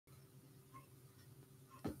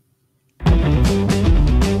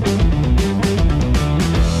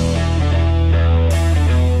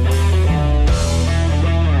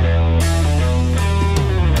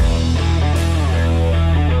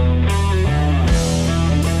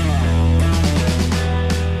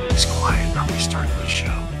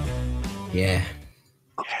Yeah.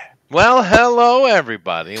 Well, hello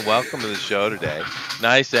everybody, and welcome to the show today.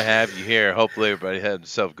 Nice to have you here. Hopefully everybody had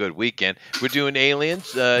themselves a good weekend. We're doing aliens,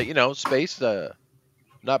 space,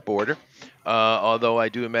 not border. Although I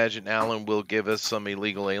do imagine Alan will give us some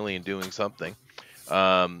illegal alien doing something.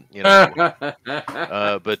 But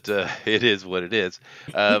it is what it is.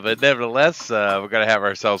 But nevertheless, we're going to have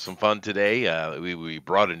ourselves some fun today. We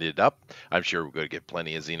broadened it up. I'm sure we're going to get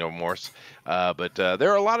plenty of xenomorphs. But there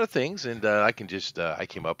are a lot of things, and I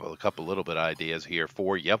came up with a couple little bit of ideas here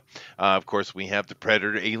for you. Of course, we have the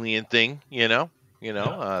predator alien thing,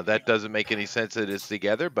 that doesn't make any sense that it's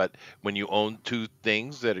together, but when you own two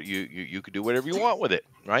things that you can do whatever you want with it,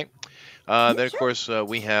 right? Then of course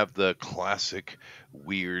we have the classic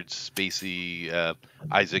weird spacey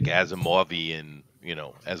Isaac Asimovian,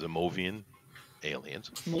 Asimovian aliens.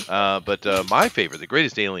 But my favorite, the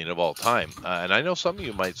greatest alien of all time, and I know some of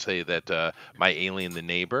you might say that my alien, the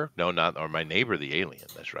neighbor, no, not, or my neighbor, the alien.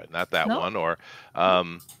 That's right, not that one, or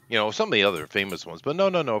some of the other famous ones. But no.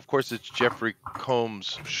 Of course, it's Jeffrey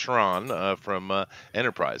Combs Schron from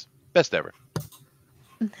Enterprise, best ever.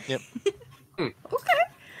 Yep. Okay.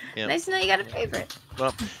 Yeah. Nice to know you got a favorite.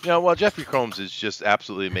 Well, Jeffrey Combs is just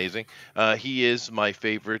absolutely amazing. He is my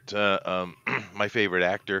favorite, my favorite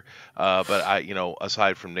actor. But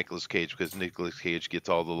aside from Nicolas Cage, because Nicolas Cage gets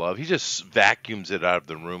all the love, he just vacuums it out of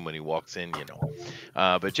the room when he walks in.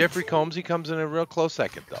 But Jeffrey Combs, he comes in a real close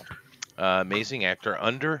second, though. Amazing actor,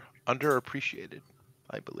 underappreciated,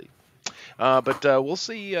 I believe. But we'll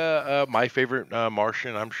see. My favorite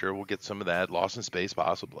Martian, I'm sure we'll get some of that. Lost in Space,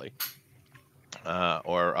 possibly.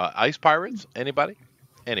 Or Ice Pirates? Anybody?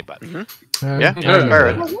 Mm-hmm. Yeah.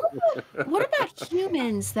 Pirates. What about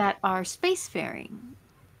humans that are spacefaring?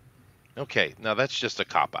 Okay, now that's just a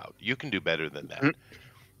cop-out. You can do better than that.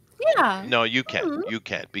 Yeah. No, you can't. Mhm. You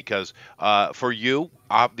can't, because for you,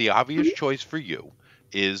 the obvious choice for you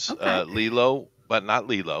is Lilo, but not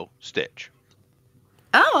Lilo, Stitch.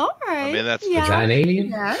 Oh, all right. I mean, that's Is that an alien?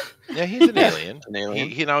 Yeah. Yeah, he's an alien. An alien.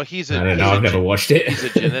 He's a. I don't know. he's a I've never watched it. He's a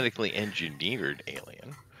genetically engineered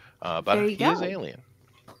alien, but There you he is go. alien,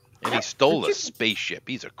 and he stole a spaceship.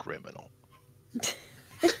 He's a criminal.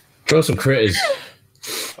 Throw some critters.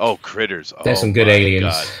 Oh, critters! There's Oh, some good my aliens.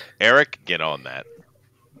 God. Eric, get on that.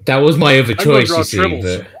 That was my other go choice, draw you see. tribbles.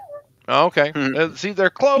 But Oh, okay. Hmm. See, they're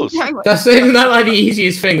close. isn't that like the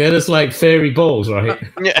easiest thing? They're just like fairy balls, right?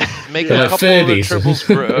 Yeah. Make They're a like couple of the Furbies.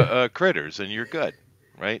 tribbles critters, and you're good,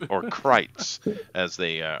 right? Or krites, as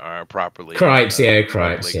they are properly. Krites, yeah,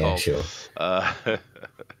 properly krites, yeah, called. sure.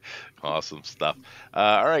 Awesome stuff.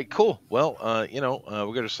 All right, cool. Well, we're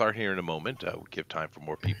going to start here in a moment. We'll give time for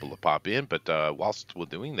more people to pop in, but whilst we're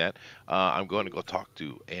doing that, I'm going to go talk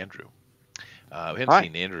to Andrew. We haven't Hi.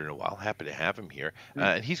 seen Andrew in a while. Happy to have him here.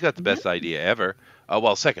 And he's got the best idea ever.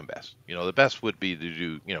 Well, second best. The best would be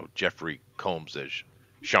to do, Jeffrey Combs as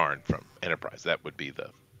Sharn from Enterprise. That would be the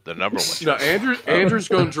number one. No, Andrew's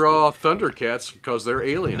going to draw Thundercats because they're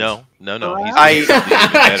aliens. No. He's I- doing something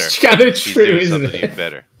even better. It's kind of He's true, doing isn't something even it?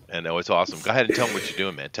 better. And it's awesome. Go ahead and tell him what you're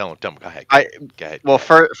doing, man. Tell him. Go ahead. Go ahead. Well,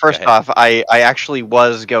 first ahead. off, I actually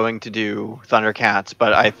was going to do Thundercats,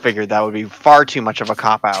 but I figured that would be far too much of a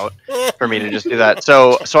cop out for me to just do that.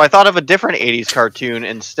 So I thought of a different '80s cartoon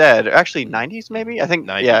instead. Actually, '90s maybe. I think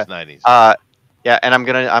 90s, yeah. 90s. Yeah, and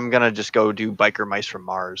I'm gonna just go do Biker Mice from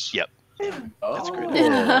Mars. Yep. Oh. That's a great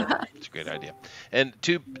idea. It's a great idea. And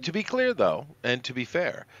to be clear, though, and to be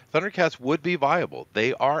fair, Thundercats would be viable.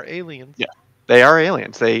 They are aliens. Yeah. They are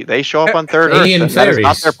aliens. They show up on Third Alien Earth. And that is not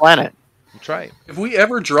fairies. their planet. That's right. Have we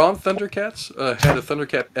ever drawn Thundercats? Had a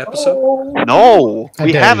Thundercat episode? No, I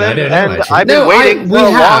we don't know, I haven't. don't know, And actually. I've been No, waiting for a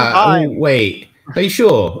long time. Wait, are you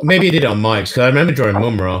sure? Maybe I did it on Mike's, because I remember drawing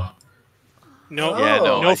Mumra. No, Yeah,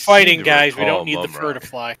 no, no I fighting, seem to guys. We recall don't need the Mumra. fur to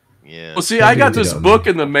fly. Yeah. Well, see, I got this Maybe book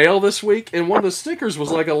in the mail this week, and one of the stickers was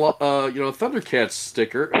like a Thundercats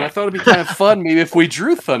sticker, and I thought it'd be kind of fun maybe if we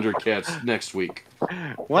drew Thundercats next week.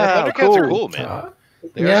 Wow, Thundercats are cool, man.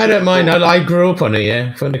 They are Yeah, I super don't mind. cool. I grew up on it,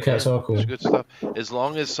 yeah. Thundercats are cool. It's good stuff. As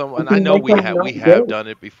long as someone, I know we have done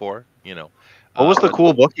it before. What was the but-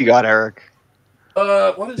 cool book you got, Eric?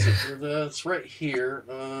 What is it? It's right here.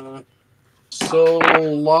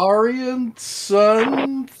 Solarian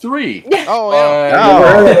Sun 3. Oh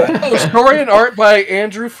yeah. Story and art by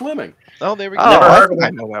Andrew Fleming. Oh, there we go. Oh, there I think I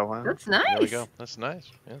know that one. That's we nice. go. That's nice.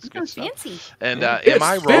 Yeah, that's That good sounds stuff. fancy. And It's am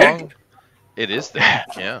I thick. wrong? It is thick.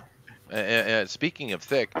 Yeah. Speaking of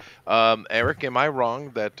thick, Eric, am I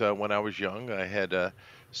wrong that when I was young, I had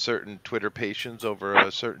certain Twitter patience over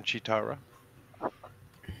a certain Chitara?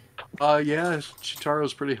 Yeah,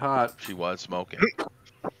 Chitaro's pretty hot. She was smoking.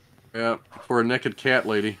 Yeah, for a naked cat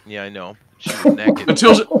lady. Yeah, I know. She was naked.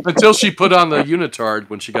 until she put on the unitard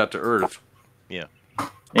when she got to Earth. Yeah.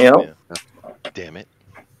 Yep. Damn it.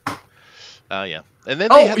 Yeah. And then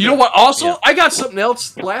Oh, you know what? Also, Yeah. I got something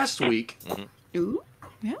else last week. Ooh.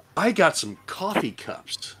 I got some coffee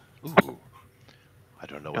cups. Ooh. I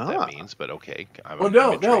don't know what Ah. that means, but okay. Oh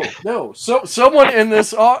no! So someone in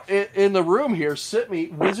this in the room here sent me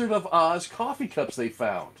Wizard of Oz coffee cups they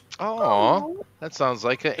found, Oh, that sounds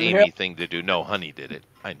like an And Amy have- thing to do. No, Honey did it.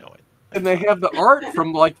 I know it. and they have the art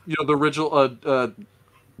from the original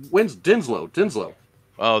Dinslow.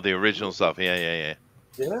 Oh, the original stuff. Yeah.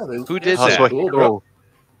 Yeah, Who did Oh, that? so Cool. cool.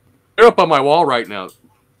 They're up on my wall right now.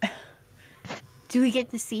 Do we get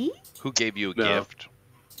to see? Who gave you a No. gift?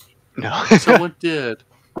 No. Someone did.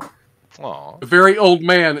 Aw. A very old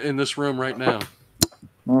man in this room right now.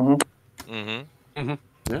 Mm-hmm. Mm-hmm.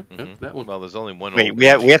 Yeah, Mhm. that one. Well, there's only one. Wait, old we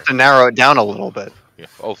have to narrow it down a little bit. Yeah.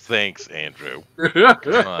 Oh, thanks, Andrew.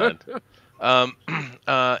 Come on.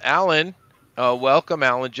 Alan, welcome,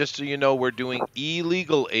 Alan. Just so you know, we're doing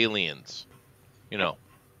illegal aliens. You know.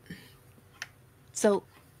 So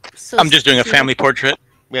I'm just doing a family portrait.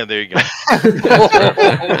 Yeah, there you go.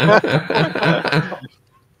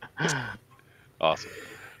 Awesome.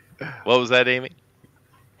 What was that, Amy?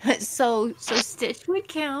 So Stitch would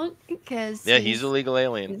count because Yeah, he's a legal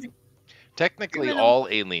alien. Technically, criminal. all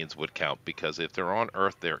aliens would count because if they're on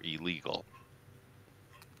Earth, they're illegal.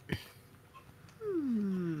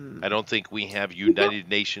 I don't think we have United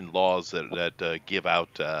Nations laws that give out,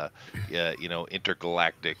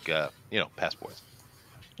 intergalactic, passports.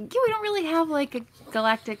 Yeah, we don't really have like a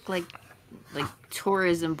galactic like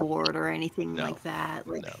tourism board or anything No. like that.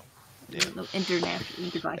 Like No. no international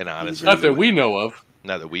intergalactic. And honestly- visas. Not that we know of.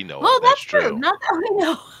 Not that we know. Well, of, that's true. Not that we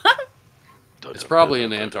know. It's probably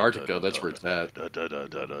in Antarctica. That's where it's at.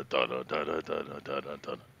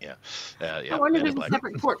 Yeah. I wonder if there's a like-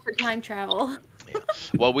 separate port for time travel.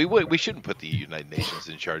 Well, we shouldn't put the United Nations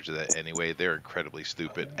in charge of that anyway. They're incredibly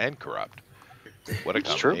stupid and corrupt. What a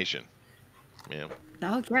It's true. combination. Yeah,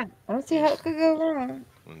 Oh yeah. I don't see how it could go wrong.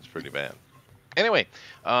 it's pretty bad. Anyway,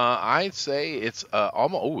 I'd say it's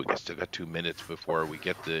almost. Oh, we still got 2 minutes before we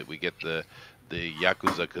get the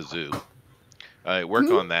Yakuza kazoo. All right, work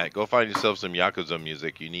on that. Go find yourself some Yakuza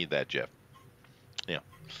music. You need that, Jeff. Yeah.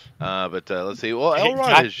 But let's see. Well,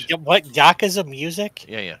 Elrond is. What Yakuza music?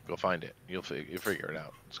 Yeah. Go find it. You'll figure it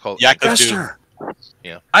out. It's called Yakuza. Esther.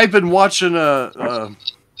 Yeah. I've been watching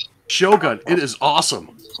Shogun. It is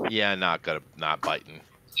awesome. Yeah, not biting.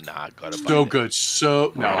 Not gonna bite. So it. good.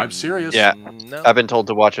 So no, I'm serious. Yeah. No. I've been told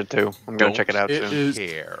to watch it too. I'm gonna Don't check it out It soon. is.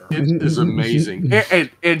 care. It is amazing,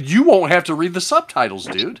 and you won't have to read the subtitles,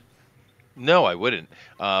 dude. No, I wouldn't.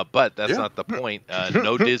 But that's Yeah. not the point.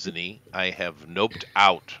 No Disney. I have noped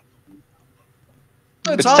out.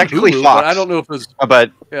 It's on technically Hulu, Fox. but I don't know if it's.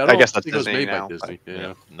 But Yeah, I guess think that's it was Disney made now, by Disney. but-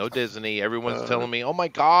 Yeah. No Disney. Everyone's telling Uh, me, "Oh my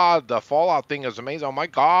God, the Fallout thing is amazing." Oh my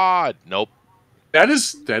God. Nope. That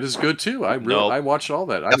is good too. Nope. I watched all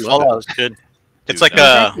that. I The love Fallout is good. It's Do like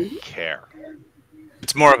not a. care.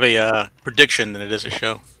 It's more of a prediction than it is a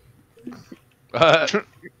show. Fair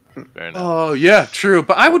enough. Oh yeah, true.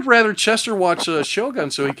 But I would rather Chester watch Shogun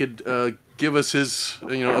so he could give us his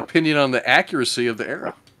opinion on the accuracy of the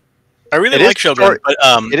era. I really It is like Shogun, short- but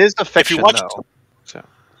it is the fiction watch- though. So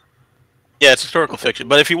yeah, it's historical fiction.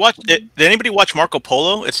 But if you watch it, did anybody watch Marco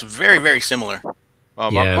Polo? It's very, very similar. Oh,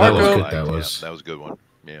 Yeah, that was I good, liked, that yeah, was. that was a good one.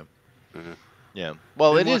 Yeah. Mhm. Yeah.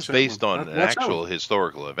 Well, it Didn't is watch that based one. on an What's that actual one?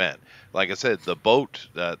 historical event. Like I said, the boat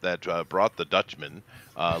that brought the Dutchman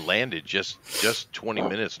landed just 20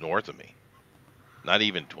 minutes north of me. Not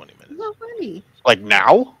even 20 minutes. So funny. like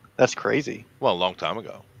now, that's crazy. Well, a long time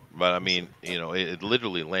ago. But I mean, it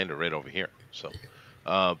literally landed right over here. So,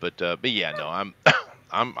 but yeah, no,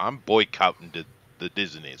 I'm boycotting the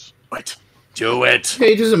Disney's. What? Do it.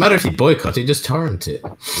 Hey, it doesn't matter if you boycott it, just torrent it.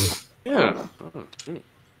 Yeah.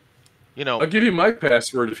 I'll give you my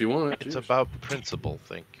password if you want it. It's about principle.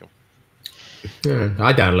 Thank you. Yeah,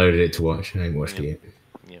 I downloaded it to watch. I ain't watched it yet.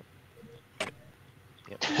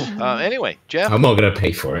 Anyway, Jeff, I'm not going to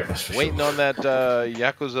pay for it. That's for waiting sure. on that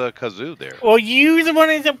Yakuza kazoo there. Well, you the one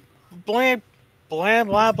is a blah blah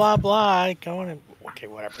blah blah blah. Going and okay,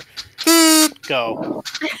 whatever. Go.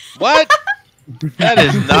 What? That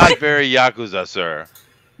is not very Yakuza, sir.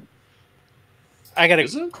 I gotta.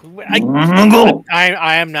 Is it?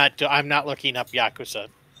 I am not. I'm not looking up Yakuza.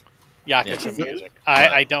 Yakuza Yeah. music.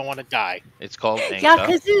 I don't want to die. It's called Anka.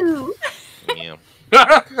 Yakazoo. Yeah.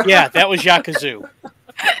 Yeah, that was Yakuza.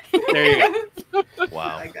 There you go.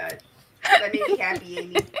 Wow. Oh my god. That made me happy,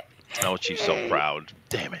 Amy. Oh, she's so proud.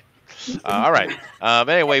 Damn it. All right.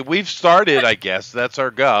 Anyway, we've started, I guess. That's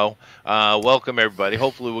our go. Welcome, everybody.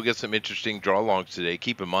 Hopefully we'll get some interesting draw-alongs today.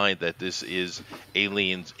 Keep in mind that this is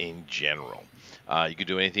aliens in general. You could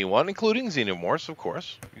do anything you want, including Xenomorphs, of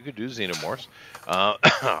course. You could do Xenomorphs.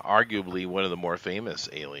 Arguably one of the more famous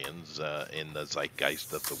aliens in the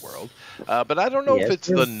zeitgeist of the world. But I don't know if it's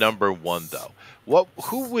the number one, though.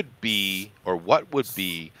 Who would be, or what would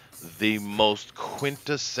be, the most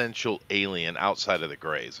quintessential alien outside of the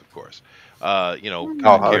Greys, of course? I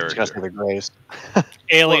was just the Greys.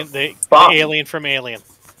 Alien, the alien from Alien.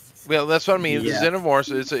 Well, that's what I mean. Yeah. The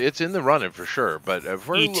Xenomorphs, it's in the running for sure. But if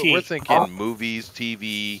we're thinking movies,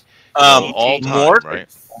 TV, all time, Mork? right?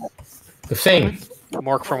 The Thing.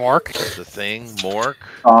 Mork from Ork. The Thing, Mork.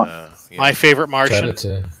 My favorite Martian.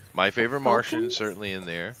 Predator. My favorite Martian, certainly in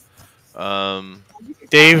there.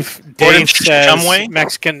 Dave Gordon says Shumway?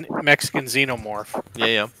 Mexican Xenomorph.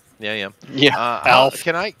 Yeah. Alf.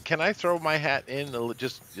 Can I throw my hat in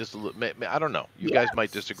just a little? I don't know. You guys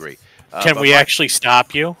might disagree. Can we actually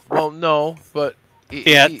stop you? Well, no, but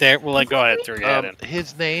There. Well, go ahead. Throw your hat in.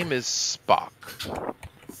 his name is Spock.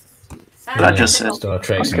 I just said. Star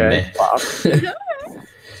Trek's Okay. meh.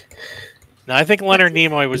 No, I think Leonard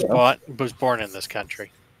Nimoy was born in this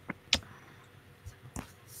country.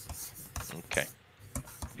 Okay,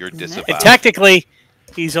 you're And disavowed. And technically,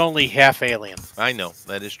 he's only half alien. I know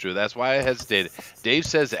that is true. That's why I hesitated. Dave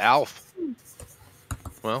says Alf.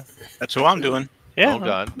 Well, That's what I'm doing. Yeah. oh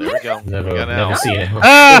God, there we go. We Never, got never Alf. seen it.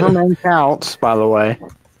 Ah! Superman counts, by the way.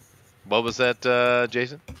 What was that,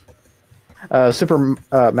 Jason?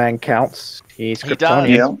 Superman counts. He's He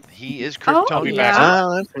Kryptonian. does. He is Kryptonian.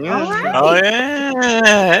 yeah. Oh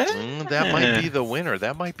yeah. That might be the winner.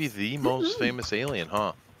 That might be the most famous alien,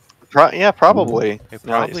 huh? Probably. It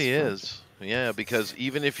probably is. Yeah, because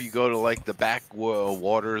even if you go to like the back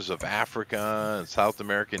waters of Africa and South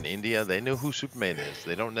America and India, they know who Superman is.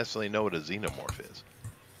 They don't necessarily know what a xenomorph is.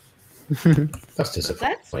 That's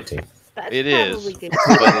disappointing. That's It is, probably good.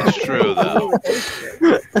 but it's true though.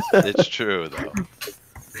 It's true though.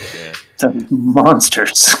 Yeah, The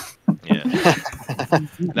monsters. yeah.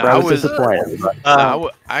 Now, I was disappointed.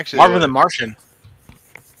 actually Marvin the Martian.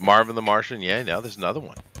 Marvin the Martian. Yeah, now there's another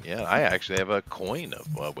one. Yeah, I actually have a coin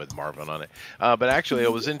of with Marvin on it. But actually, I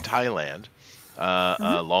was in Thailand,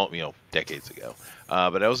 decades ago.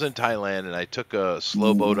 But I was in Thailand and I took a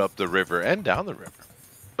slow boat up the river and down the river.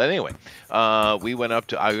 But anyway, we went up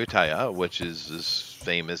to Ayutthaya, which is this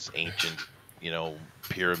famous ancient,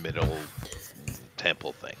 pyramidal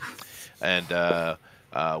temple thing, and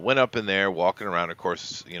went up in there, walking around. Of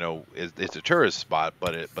course, it's a tourist spot,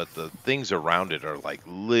 but the things around it are like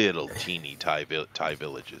little teeny Thai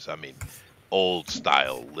villages. I mean, old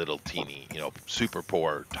style, little teeny, super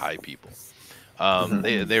poor Thai people.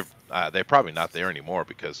 They're probably not there anymore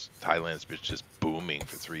because Thailand's been just booming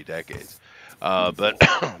for 3 decades. But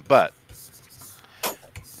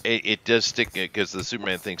it does stick because the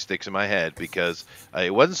Superman thing sticks in my head because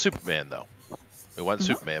it wasn't Superman though. It wasn't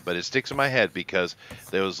Superman, but it sticks in my head because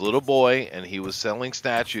there was a little boy and he was selling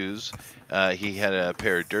statues. He had a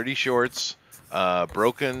pair of dirty shorts,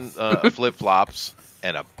 broken flip-flops,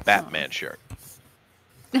 and a Batman shirt.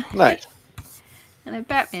 Nice. And a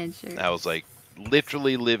Batman shirt. I was like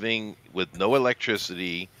literally living with no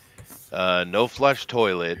electricity, no flush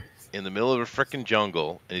toilet, in the middle of a frickin'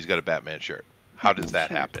 jungle, and he's got a Batman shirt. How does that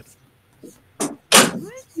happen?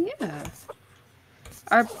 Yeah.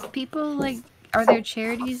 Are people are there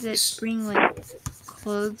charities that bring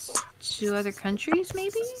clothes to other countries?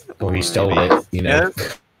 Maybe. Or he stole it, Who knows?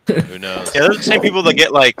 Yeah, those are the same people that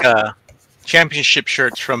get championship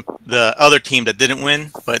shirts from the other team that didn't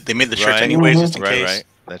win, but they made the shirts Right. anyways just in Right, case. right.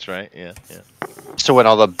 That's right. Yeah. So when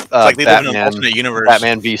all the It's like they live in an Batman, alternate universe.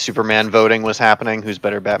 Batman v Superman voting was happening, who's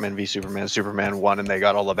better, Batman v Superman? Superman won, and they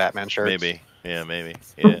got all the Batman shirts. Maybe. Yeah, maybe.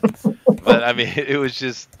 Yeah. But I mean, it was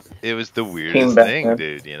the weirdest thing,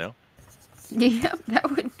 dude. Yeah,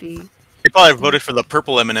 that would be. They probably voted for the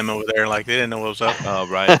purple M&M over there, like they didn't know what was up. Oh,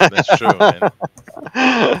 right. That's true, man.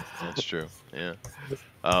 That's true. Yeah.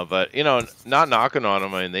 But not knocking on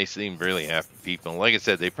them. I mean, they seem really happy people. Like I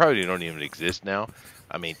said, they probably don't even exist now.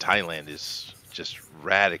 I mean, Thailand is just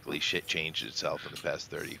radically changed itself in the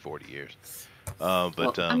past 30, 40 years.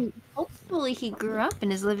 Hopefully he grew up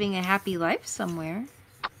and is living a happy life somewhere.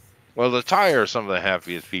 Well, the Thai are some of the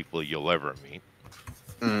happiest people you'll ever meet.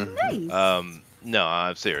 Nice.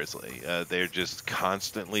 No, seriously. They're just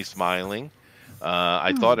constantly smiling.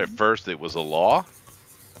 I thought at first it was a law.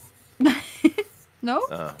 No?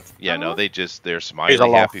 No, they're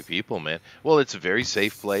smiling, happy people, man. Well, it's a very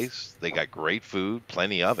safe place. They got great food,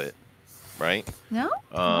 plenty of it, right? No?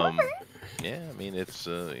 Yeah, I mean, it's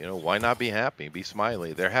why not be happy, be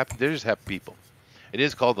smiley? They're happy. They're just happy people. It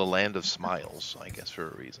is called the land of smiles, I guess, for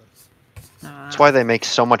a reason. That's why they make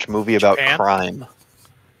so much movie about Japan? crime.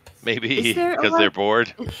 Maybe Is there a because lot- they're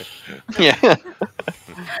bored. Yeah.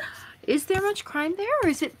 Is there much crime there, or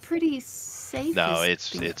is it pretty safe? No,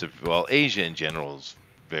 as it's well, Asia in general is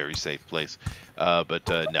a very safe place, but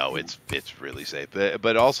no, it's really safe.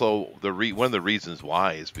 But also one of the reasons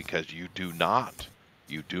why is because you do not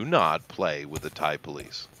play with the Thai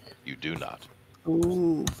police. You do not.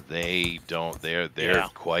 Ooh. They don't. They're Yeah.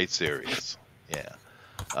 quite serious.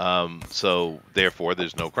 Yeah. So therefore,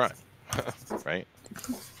 there's no crime, right?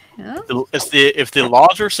 Yeah. If the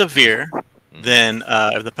laws are severe, then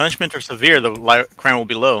if the punishments are severe, the crime will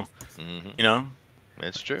be low. Mm-hmm. You know,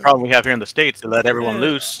 That's true. the problem we have here in the States, they let everyone Yeah.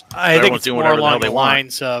 loose. I think Everyone's it's doing more whatever the hell along they the want.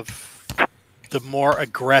 lines of the more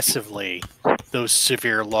aggressively those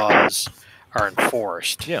severe laws are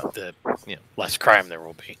enforced, Yeah. the Yeah. less crime there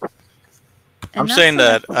will be. I'm And saying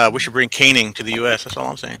that's that we should bring caning to the U.S. That's all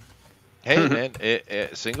I'm saying. Hey man,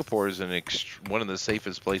 Singapore is one of the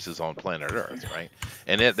safest places on planet Earth, right?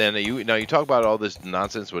 And then you talk about all this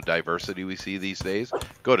nonsense with diversity we see these days.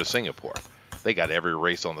 Go to Singapore; they got every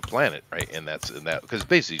race on the planet, right? And that's because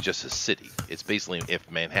basically just a city. It's basically if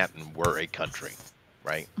Manhattan were a country,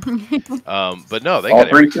 right? But no, they All got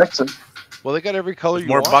three every, Texans. well, they got every color you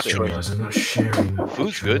More want. buck there. choice. I'm not sharing.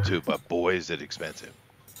 Food's good too, but boy, is it expensive.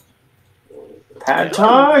 Pad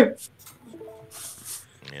Thai.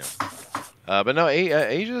 Yeah. But no,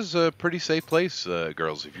 Asia's a pretty safe place,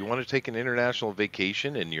 girls. If you want to take an international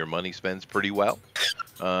vacation and your money spends pretty well,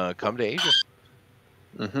 come to Asia.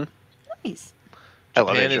 Mm-hmm. nice. I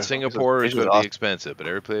love Japan Asia. and Singapore is Asia's going to be awesome. expensive, but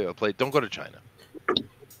every place, don't go to China.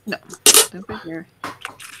 No, don't go here.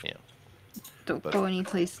 Yeah. Don't But- go any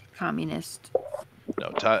place communist.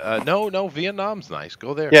 No, Vietnam's nice.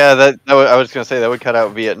 Go there. Yeah, I was gonna say that would cut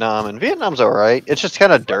out Vietnam, and Vietnam's all right. It's just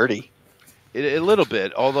kind of dirty. A little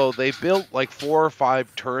bit, although they built like 4 or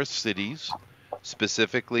 5 tourist cities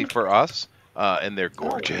specifically for us, and they're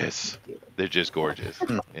gorgeous. They're just gorgeous.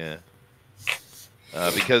 Yeah.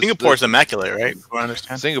 Because Singapore's immaculate, right? From what I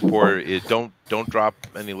understand. Singapore, don't drop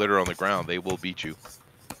any litter on the ground. They will beat you.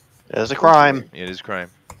 It's a crime. It is crime.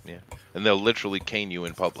 Yeah, and they'll literally cane you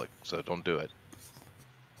in public. So don't do it.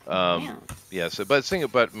 Yeah. Yeah. So, but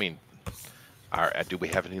I mean, do we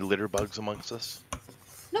have any litter bugs amongst us?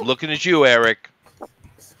 Nope. Looking at you, Eric.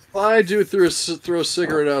 I do throw a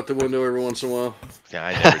cigarette out the window every once in a while. Yeah,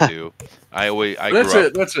 I never do. I That's grew it.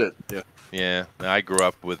 up. That's it. Yeah. Yeah, I grew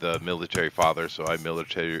up with a military father, so I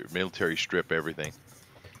military strip everything.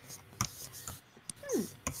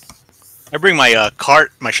 I bring my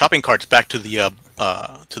my shopping carts back to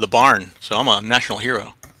the barn, so I'm a national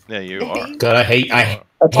hero. Yeah, you are. God, I hate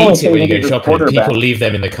That's all it when you go the shopping. People quarterback. leave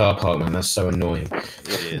them in the car park, man. That's so annoying.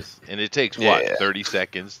 It is, and it takes Yeah. 30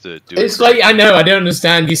 seconds to do It's it. like I know I don't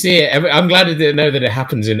understand. You see it. I'm glad I didn't know that it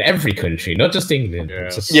happens in every country, not just England. Yeah.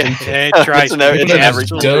 It's just Yeah. simple. It drives It's an- me it's an absolutely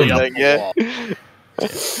average up dumb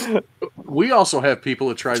the thing, wall. We also have people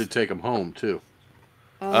that try to take them home too.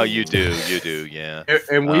 Oh, you do, yeah.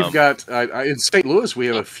 And we've Um, got in St. Louis, we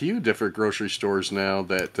have a few different grocery stores now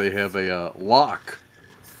that they have a lock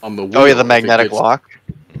on the wheel. Oh yeah, the If it magnetic gets- lock.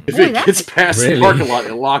 If Really, it gets that's- past Really? the parking lot,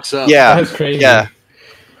 it locks up. Yeah, That's crazy. yeah.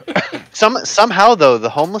 Somehow though, the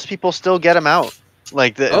homeless people still get them out.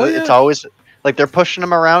 Like Oh, it's yeah. always like they're pushing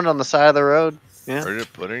them around on the side of the road. Yeah.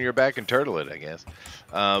 Put it in your back and turtle it, I guess.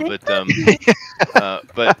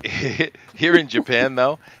 But here in Japan,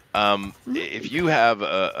 though, if you have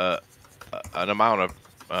an amount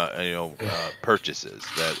of purchases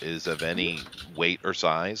that is of any weight or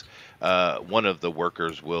size, one of the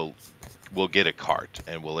workers will get a cart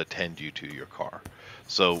and will attend you to your car.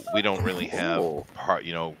 So we don't really have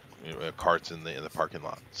carts in the parking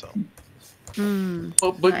lot. So Hmm.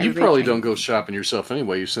 Well, but Not you every probably train. don't go shopping yourself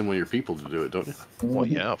anyway. You send one of your people to do it, don't you? well,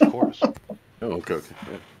 yeah, of course, Oh, okay.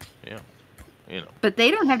 Yeah. But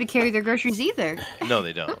they don't have to carry their groceries either. No,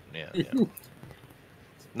 they don't. Yeah.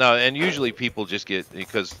 No, and usually people just get,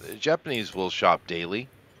 because Japanese will shop daily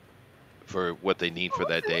for what they need for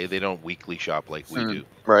that day. They don't weekly shop like we do.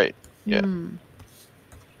 Right. Yeah. Hmm.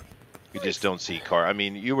 You just don't see car. I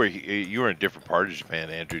mean, you were in a different part of Japan,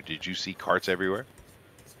 Andrew. Did you see carts everywhere?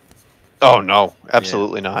 Oh no,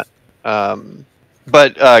 absolutely not.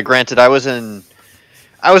 But granted, I was in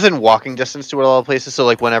walking distance to a lot of places. So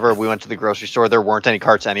like whenever we went to the grocery store, there weren't any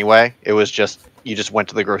carts anyway. It was just you just went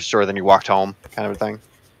to the grocery store, then you walked home, kind of a thing.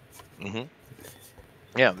 Mm-hmm.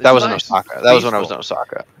 Yeah, That was in nice. Osaka. That was when I was in Peaceful.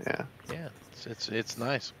 Osaka. Yeah. Yeah, it's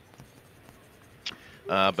nice.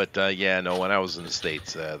 Yeah, no, when I was in the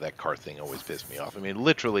States, that cart thing always pissed me off. I mean,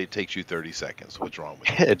 literally, it takes you 30 seconds. What's wrong with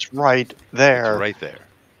it? It's right there. It's right there.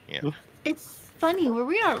 Yeah. It's funny where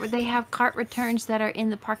we are. Where they have cart returns that are in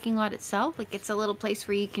the parking lot itself. Like it's a little place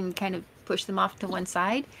where you can kind of push them off to one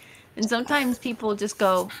side. And sometimes people just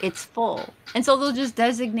go, it's full. And so they'll just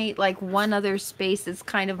designate like one other space that's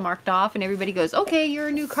kind of marked off, and everybody goes, okay, you're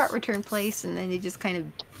a new cart return place. And then they just kind of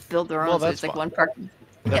build their own. Well, So that's it's like fine. one parking.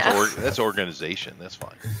 That's organization. That's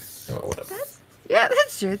fine. Oh, whatever.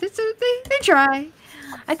 That's true. They try.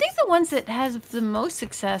 I think the ones that has the most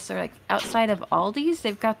success are like outside of Aldi's.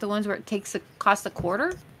 They've got the ones where it costs a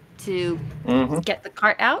quarter to get the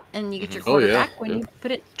cart out, and you get your quarter back when you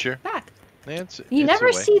put it back. Yeah, You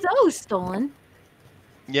never see those stolen.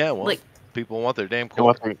 Yeah, well, like people want their damn You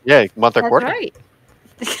want quarter. their That's quarter. right.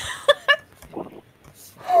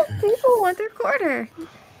 People want their quarter. Well,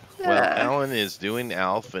 Yeah. Alan is doing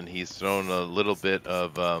Alf, and he's thrown a little bit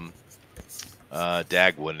of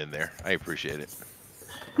Dagwood in there. I appreciate it.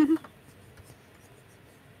 Who?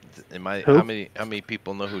 How many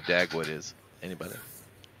people know who Dagwood is? Anybody?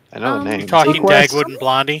 I know the You name. talking Sequest? Dagwood and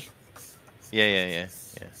Blondie? Yeah.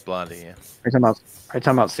 Blondie, yeah. Are you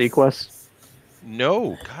talking about Sequest?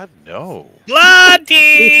 No, God, no.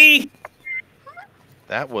 Blondie!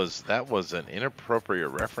 That was an inappropriate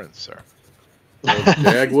reference, sir.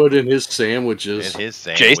 Dagwood and his sandwiches. And his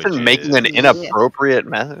sandwiches. Jason making an inappropriate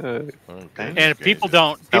method. Okay. And people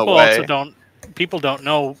don't. No People way. also don't. People don't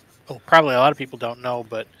know. Well, probably a lot of people don't know,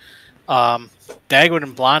 but Dagwood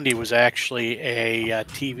and Blondie was actually a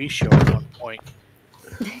TV show at one point.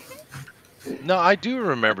 No, I do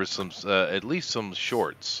remember some, at least some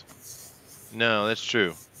shorts. No, that's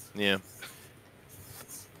true. Yeah.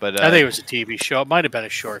 But I think it was a TV show. It might have been a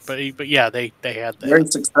short, but yeah, they had that. Very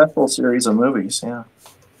successful series of movies. Yeah.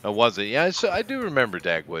 was it? Yeah, so I do remember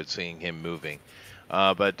Dagwood, seeing him moving.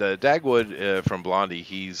 But Dagwood from Blondie,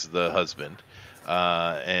 he's the husband.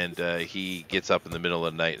 And he gets up in the middle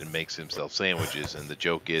of the night and makes himself sandwiches. And the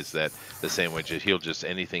joke is that the sandwiches, he'll just,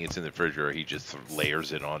 anything that's in the refrigerator, he just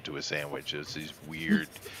layers it onto a sandwich. It's these weird,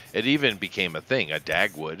 it even became a thing. A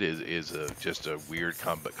Dagwood is just a weird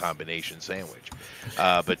combination sandwich.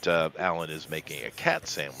 But Alan is making a cat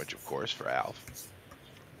sandwich, of course, for Alf.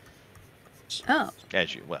 Oh.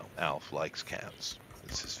 Alf likes cats.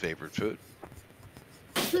 It's his favorite food.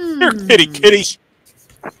 You're kitty kitty.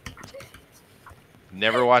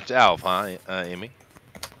 Never watched Alf, huh, Amy?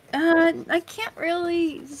 I can't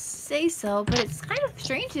really say so, but it's kind of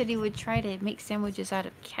strange that he would try to make sandwiches out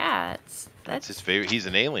of cats. That's his favorite. He's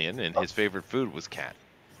an alien, and his favorite food was cat.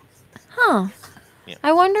 Huh. Yeah.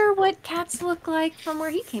 I wonder what cats look like from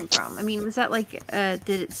where he came from. I mean, was that like, did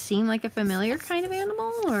it seem like a familiar kind of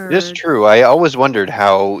animal? Or... It's true. I always wondered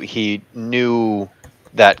how he knew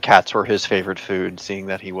that cats were his favorite food, seeing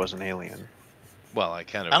that he was an alien. Well, I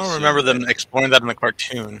kind of. I don't remember them exploring that in the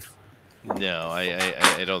cartoon. No,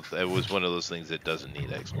 I don't. It was one of those things that doesn't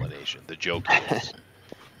need explanation. The joke is,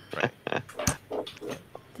 right?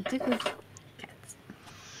 The dick was cats.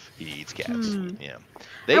 He eats cats. Hmm. Yeah. I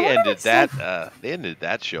They wonder ended what's like- that. They ended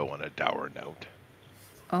that show on a dour note.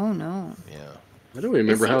 Oh no. Yeah. I don't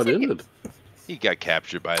remember how it seems like ended. He got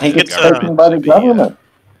captured by He the gets taken government by the to be, government.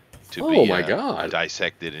 to Oh be, my God.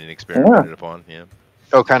 dissected and experimented upon. Yeah.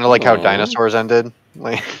 Oh, kind of like how Aw. dinosaurs ended.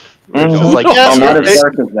 Like, Mhm. like, Oh, yes, not as they-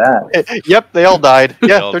 dark as that. yep, they all died.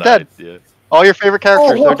 Yeah, all they're died, dead. Yeah. All your favorite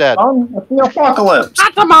characters, Oh, they're look, dead. son, it's the apocalypse.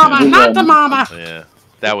 Not the mama. Not the mama. Yeah.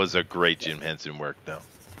 That was a great Jim Henson work, though.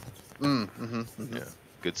 Mm-hmm.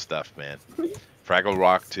 Good stuff, man. Fraggle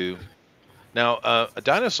Rock too. Now,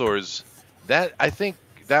 dinosaurs. That I think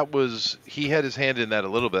that was he had his hand in that a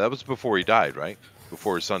little bit. That was before he died, right?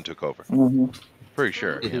 Before his son took over. Mhm. Pretty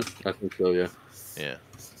sure. Yeah. I think so, yeah. Yeah.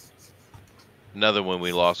 Another one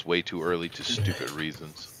we lost way too early to stupid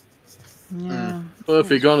reasons. Yeah. Well, if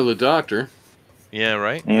you'd gone to the doctor, Yeah,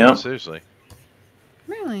 right? Yeah. Seriously.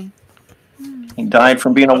 Really? He died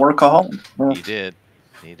from being a workaholic. Yeah. He did.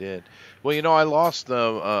 He did. Well, you know, I lost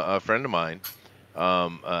a friend of mine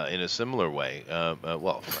in a similar way.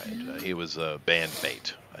 Well, friend. He was a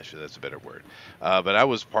bandmate. Actually, that's a better word. But I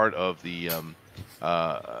was part of the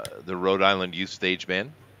Rhode Island Youth Stage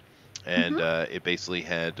Band. And it basically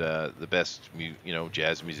had the best,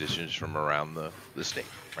 jazz musicians from around the state,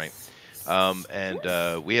 right?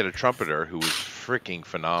 And we had a trumpeter who was freaking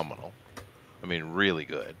phenomenal. I mean, really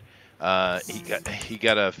good. He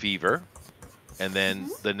got a fever, and then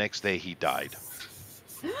the next day he died.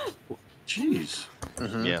 jeez.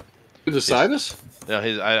 Yeah. Appendicitis? No,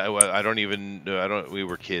 I don't even know. We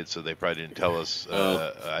were kids, so they probably didn't tell us.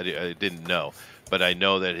 I didn't know, but I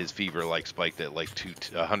know that his fever spiked at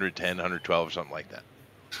 110, 112 or something like that.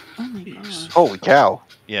 Oh my god. Holy cow.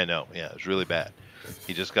 Yeah, no, yeah, it was really bad.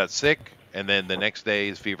 He just got sick, and then the next day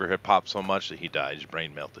his fever had popped so much that he died. His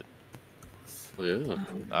brain melted Yeah.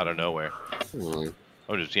 out of nowhere. Mm.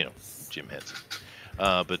 Oh, just Jim Henson.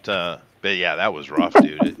 But yeah, that was rough,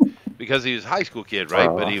 dude. Because he was a high school kid, right?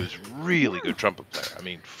 But he was really good trumpet player. I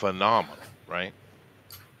mean, phenomenal, right?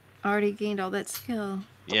 Already gained all that skill.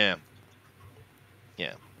 Yeah.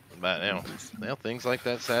 Yeah. But things like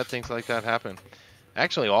that, sad things like that happen.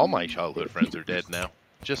 Actually, all my childhood friends are dead now.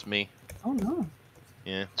 Just me. Oh no.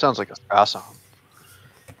 Yeah. Sounds like a ska song.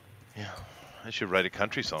 Yeah. I should write a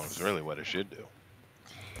country song. Is really what I should do.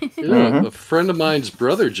 You know, a friend of mine's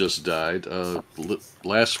brother just died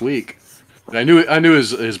last week. And I knew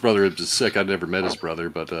his brother was sick. I'd never met his brother,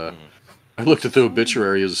 but I looked at the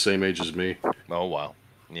obituary. He was the same age as me. Oh wow.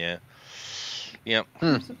 Yeah. Yeah.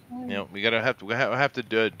 Yeah. We have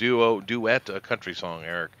to duet a country song,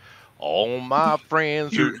 Eric. All my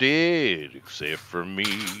friends are dead except for me.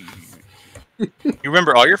 You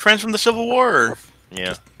remember all your friends from the Civil War? Or?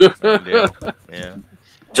 Yeah. Yeah.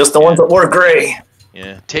 Just the ones that wore gray.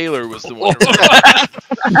 Yeah. Taylor was the one.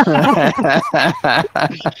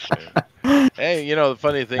 Hey, you know the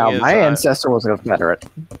funny thing is, my ancestor was a Confederate.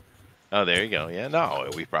 Oh, there you go. Yeah, no,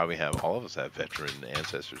 we probably have all of us have veteran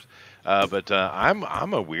ancestors, but I'm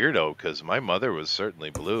a weirdo because my mother was certainly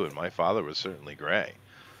blue and my father was certainly gray.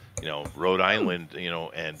 You know, Rhode Island, you know,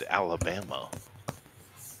 and Alabama.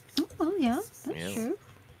 Oh yeah, that's true.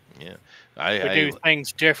 Yeah, We do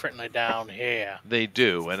things differently down here. They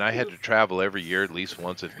do, and I had to travel every year at least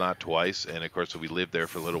once, if not twice. And of course, we lived there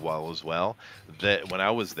for a little while as well. That when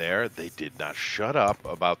I was there, they did not shut up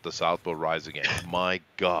about the South will rise again. My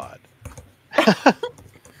God.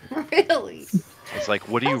 Really? It's like,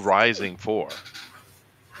 what are you rising for?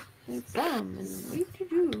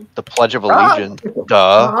 The Pledge of Allegiance.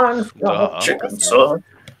 Duh. Chicken son.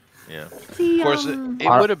 Yeah. See, of course, it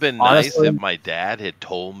would have been nice if my dad had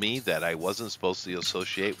told me that I wasn't supposed to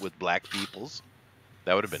associate with black peoples.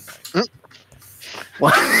 That would have been nice.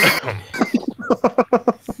 Well,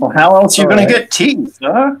 how else are you going to get teeth,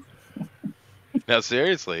 huh? Now,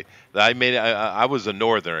 seriously, I was a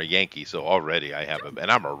Northerner, a Yankee, so already I have and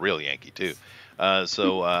I'm a real Yankee too.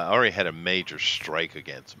 So I already had a major strike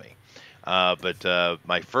against me. But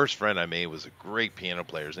my first friend I made was a great piano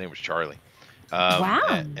player. His name was Charlie.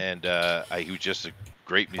 Wow. And he was just a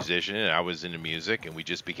great musician, and I was into music, and we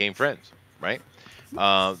just became friends, right?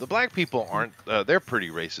 The black people aren't, they're pretty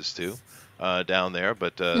racist too down there,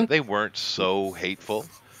 but they weren't so hateful.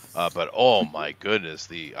 But oh my goodness,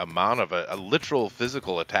 the amount of literal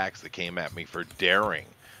physical attacks that came at me for daring.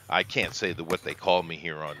 I can't say what they call me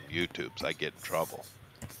here on YouTube, so I get in trouble.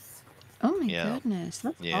 Oh my goodness,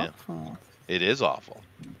 that's awful. It is awful.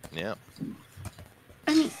 Yeah.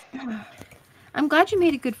 I mean, I'm glad you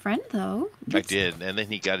made a good friend, though. I did, and then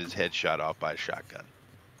he got his head shot off by a shotgun.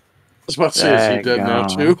 I was about to say, is he dead now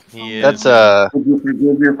too? That's Did you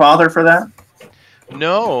forgive your father for that?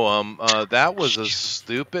 No, that was a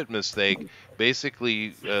stupid mistake. Basically,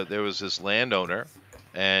 there was this landowner,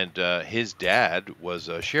 and his dad was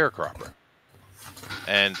a sharecropper.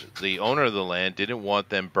 And the owner of the land didn't want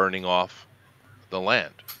them burning off the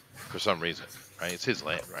land for some reason, right? It's his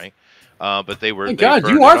land, right? But they were. Thank God,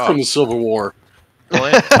 you are from the Civil War.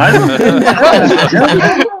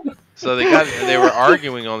 So they were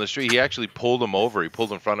arguing on the street. He actually pulled him over. He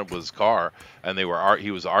pulled in front of his car, and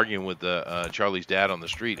he was arguing with Charlie's dad on the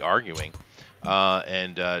street, arguing.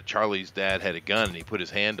 And Charlie's dad had a gun, and he put his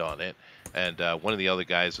hand on it. And one of the other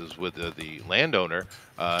guys was with the landowner.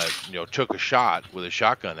 Took a shot with a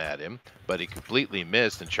shotgun at him, but he completely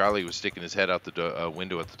missed. And Charlie was sticking his head out the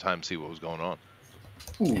window at the time to see what was going on.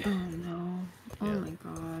 Ooh. Oh no! Oh my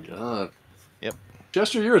God! Yep.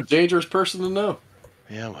 Chester, you're a dangerous person to know.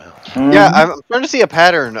 Yeah, well. Yeah, I'm trying to see a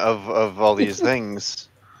pattern of all these things.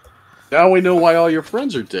 Now we know why all your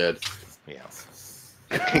friends are dead. Yeah.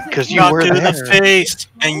 Because you Not were to there. the face,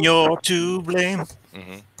 and you're to blame.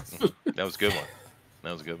 Mm-hmm. That was a good one.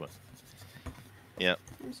 That was a good one. Yeah.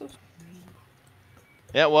 I'm so sorry.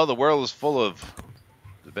 Yeah, well, the world is full of...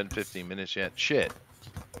 It's been 15 minutes yet. Shit.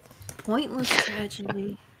 Pointless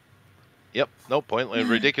tragedy. Yep. No point.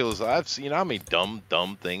 Ridiculous. I've seen how many dumb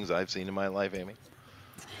things I've seen in my life, Amy.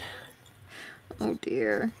 Oh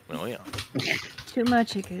dear. Oh, yeah. Too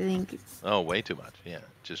much, I think. Oh, way too much. Yeah.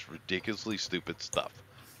 Just ridiculously stupid stuff.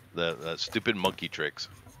 The stupid monkey tricks.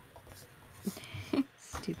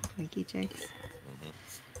 Stupid monkey tricks.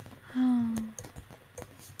 Mm-hmm.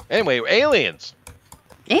 Anyway, aliens.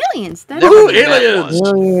 Aliens. That's Aliens.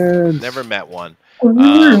 Never met one. Or at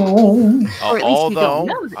least we don't Although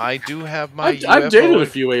know that. I do have my UFO. I've dated a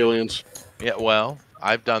few aliens. Yeah, well,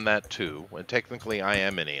 I've done that too. And technically, I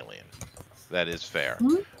am an alien. That is fair.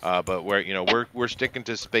 But we're sticking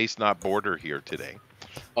to space, not border here today.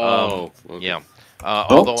 Okay. Yeah.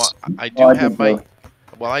 Although I do have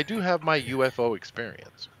my UFO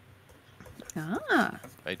experience.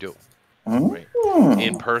 I do. Right.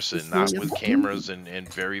 In person, not with cameras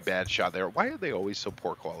and very bad shot. Why are they always so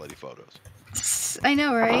poor quality photos? I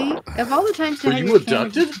know, right? Of all the times to Were have you your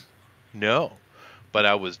abducted? No, but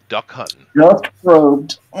I was duck hunting. Just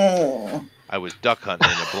probed. Oh. I was duck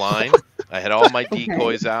hunting in a blind. I had all my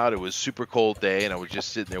decoys out. It was a super cold day, and I was just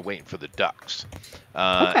sitting there waiting for the ducks.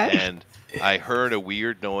 And I heard a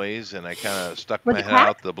weird noise, and I kind of stuck my head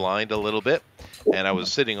out the blind a little bit, and I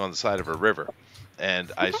was sitting on the side of a river.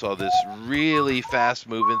 And I saw this really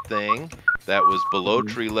fast-moving thing that was below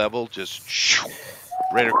tree level, just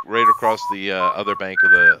right across the other bank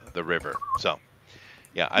of the river. So,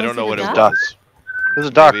 yeah, I don't know what it was. It was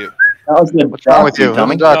a duck. What's wrong with you?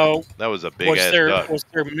 I'm a duck. That was a big-ass duck. Was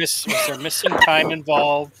there missing time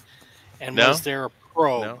involved? And was there a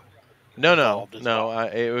probe? No.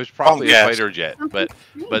 It was probably a fighter jet, but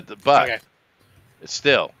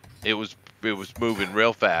still, it was moving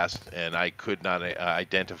real fast, and I could not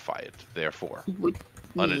identify it. Therefore,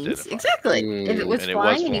 unidentified. Exactly. If it was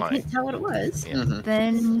flying and you couldn't tell what it was,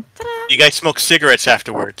 then ta-da. You guys smoke cigarettes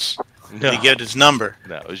afterwards. No. You get his number.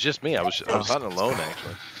 No, it was just me. I was hunting alone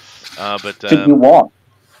actually. But Did you walk?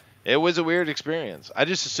 It was a weird experience. I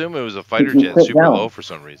just assumed it was a fighter jet super low for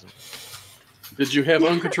some reason. Did you have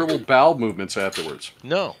uncontrollable bowel movements afterwards?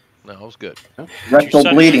 No, it was good. Rectal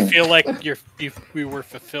bleeding. Feel like we were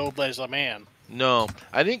fulfilled as a man. No,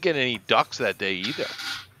 I didn't get any ducks that day either.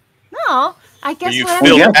 No, I guess you whatever.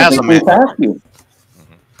 feel as a man.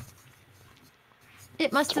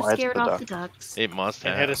 It must have scared off the ducks. It must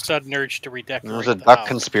have. I had a sudden urge to redecorate. It was a duck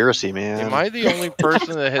conspiracy, man. Am I the only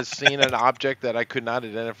person that has seen an object that I could not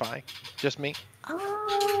identify? Just me?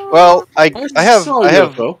 Oh. Well, I kind of have a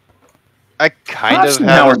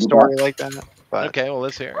story like that. But okay, well,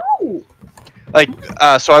 let's hear it. Like,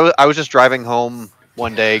 so I was just driving home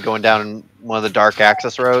one day, going down one of the dark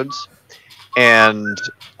access roads, and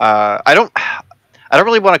I don't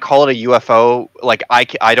really want to call it a UFO. Like,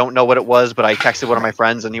 I don't know what it was, but I texted one of my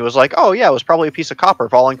friends, and he was like, "Oh yeah, it was probably a piece of copper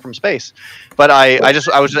falling from space." But as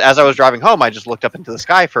I was driving home, I just looked up into the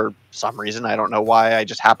sky for some reason. I don't know why. I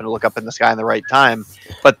just happened to look up in the sky in the right time.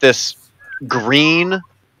 But this green,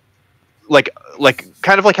 like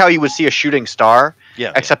kind of like how you would see a shooting star.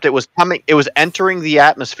 Yeah. Except it was entering the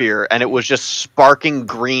atmosphere, and it was just sparking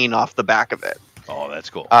green off the back of it. Oh, that's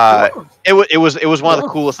cool. It was one of the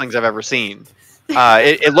coolest things I've ever seen.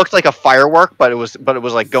 It looked like a firework, but it was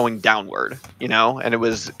like going downward, and it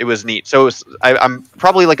was neat. So I'm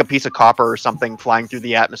probably like a piece of copper or something flying through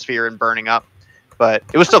the atmosphere and burning up, but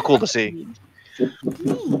it was still cool to see.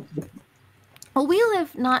 Well, we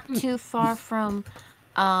live not too far from,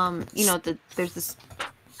 there's this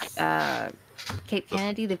Cape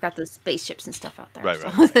Kennedy. They've got those spaceships and stuff out there. Right.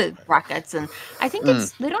 The rockets, and I think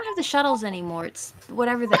they don't have the shuttles anymore. It's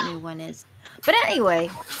whatever that new one is. But anyway,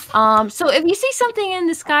 so if you see something in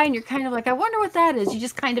the sky and you're kind of like, I wonder what that is, you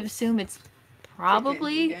just kind of assume it's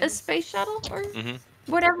probably a space shuttle or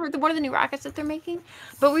whatever, one of the new rockets that they're making.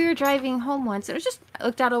 But we were driving home once, and it was just, I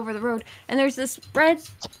looked out over the road, and there's this red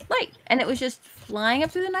light, and it was just flying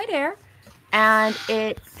up through the night air, and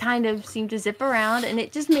it kind of seemed to zip around, and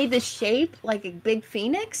it just made this shape like a big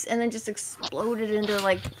phoenix, and then just exploded into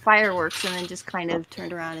like fireworks, and then just kind of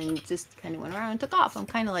turned around and just kind of went around and took off. I'm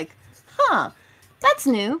kind of like, huh, that's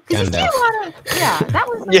new. Because you see a lot of, that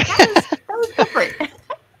was different.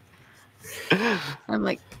 I'm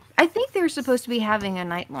like, I think they were supposed to be having a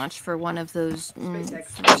night launch for one of those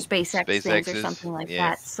SpaceX things or something like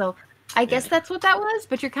that. So I guess that's what that was.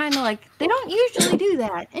 But you're kind of like, they don't usually do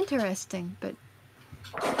that. Interesting, but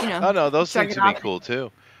Oh no, those things would be cool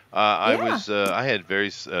too. I had very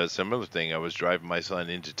similar thing. I was driving my son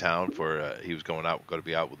into town for he was going to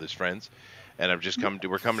be out with his friends. And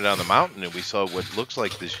we're coming down the mountain, and we saw what looks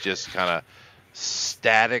like this just kind of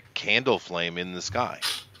static candle flame in the sky,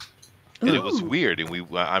 and it was weird. And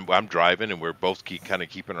I'm driving, and we're both kind of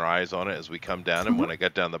keeping our eyes on it as we come down. And when I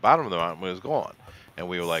got down the bottom of the mountain, it was gone. And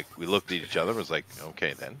we looked at each other, and was like,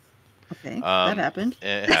 okay then. Okay, that happened.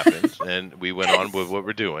 It happened, and we went on with what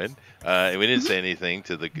we're doing. And we didn't say anything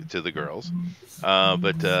to the girls,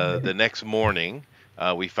 but the next morning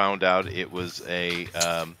we found out it was a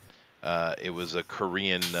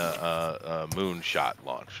Korean moonshot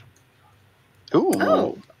launch. Ooh.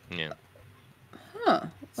 Oh. Yeah. Huh.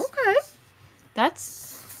 Okay.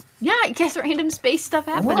 I guess random space stuff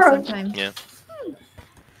happens sometimes. Yeah.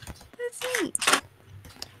 That's neat.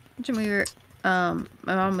 We were my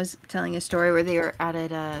mom was telling a story where they were out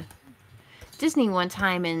at Disney one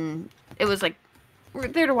time, and it was like we're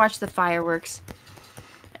there to watch the fireworks,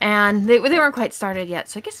 and they weren't quite started yet.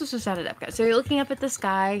 So I guess this was out at Epcot. So you're looking up at the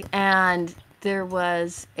sky, and there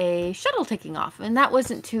was a shuttle taking off, and that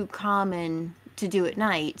wasn't too common to do at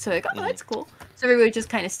night. So like, oh, that's cool. So everybody was just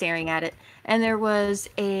kind of staring at it, and there was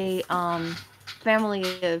a family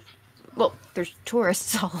of, well, there's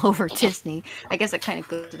tourists all over Disney. I guess that kind of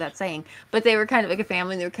goes without saying. But they were kind of like a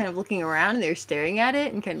family, and they were kind of looking around, and they were staring at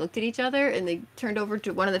it, and kind of looked at each other, and they turned over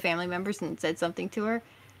to one of the family members and said something to her.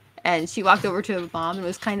 And she walked over to her mom and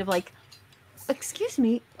was kind of like, excuse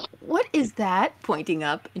me, what is that? Pointing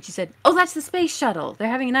up. And she said, oh, that's the space shuttle. They're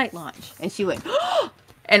having a night launch. And she went, oh!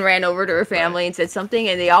 And ran over to her family and said something,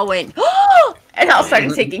 and they all went, oh! And all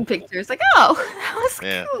started taking pictures. Like, oh, that was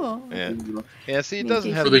cool. Yeah. See, it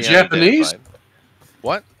doesn't have for the Japanese.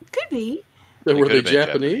 What? Could be. Were they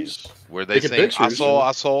Japanese? Were they saying I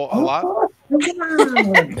saw a lot?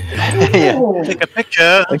 Yeah. Take a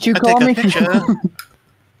picture. What you I call take me? a picture.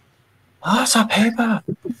 Oh, it's a paper.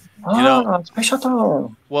 Oh, space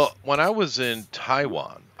shuttle. Well, when I was in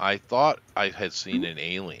Taiwan, I thought I had seen an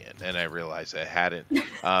alien, and I realized I hadn't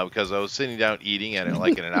because I was sitting down eating at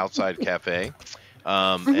like in an outside cafe,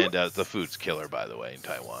 and the food's killer, by the way, in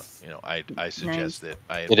Taiwan. You know, I suggest that.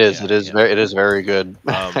 It is very good.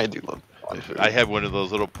 I do love. I had one of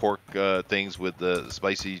those little pork things with the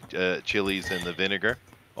spicy chilies and the vinegar.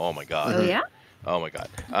 Oh my god! Oh yeah. Oh my god.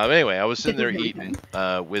 Anyway, I was sitting there eating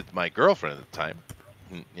with my girlfriend at the time.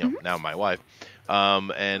 You know, now my wife.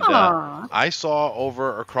 And I saw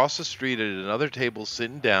over across the street at another table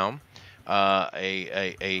sitting down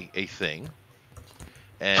a thing,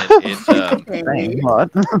 and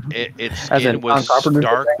its skin was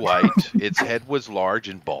stark white, its head was large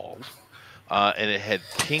and bald, and it had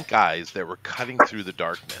pink eyes that were cutting through the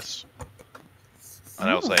darkness. And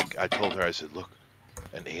I was like, I told her, I said, look,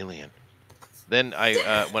 an alien. Then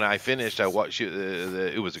when I finished, I watched.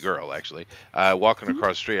 It was a girl actually. Walking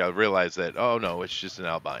across the street, I realized that no, it's just an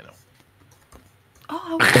albino.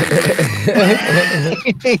 Oh.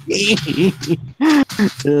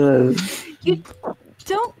 You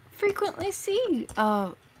don't frequently see.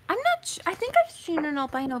 I'm not. I think I've seen an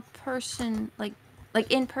albino person like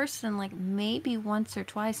in person, like maybe once or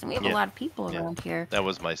twice, and we have a lot of people around here. That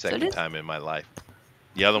was my second time in my life.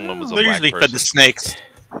 The other one was a They're black usually person. fed the snakes.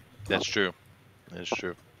 That's true. That's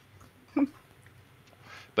true.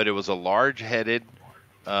 But it was a large-headed,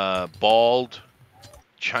 bald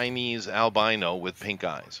Chinese albino with pink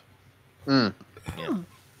eyes. Mm. Yeah.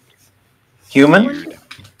 Human? Weird.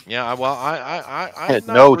 Yeah. Well, I'm not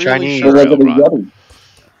no really Chinese. Sure, Elrod.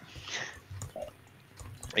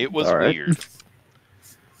 It was weird.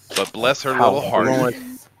 But bless her little heart.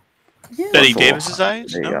 Betty Davis's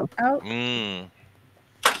eyes? There you No? go.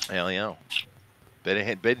 Hell yeah.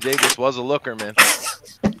 Betty Davis was a looker, man.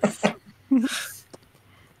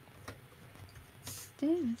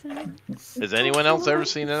 Has anyone else ever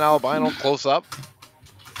seen an albino close up?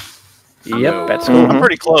 Yep, that's cool. I'm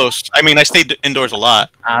pretty close. I mean, I stayed indoors a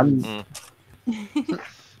lot. Well,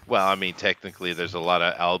 I mean, technically, there's a lot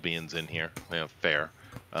of Albions in here. Yeah, fair.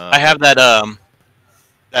 I have that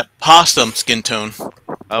that possum skin tone.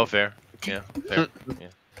 Oh, fair. Yeah, fair.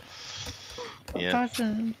 Yeah.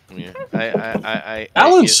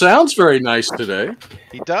 Alan sounds very nice today.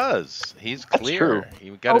 He does. He's clear.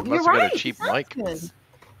 He must have got a cheap mic. Good.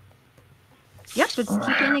 Yep, it's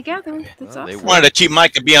sticking together. That's awesome. Wanted a cheap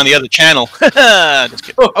mic to be on the other channel. Just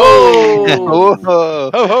kidding. Oh! Ho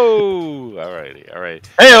ho! All righty, all right.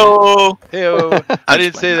 Heyo! Heyo! I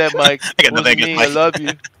didn't say that, Mike. I got nothing me. against I love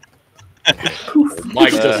you.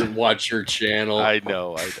 Mike doesn't watch your channel. I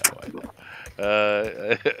know.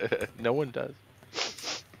 No one does.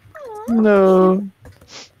 No.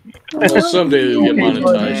 Well, someday you'll get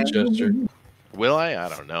monetized, Chester. Will I? I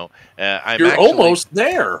don't know. You're almost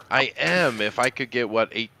there. I am. If I could get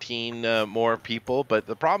 18 more people, but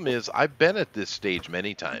the problem is I've been at this stage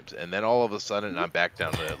many times, and then all of a sudden I'm back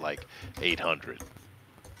down to like 800.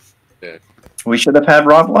 Yeah. We should have had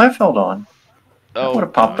Rob Liefeld on. That Oh, would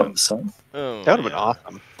have popped up the sun. Oh, That would have been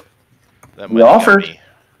awesome. That We might have offered. me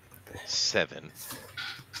 7.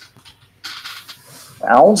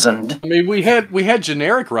 Thousand. I mean, we had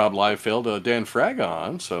generic Rob Liefeld, Dan Fraga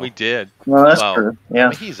on, so We did. Well, that's Well, true.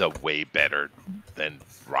 Yeah, He's a way better than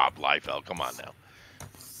Rob Liefeld. Come on now.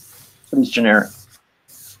 but he's generic.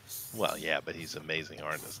 Well, yeah, but he's an amazing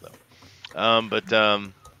artist, though.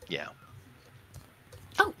 Yeah.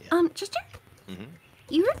 Oh, Chester? Mhm.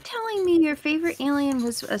 You were telling me your favorite alien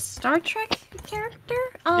was a Star Trek character?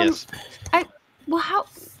 Yes. Well, how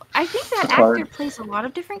I think that It's hard. actor plays a lot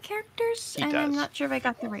of different characters, He and I'm does. not sure if I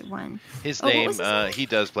got the right one. His Oh, what name, was his name? he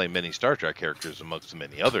does play many Star Trek characters amongst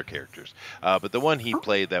many other characters. But the one he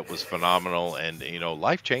played that was phenomenal and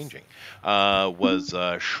life changing was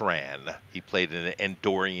Shran. He played an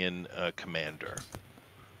Andorian commander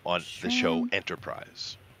on the show Shran.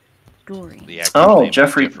 Enterprise. Dory. The actor's Oh, name was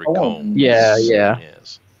Jeffrey Combs. Combs. Yeah, yeah.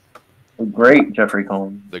 Yes, The great Jeffrey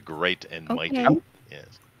Combs. the great and mighty. Okay. Yes,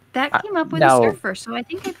 That came up with now- a surfer, so I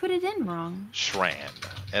think I put it in wrong. Shran.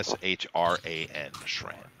 Shran.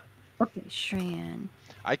 Shran. Okay, Shran.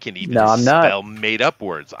 I can even No, I'm not. spell made-up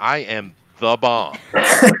words. I am the bomb.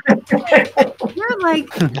 You're like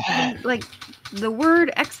the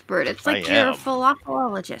word expert. It's like I you're a am.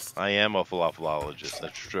 falafolologist. I am a falafelologist.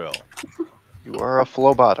 That's true. You are a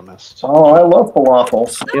phlebotomist. Oh, I love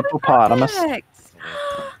falafels. Hippopotamus. Perfect.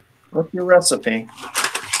 What's your recipe?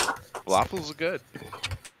 Falafels are good.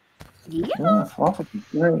 Yeah. Yeah, falafels is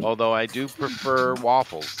great. Although I do prefer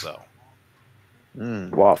waffles, though.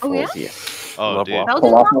 Waffles, Oh, yeah? yeah. Oh, Love dude. waffles.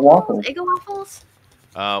 Belgian Falafel waffles? waffles. Eggo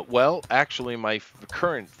waffles? Well, actually, my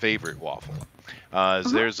current favorite waffle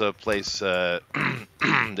is there's a place that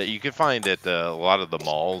you can find at a lot of the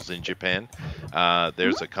malls in Japan.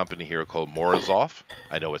 There's a company here called Morozov.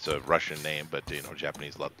 I know it's a Russian name, but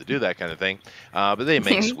Japanese love to do that kind of thing. But they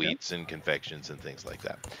There make you go. sweets and confections and things like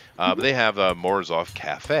that. But they have a Morozov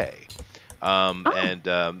Cafe. And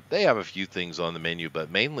they have a few things on the menu,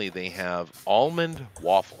 but mainly they have almond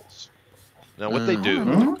waffles. Now, what they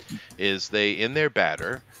do is in their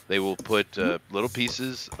batter, they will put little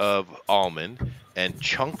pieces of almond and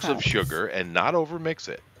chunks of sugar and not overmix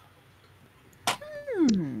it.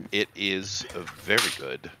 It is very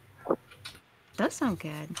good, Does sound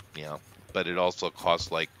good. but it also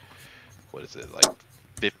costs like, what is it, like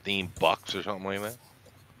 $15 or something like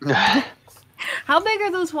that? How big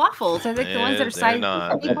are those waffles? Are they the ones that are They're sized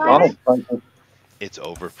not. for platter? It's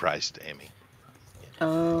overpriced, Amy.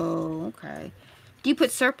 Oh, okay. Do you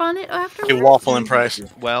put syrup on it afterwards? A waffle in price.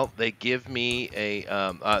 Well, they give me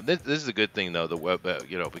a. This is a good thing though. The web,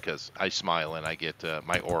 because I smile and I get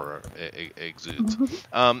my aura exudes.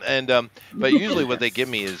 But usually what they give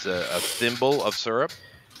me is a thimble of syrup,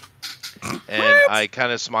 and I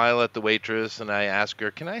kind of smile at the waitress and I ask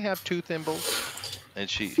her, "Can I have 2 thimbles?" And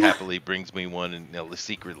she happily brings me one and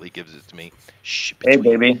secretly gives it to me. Shh, Hey,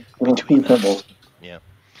 baby. Little two symbols. Yeah.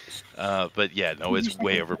 But yeah, no, it's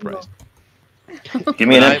way overpriced. Give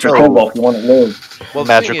me an But extra cobalt if you want to live. Well,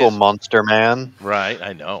 the thing Magical is- monster man. Right,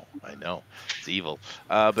 I know. It's evil.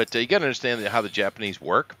 But you got to understand how the Japanese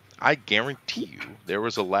work. I guarantee you there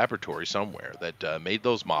was a laboratory somewhere that made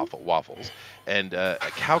those waffles and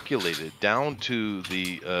calculated down to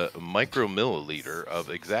the micromilliliter of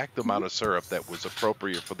exact amount of syrup that was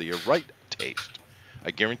appropriate for the right taste.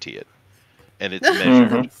 I guarantee it. And it's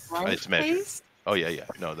measured. It's measured. Taste? Oh, yeah.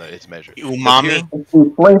 No, it's measured. Umami. It's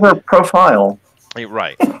the flavor profile.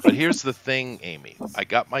 Right. But here's the thing, Amy. I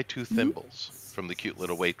got my 2 thimbles from the cute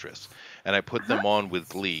little waitress, and I put them on with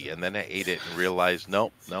glee, and then I ate it and realized,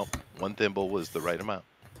 nope, 1 thimble was the right amount.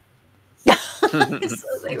 So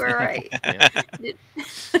they were right. Yeah.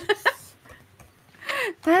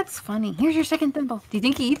 That's funny. Here's your second thimble. Do you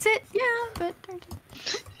think he eats it? Yeah, but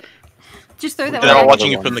just throw that They're all one.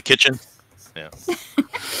 watching you from the kitchen. Yeah.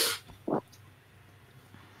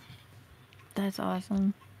 That's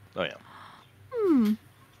awesome. Oh, yeah. Was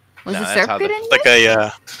No, the that's syrup how good the- anyway? Like a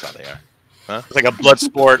That's how they are. it's like a blood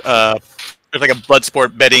sport. There's like a blood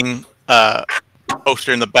sport betting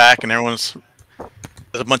poster in the back, and there's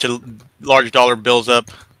a bunch of large dollar bills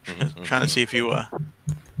up, trying to see if you Can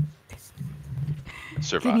you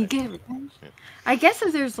Survive. get revenge? I guess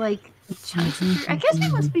if there's like chunks of sugar, I guess they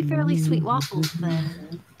must be fairly sweet waffles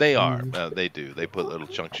then. They are. They do. They put little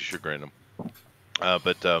chunks of sugar in them.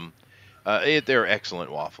 But they're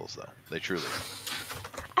excellent waffles, though. They truly are.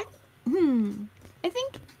 I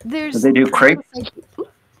think there's. Do they do crepes? Ooh,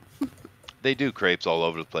 They do crepes all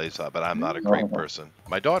over the place, but I'm not a crepe person.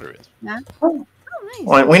 My daughter is. yeah. Oh, nice.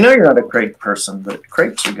 Well, we know you're not a crepe person, but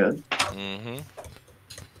crepes are good. Mm-hmm.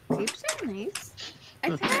 Crepes are nice.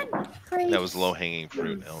 I've had crepes. That was low-hanging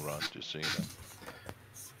fruit, Elron, just so you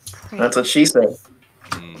know. That's what she said.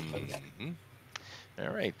 Mm-hmm. All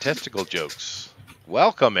right, testicle jokes.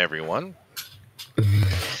 Welcome, everyone.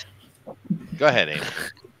 Go ahead, Amy.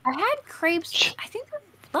 I had crepes. I think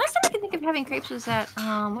the last time I could think of having crepes was at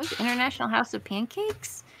what was it, International House of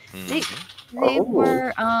Pancakes. They Oh.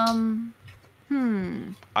 were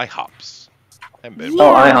IHOPs. Haven't been, Yeah.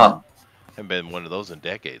 Oh, IHOP. haven't been one of those in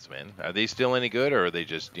decades, man. Are they still any good, or are they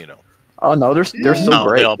just, Oh no, they're so No,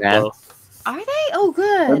 great, they all man. blow. Are they? Oh,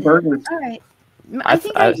 Their good. burgers. All right. I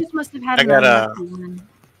think I just must have had I an got unlucky one.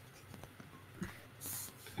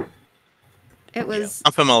 It was.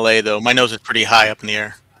 I'm from LA though. My nose is pretty high up in the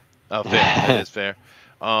air. Oh, fair. That is fair.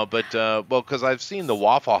 Well, because I've seen the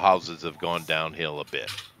Waffle Houses have gone downhill a bit.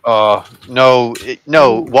 No,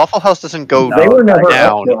 Waffle House doesn't go They were never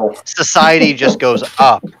down. uphill. Society just goes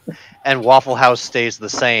up, and Waffle House stays the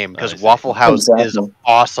same because Waffle House is Exactly.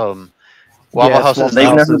 awesome. Waffle Yes, House is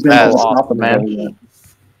They've never the been able best. to stop them, man.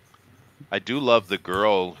 I do love the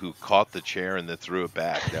girl who caught the chair and then threw it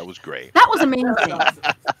back. That was great. That was amazing.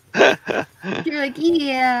 You're like,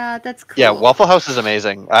 yeah, that's cool. Yeah, Waffle House is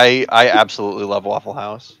amazing. I absolutely love Waffle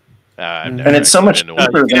House. I've And never it's so actually much been to one.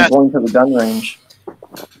 cheaper than going to the gun range.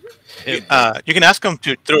 You can ask them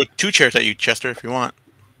to throw 2 chairs at you, Chester, if you want.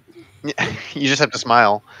 You just have to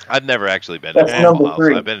smile. I've never actually been to That's Waffle number House.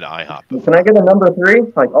 3. I've been to IHOP before. Can I get a number 3?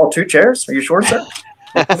 Like, 2 chairs? Are you sure, sir?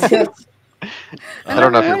 I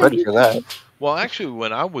don't know if you're ready for that. Well, actually,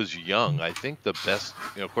 when I was young, I think the best,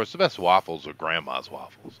 of course, the best waffles are Grandma's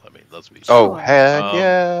waffles. I mean, let's be Oh, serious. heck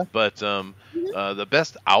yeah. But the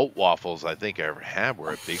best out waffles I think I ever had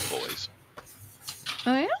were at Big Boys.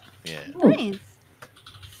 Oh yeah. Yeah. Nice.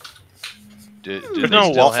 Did There's they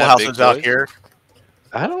no still Waffle have Big Houses out Boys? here.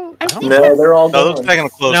 I don't. I think No, they're all No, those gone. are going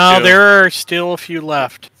to close No, too. there are still a few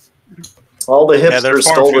left. All the Yeah, there's hipsters far and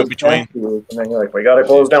stole few the between. statues, and then you're like, we gotta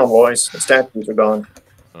close down, boys. The statues are gone.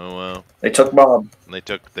 Oh well, They took Bob. they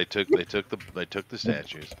took the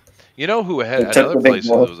statues. You know who had They took another the big place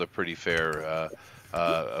boy. that was a pretty fair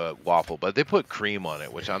waffle, but they put cream on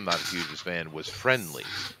it, which I'm not the hugest fan. Was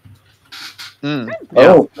Friendly's. Yeah,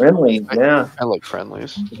 Oh, friendly. Yeah. I like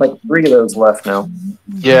Friendlies. There's like 3 of those left now.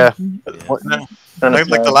 Yeah. What- Kinda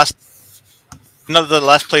like the sad.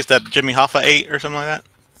 last place that Jimmy Hoffa ate or something like that.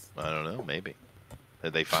 I don't know. Maybe.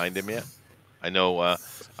 Did they find him yet? I know.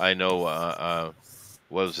 What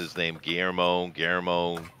was his name? Guillermo,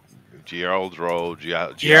 Guillermo del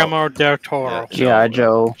Toro. G.I.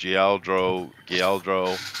 Joe.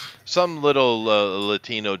 Gialdro. Some little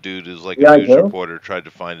Latino dude who's like G.I. a news Joe? reporter tried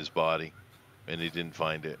to find his body, and he didn't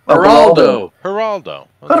find it. Geraldo. Geraldo.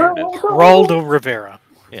 Oh, there it is. Geraldo Rivera.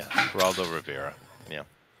 Yeah, Geraldo Rivera. Yeah,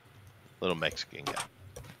 little Mexican guy.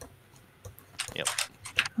 Yep.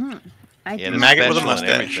 I And do. a Maggot with a special and mustache.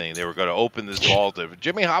 everything. They were going to open this vault.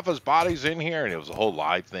 Jimmy Hoffa's body's in here, and it was a whole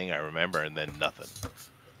live thing. I remember, and then nothing.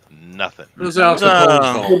 Nothing. It was Al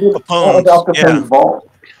Capone's fault. Oh, it's Al Capone's, Capone's yeah.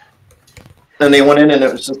 vault. And they went in, and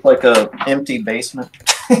it was just like a empty basement.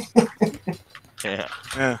 Yeah.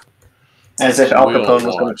 Yeah. As if Al We all Capone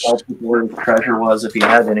was going watched. to tell people where his treasure was if he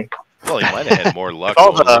had any. Well, he might have had more luck.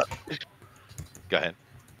 All going the- with- Go ahead.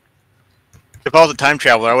 If I was a time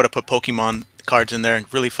traveler, I would have put Pokemon cards in there and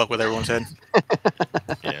really fuck with everyone's head.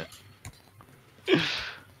 Yeah.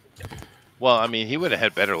 Well, I mean, he would have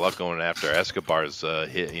had better luck going after Escobar's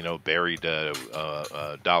buried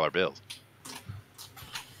dollar bills.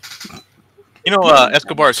 You know,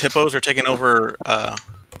 Escobar's hippos are taking over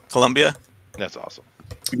Colombia. That's awesome.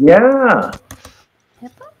 Yeah.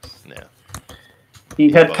 Yeah.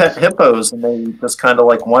 He had pet hippos, and they just kind of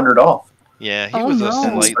like wandered off. Yeah, he Oh, was no. a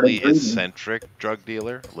slightly Started breeding. eccentric drug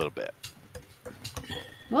dealer, a little bit.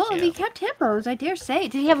 Well, if Yeah. he kept hippos, I dare say.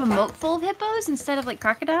 Did he have a moat full of hippos instead of like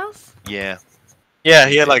crocodiles? Yeah, Yeah,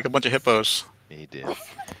 he had like a bunch of hippos. he did.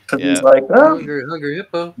 Because Yeah. he's like, oh, Hungry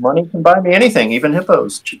hippo. money can buy me anything, even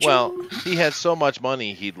hippos. Cha-ching. Well, he had so much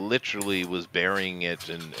money, he literally was burying it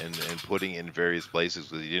and putting it in various places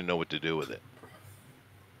because he didn't know what to do with it.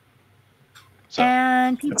 So,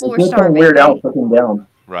 And it's people a were good thing starving. Weird Al took him down.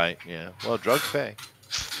 right, yeah. Well, drugs pay.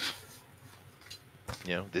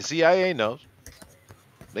 You know, the CIA knows.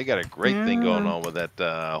 They got a great thing going on with that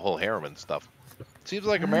whole heroin stuff. Seems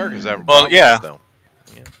like America's having Well, problems, yeah. though.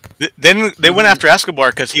 Then they went after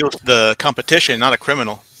Escobar because he was the competition, not a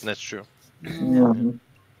criminal. That's true. Mhm.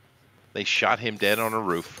 They shot him dead on a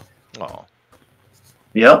roof. Oh,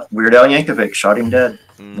 Yep, Weird Al Yankovic shot him dead.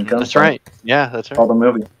 Mhm. That's right. Yeah, that's right. All the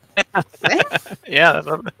movie. Yeah.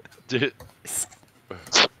 Dude.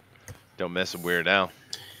 Don't mess with Weird Al.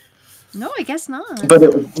 No, I guess not. But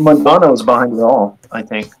it was Madonna's behind it all, I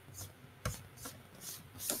think.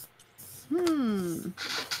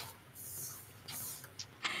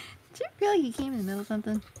 Did you feel like you came in the middle of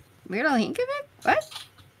something? Weird Al Yankovic? What?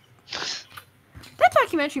 That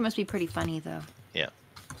documentary must be pretty funny, though.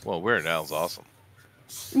 Well, Weird Al's awesome.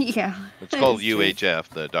 Yeah. It's called That's true. UHF,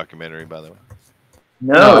 the documentary, by the way.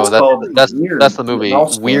 No, it's called that's Weird. that's the movie.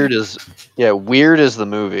 Also- Weird is Weird is the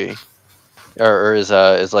movie, or is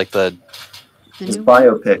like the The His new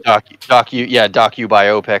biopic. docu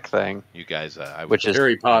biopic thing. You guys, I Which is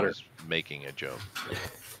Harry Potter. was making a joke.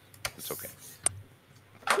 It's okay.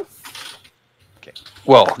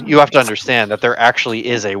 Well, you have to understand that there actually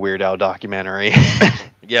is a Weird Al documentary.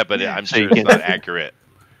 Yeah, but I'm So you sure it's can- not accurate.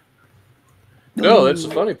 No, that's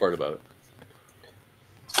the funny part about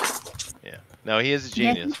it. Yeah. No, he is a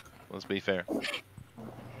genius. Let's be fair.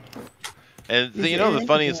 And He's you know, the really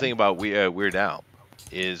funniest good. thing about Weird Al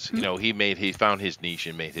is, you know, he found his niche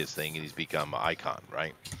and made his thing, and he's become an icon,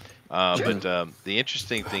 right? But the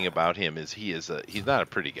interesting thing about him is he's not a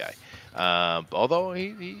pretty guy, although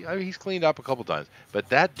he's cleaned up a couple times. But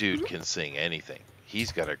that dude can sing anything.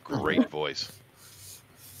 He's got a great voice.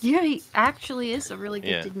 Yeah, he actually is a really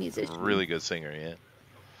Yeah, gifted musician. really good singer. Yeah.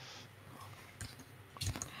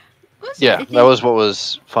 Yeah, that was what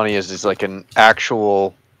was funny is he's like an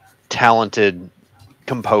actual talented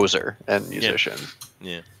composer and musician.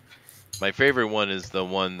 Yeah. My favorite one is the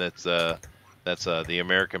one that's the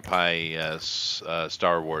American Pie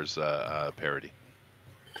Star Wars parody.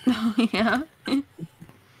 Oh yeah.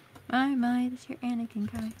 My, this your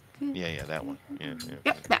Anakin guy. Good. Yeah, that one. Yeah.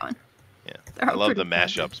 Yep, that one. Yeah. They're I all love the pretty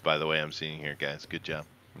mashups, by the way, I'm seeing here, guys. Good job.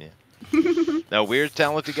 Yeah. Now, Weird's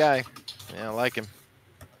talented guy. Yeah, I like him.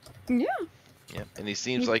 Yeah. Yeah, and he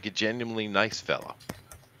seems like a genuinely nice fellow.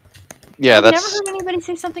 Yeah, I've never that's heard anybody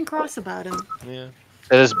say something cross about him. Yeah.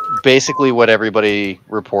 that is basically what everybody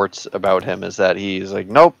reports about him is that he's like,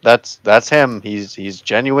 nope, that's him. He's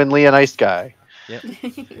genuinely a nice guy. Yep.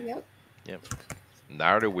 Yep.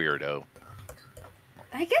 Not a weirdo.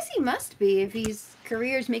 I guess he must be if his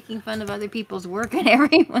career's making fun of other people's work and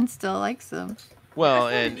everyone still likes him. Well,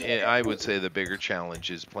 and I would say the bigger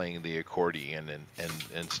challenge is playing the accordion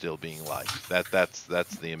and still being liked. That's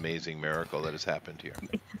the amazing miracle that has happened here.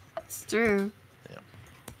 That's true.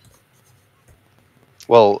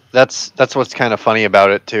 Well, that's what's kind of funny about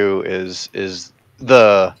it too is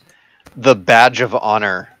the badge of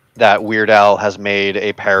honor that Weird Al has made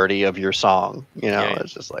a parody of your song. You know, Yeah.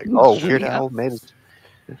 it's just like, oh, Sure. Weird Yeah. Al made it.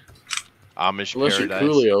 Amish Unless you're Paradise.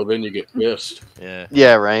 Coolio, then you get pissed. Yeah.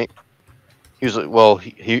 Yeah, right. He was like, well,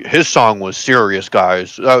 his song was serious,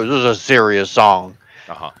 guys. This is a serious song.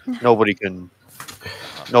 Uh-huh. Nobody can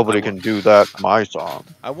do that to my song.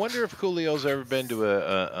 I wonder if Coolio's ever been to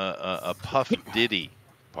a Puff Diddy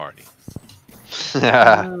party.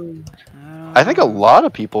 I think a lot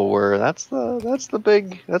of people were. That's the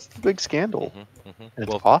big scandal. It's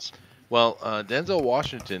Well, awesome. Well, Denzel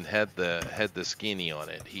Washington had the skinny on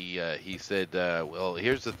it. He said, "Well,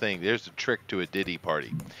 here's the thing. There's a trick to a Diddy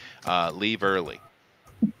party. Leave early."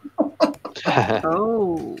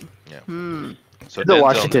 Oh. Yeah. Hmm. So The Denzel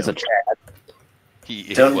Washington's knew. a Chad.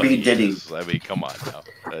 Don't well, be he Diddy. is. I mean, come on now.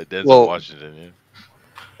 Denzel Well, Washington. Yeah.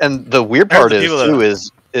 And the weird There's part the is people that- too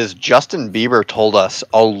is Justin Bieber told us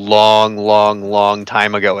a long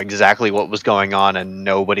time ago exactly what was going on, and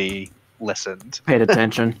nobody listened. Paid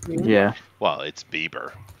attention. Yeah. Well, it's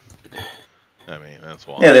Bieber. I mean, that's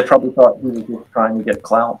why. Yeah, they probably thought he was just trying to get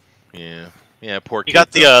clout. Yeah. Yeah. Poor. You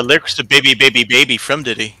got kid, the lyrics to "Baby, Baby, Baby" from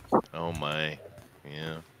Diddy. Oh my.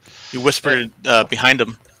 Yeah. You whispered behind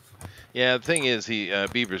him. Yeah, the thing is,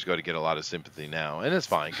 Bieber's going to get a lot of sympathy now, and it's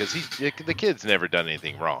fine because the kid's never done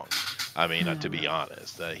anything wrong. I mean, to be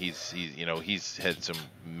honest, he's had some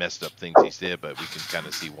messed up things he's did, but we can kind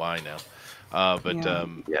of see why now.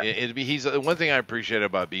 He's one thing I appreciate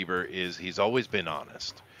about Bieber is he's always been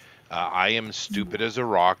honest. I am stupid as a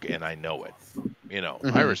rock, and I know it. You know,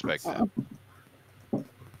 I respect that.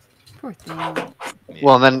 Poor thing. Yeah.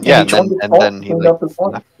 Well, and then he tried to and then he clean like, up his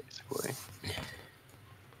life. left, basically.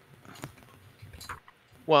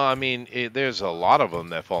 Well, I mean, there's a lot of them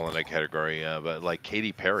that fall in that category, but like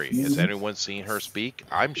Katy Perry, has anyone seen her speak?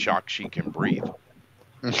 I'm shocked she can breathe.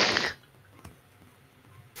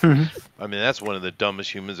 I mean, that's one of the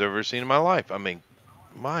dumbest humans I've ever seen in my life. I mean,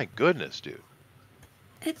 my goodness, dude.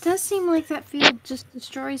 It does seem like that field just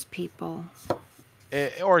destroys people.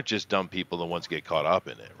 Or just dumb people that once get caught up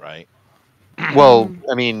in it, right? Well,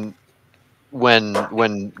 I mean,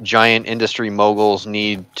 when giant industry moguls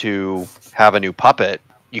need to have a new puppet,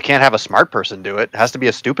 you can't have a smart person do it. It has to be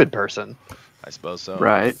a stupid person. I suppose so.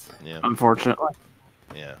 Right. Yeah. Unfortunately.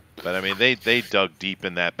 Yeah. But I mean, they dug deep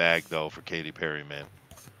in that bag though for Katy Perry, man.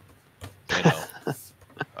 You know.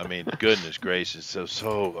 I mean, goodness gracious,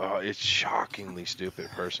 it's shockingly stupid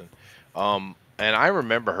person. And I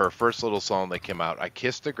remember her first little song that came out. I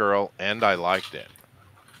Kissed a Girl and I Liked It.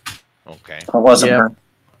 Okay. It wasn't Yeah. her.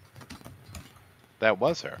 That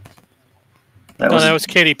was her. No, that was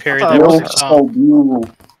Katy Perry. Oh, That was You'll her so song. you. What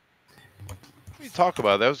are you talking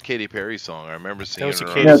about? That was Katy Perry's song. I remember seeing was her a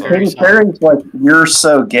on Katy No, song. Perry Katy Perry's like, "You're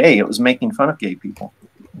so gay." It was making fun of gay people.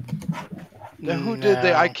 Now, who did the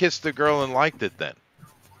No. I Kissed the Girl and Liked It then?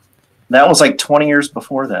 That was like 20 years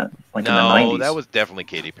before that, like in the No, 90s. that was definitely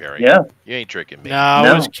Katy Perry. Yeah. You ain't tricking me. No,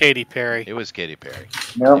 No. it was Katy Perry. It was Katy Perry.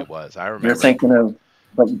 No, It was. I remember. you're thinking of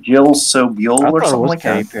like Jill Sobule I or thought it something was like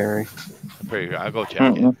Katy that. Perry. Pretty good. I'll go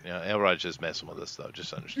check it. Yeah, Elrod's just messing with us though.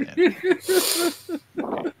 Just understand.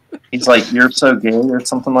 He's like, "You're so gay" or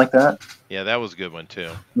something like that. Yeah, that was a good one too.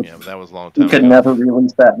 Yeah, but that was a long time You could ago. never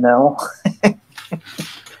release that now.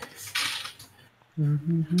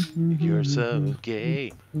 You're so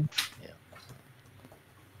gay.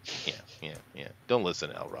 Yeah. Don't listen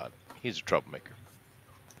to Elrod. He's a troublemaker.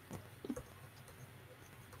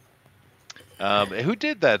 Who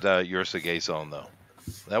did that You're So Gay song though?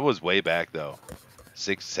 That was way back though.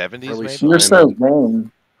 70s Carly maybe? You're so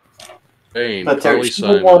vain. Vain. But Carly there's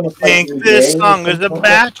Simon. one that's like, Think you're this gay or song is something like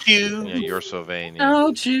about you. Yeah, You're So Vain. Yeah.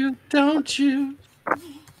 Don't you? Don't you? that.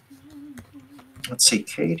 Let's see,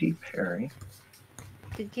 Katy Perry.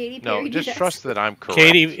 Did Katy No, Perry do just that? trust that I'm correct.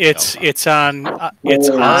 Katie, it's on it's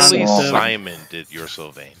Oh, on Carly the- Simon did You're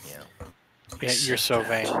So Vain. Yeah, You're So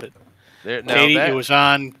Vain. But There, now Katy, that, it was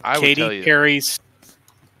on I would tell Katy you- Perry's.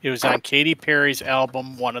 It was on Katy Perry's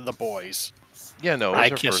album "One of the Boys." yeah, no, it I was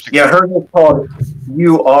her kissed first. Yeah, hers is called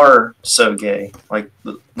 "You Are So Gay," like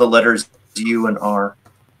the letters U and R.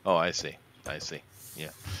 Oh, I see. Yeah.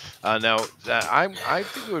 Now, I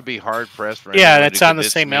think it would be hard pressed for Yeah, anyone that's to on the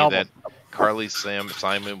convince same me album. that Carly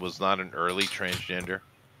Simon was not an early transgender.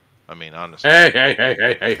 I mean, honestly.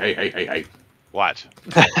 Hey. What?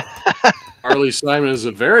 Carly Simon is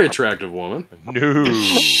a very attractive woman. No.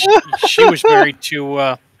 She was married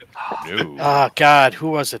to. No. Oh God, who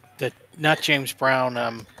was it? Not James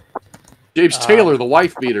Brown. James Taylor, the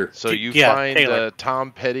wife beater. So you Yeah, find Taylor.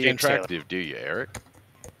 Tom Petty James attractive, do you, Eric?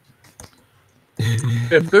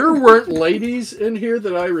 If there weren't ladies in here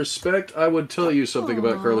that I respect, I would tell you something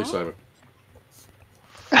about Carly Simon.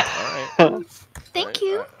 All right. Thank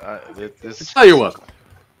you. This, Tell you what.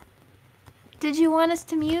 Did you want us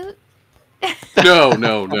to mute? No.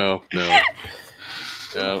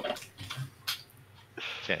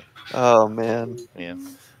 okay. Oh man. Yeah.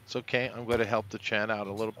 It's okay. I'm going to help the chat out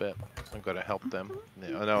a little bit. I'm going to help them.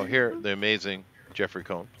 Yeah, no, here, the amazing Jeffrey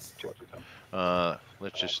Combs.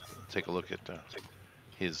 Let's just take a look at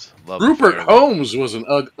his love Rupert affair. Holmes was an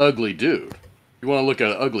ugly dude. You want to look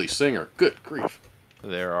at an ugly singer? Good grief.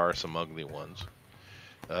 There are some ugly ones.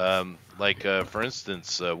 For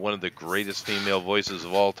instance, one of the greatest female voices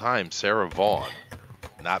of all time, Sarah Vaughan.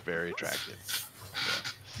 Not very attractive.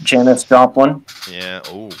 Janis Joplin. Yeah.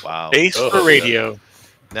 Oh, wow. Base for radio.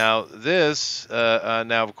 Now, this,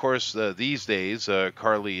 of course, these days,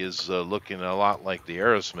 Carly is looking a lot like the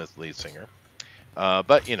Aerosmith lead singer.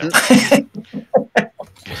 But, you know.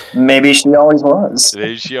 Maybe she always was.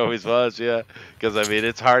 Maybe she always was, yeah. Because, I mean,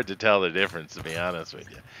 it's hard to tell the difference, to be honest with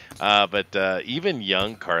you. But even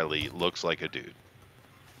young Carly looks like a dude.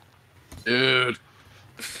 Dude.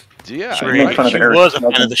 Yeah. She, make fun of she Eric was a fan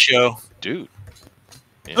Clapton. of the show. Dude.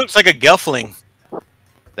 Yeah. Looks like a Gelfling.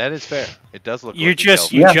 That is fair. It does look You like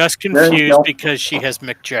just a you Yeah, just there you confused go. because she has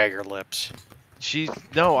Mick Jagger lips. She's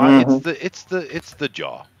no, Mhm. it's the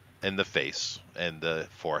jaw and the face and the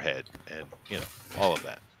forehead and all of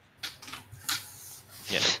that.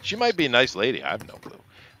 Yeah, she might be a nice lady. I have no clue,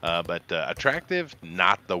 but attractive,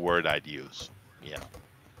 not the word I'd use. Yeah,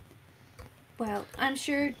 Well, I'm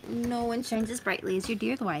sure no one shines as brightly as your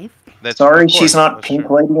dear wife. that's Sorry, of course, she's not that's Pink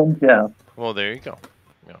true. Lady and Jeff. Well, there you go.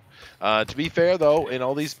 To be fair though, in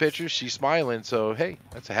all these pictures, she's smiling. So hey,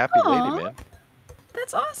 that's a happy Aw. lady, man.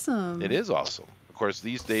 That's awesome. It is awesome. Of course,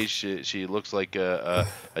 these days she looks like a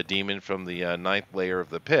demon from the ninth layer of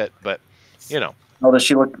the pit, but Oh, does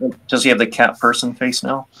she look? Does she have the cat person face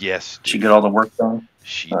now? yes, She dude, get all the work done.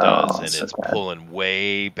 she Oh, does, and so it's bad. pulling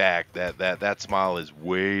way back. That smile is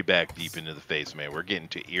way back deep into the face, man. We're getting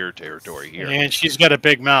to ear territory here. And she's got a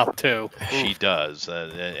big mouth too. She does,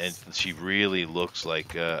 and she really looks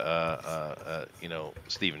like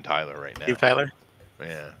Steven Tyler right now. Steve Tyler.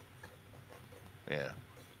 Yeah.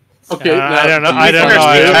 Okay, I don't know. do you I don't find know.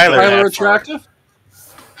 I Liv don't Tyler know that far. attractive?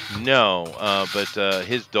 No, but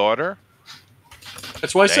his daughter.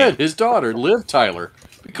 That's why I Dang. said his daughter, Liv Tyler,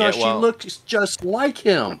 because Yeah, well- she looks just like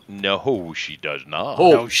him. No, she does not.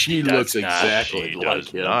 Oh, No, she she looks does not. exactly She like does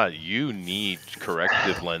him. not. You need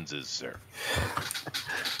corrective lenses, sir.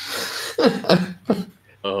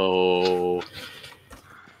 Oh.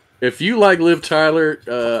 If you like Liv Tyler,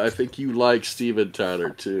 I think you like Steven Tyler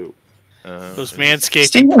too. Those manscaping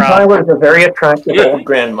Steven problems. Tyler's a very attractive old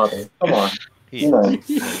grandmother. Come on. He- You know.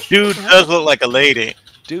 Dude does look like a lady.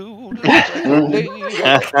 Dude.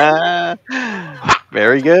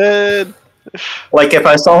 Very good. Like if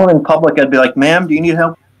I saw him in public, I'd be like, "Ma'am, do you need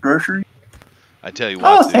help with groceries?" I tell you Oh,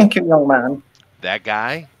 what, dude, thank you, young man. that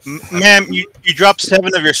guy. Ma'am, you dropped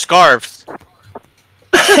 7 of your scarves.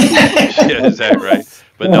 Yeah, is that right?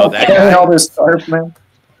 But no, that Carry guy. all this scarf, man.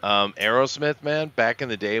 Aerosmith, man, back in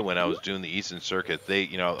the day when I was doing the Eastern Circuit, they,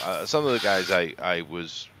 some of the guys I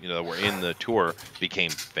was, that were in the tour became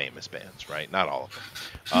famous bands, right? Not all of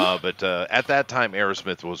them. But at that time,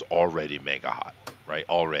 Aerosmith was already mega hot, right?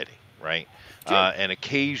 Already, right? And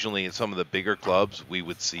occasionally in some of the bigger clubs, we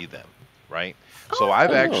would see them, right? So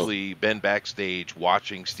I've actually been backstage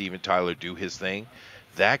watching Steven Tyler do his thing.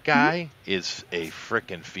 That guy is a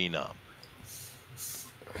frickin' phenom.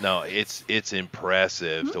 No, it's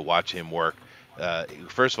impressive to watch him work.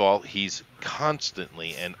 First of all, he's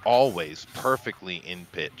constantly and always perfectly in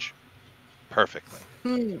pitch. Perfectly.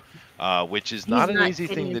 Which is not an easy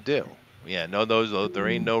thing to do. Yeah, no, there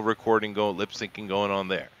ain't no recording lip syncing going on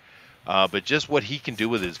there. But just what he can do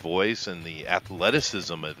with his voice and the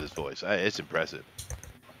athleticism of his voice, it's impressive.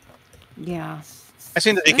 Yeah. I've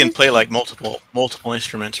seen that he can play like multiple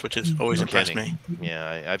instruments, which has always impressed me.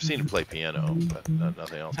 Yeah, I've seen him play piano, but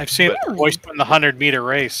nothing else. I've seen him voice in the 100-meter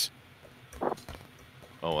race.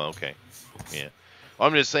 Oh, okay. Yeah. Well,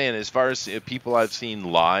 I'm just saying, as far as people I've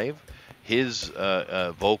seen live, his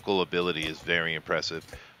vocal ability is very impressive.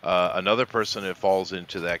 Another person that falls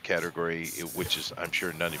into that category, which is I'm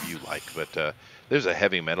sure none of you like, but there's a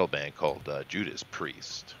heavy metal band called Judas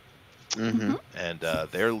Priest. Mm-hmm. And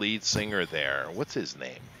their lead singer there, what's his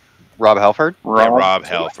name? Rob Halford? Yeah, Rob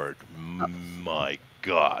Halford. My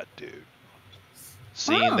God, dude.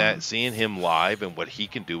 Seeing him live and what he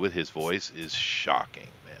can do with his voice is shocking,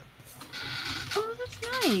 man. Oh,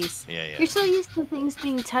 that's nice. Yeah. You're so used to things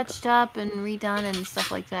being touched up and redone and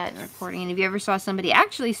stuff like that in recording. And if you ever saw somebody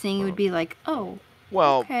actually sing, you would be like, oh,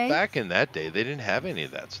 well, okay. Back in that day, they didn't have any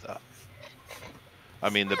of that stuff. I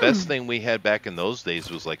mean, the best thing we had back in those days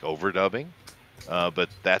was like overdubbing, but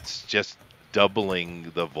that's just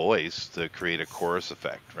doubling the voice to create a chorus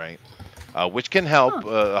effect, right? Which can help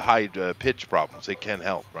high pitch problems. It can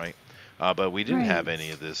help, right? But we didn't have any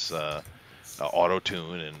of this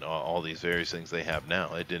auto-tune and all these various things they have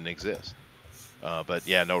now. It didn't exist. But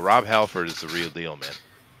yeah, no, Rob Halford is the real deal, man.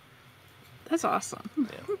 That's awesome.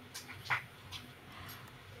 Yeah.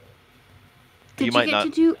 Did you get to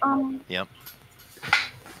do Yep.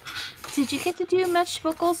 Did you get to do matched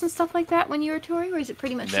vocals and stuff like that when you were touring, or is it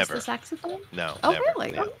pretty much just the saxophone? No. Oh, never.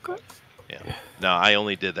 really? Yeah. Oh, okay. Yeah. No, I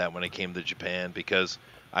only did that when I came to Japan because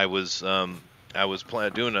I was doing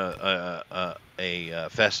a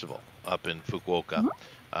festival up in Fukuoka.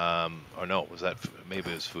 Or no, was that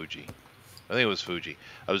maybe it was Fuji? I think it was Fuji.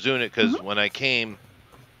 I was doing it because when I came,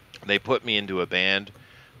 they put me into a band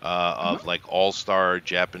of like all-star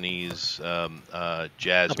Japanese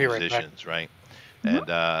jazz musicians, right? And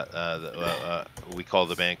we call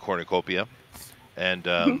the band Cornucopia, and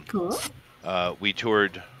cool. We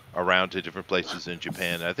toured around to different places in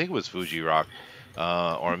Japan. I think it was Fuji Rock,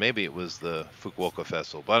 or maybe it was the Fukuoka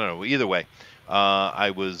Festival. But I don't know. Either way,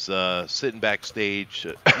 I was sitting backstage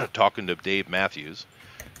talking to Dave Matthews,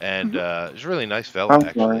 and he's a really nice fella,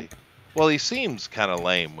 actually. Well, he seems kind of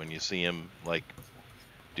lame when you see him like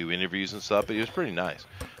do interviews and stuff, but he was pretty nice.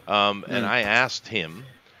 And I asked him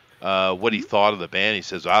what he thought of the band. He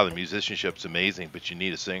says, "Wow, the musicianship's amazing, but you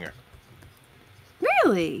need a singer."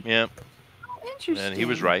 Really? Yeah. Interesting. And he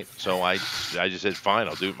was right. So I just said, "Fine,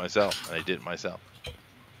 I'll do it myself." And I did it myself.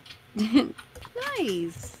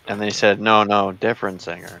 Nice. And they said, no, different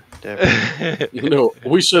singer. Different.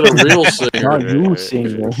 We said a real singer. Not you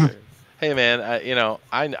singer. Hey, man,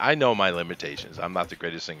 I know my limitations. I'm not the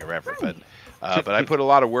greatest singer ever, but I put a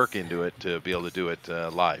lot of work into it to be able to do it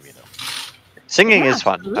live, Singing is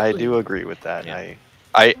fun. Absolutely. I do agree with that. Yeah.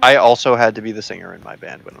 I also had to be the singer in my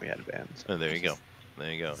band when we had a band. So. Oh, there you go.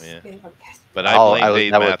 Yeah. But I blame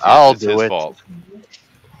Dave Matthews. I'll It's do his it. fault.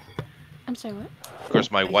 I'm sorry, what? Of course,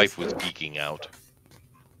 my wife was geeking out.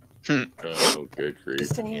 Oh, good grief.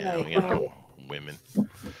 Women.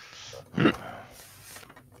 Yeah,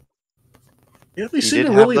 they He seem did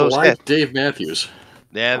to have really those like hits. Dave Matthews.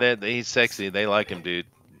 Yeah, he's sexy. They like him, dude.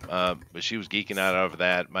 But she was geeking out over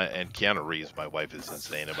that. And Keanu Reeves, my wife is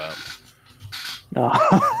insane about.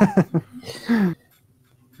 Oh.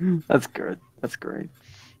 That's good. That's great.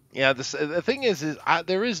 Yeah, the thing is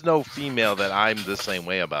there is no female that I'm the same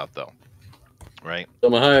way about, though. Right?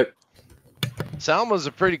 Selma Hayek. Salma's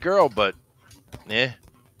a pretty girl, but yeah.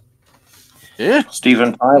 Yeah.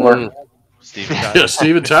 Steven Tyler. Steven Tyler. Yeah,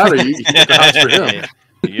 Steven Tyler. You got the house for him. Yeah.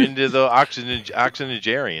 You're into the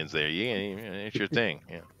octogenarians there. It's your thing.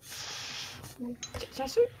 Yeah.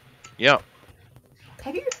 Chester, Yeah.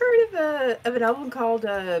 have you heard of an album called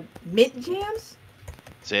Mint Jams?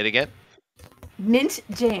 Say it again. Mint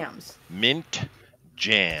Jams. Mint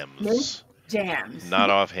Jams. Mint Jams. Not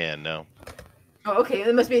offhand, no. Oh, okay.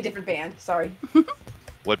 It must be a different band. Sorry.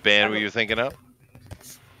 What band were you thinking of?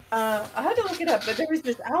 I had to look it up, but there was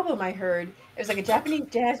this album I heard. It was like a Japanese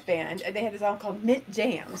jazz band, and they had this album called Mint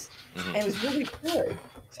Jams, and it was really good.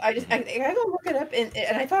 So I had to look it up,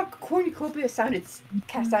 and I thought Cornucopia sounded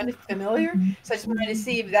familiar, so I just wanted to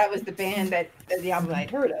see if that was the band that the album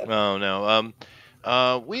I'd heard of. Oh no.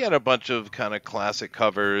 We had a bunch of kind of classic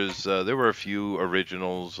covers. There were a few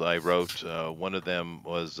originals I wrote. One of them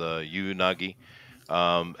was Yu Nagi,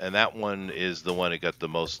 and that one is the one that got the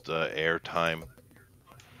most airtime.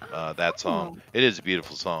 That song. It is a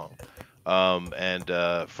beautiful song. And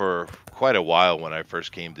for quite a while when I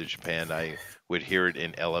first came to Japan, I would hear it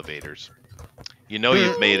in elevators. You know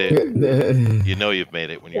you've made it. You know you've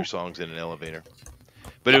made it when your song's in an elevator.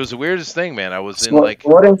 But it was the weirdest thing, man. I was in like...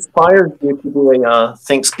 What inspired you to do a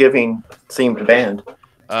Thanksgiving-themed band?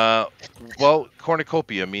 Well,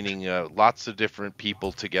 cornucopia, meaning lots of different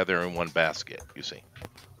people together in one basket, you see.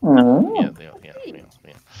 Oh.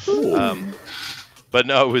 Yeah. But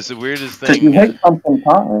no, it was the weirdest Because thing. you hate pumpkin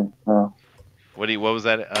pie. So. What was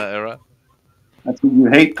that, Era? That's what you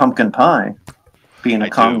hate pumpkin pie. Being a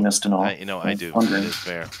communist and all. I do. That is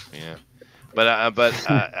fair. Yeah. But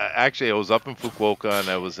actually, I was up in Fukuoka, and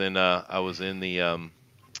I was in the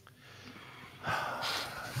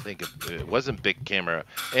I think it wasn't Big Camera.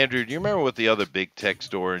 Andrew, do you remember what the other big tech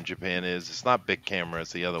store in Japan is? It's not Big Camera.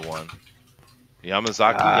 It's the other one.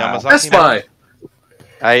 Yamazaki. Best Buy.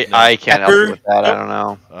 I can't help you with that. I don't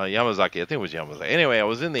know. Yamazaki. I think it was Yamazaki. Anyway, I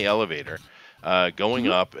was in the elevator going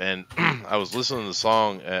up, and I was listening to the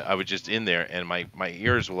song. I was just in there, and my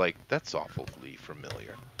ears were like, that's awfully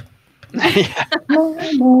familiar.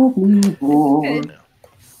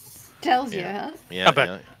 Tells you, huh?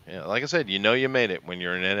 Yeah. Like I said, you know you made it when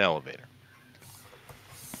you're in an elevator.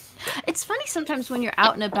 It's funny sometimes when you're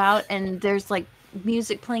out and about and there's like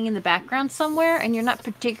music playing in the background somewhere and you're not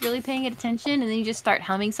particularly paying attention, and then you just start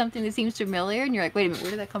humming something that seems familiar, and you're like, wait a minute,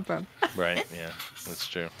 where did that come from? Right, yeah, that's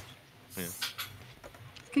true. Yeah.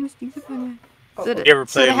 You ever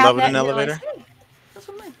play Love in an Elevator?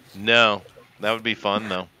 No, that would be fun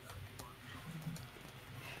though.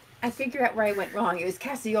 I figured out where I went wrong. It was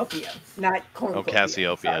Cassiopeia, not Cornucopia. Oh,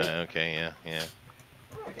 Cassiopeia. Okay, yeah.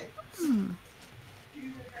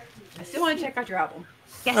 I still want to check out your album.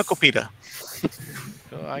 Yes. Cornucopia.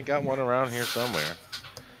 Oh, I got one around here somewhere.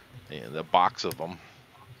 Yeah, the box of them.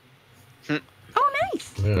 Oh,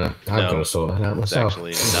 nice. Yeah, I've got to sort that out myself.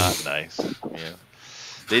 It's actually not nice. Yeah.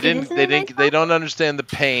 They don't understand the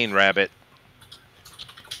pain, Rabbit.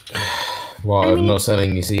 Well, I'm not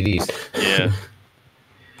selling you CDs. Yeah.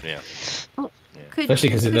 Yeah. Especially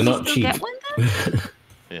because they're not cheap.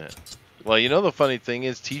 Yeah. Well, you know the funny thing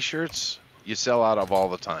is, T-shirts you sell out of all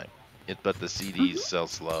the time, but the CDs sell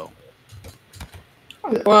slow.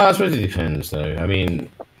 Well, I suppose it depends, though. I mean,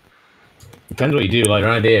 depends what you do. Like,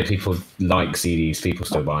 around here, people like CDs. People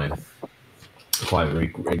still buy them.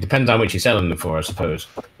 It depends how much you're selling them for, I suppose.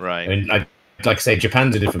 Right. I mean, like I say,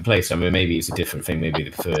 Japan's a different place. I mean, maybe it's a different thing. Maybe they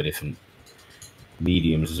prefer different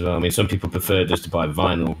mediums as well. I mean, some people prefer just to buy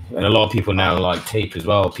vinyl, and a lot of people now like tape as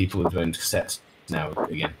well. People are doing cassettes now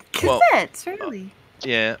again. Cassettes, really?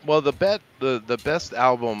 Yeah. Well, the best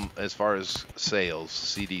album as far as sales,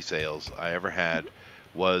 CD sales, I ever had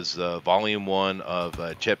was Volume 1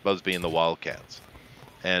 of Chet Busby and the Wildcats,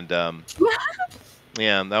 and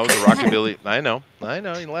yeah, that was a rockabilly. I know, you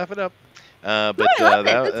can laugh it up, but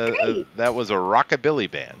that was a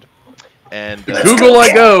rockabilly band, and Google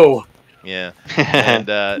I go. Yeah, and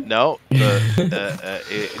no,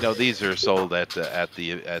 these are sold at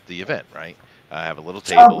the event, right? I have a little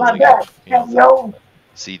table,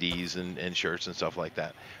 CDs and shirts and stuff like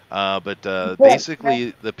that. But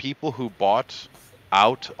basically, the people who bought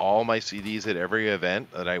out all my CDs at every event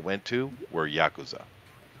that I went to were Yakuza.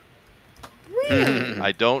 Really?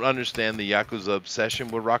 I don't understand the Yakuza obsession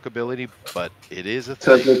with rockabilly, but it is a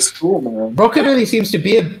thing. Because it's cool, man. Rockabilly seems to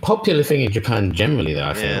be a popular thing in Japan generally, though,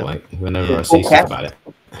 I feel like, whenever I see stuff about it.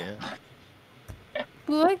 Yeah.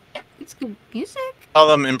 Well, it's good music. All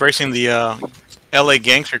them embracing the LA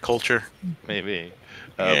gangster culture. Maybe.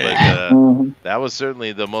 Yeah. But that was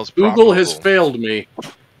certainly the most Google profitable. has failed me.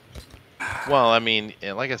 Well, I mean,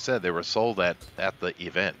 like I said, they were sold at the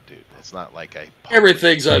event, dude. It's not like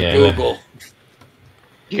Everything's on Google.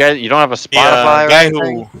 You don't have a Spotify? Guy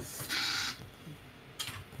who?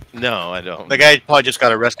 No, I don't. The guy probably just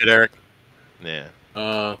got arrested, Eric. Yeah.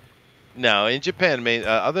 No, in Japan,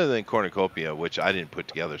 other than Cornucopia, which I didn't put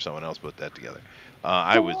together, someone else put that together.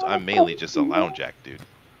 I'm mainly just a lounge act, dude.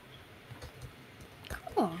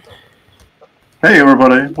 Cool. Hey,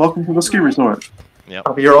 everybody! Welcome to the ski resort. Yep.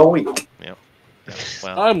 I'll be here all week. Yep.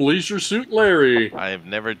 Well, I'm Leisure Suit Larry. I have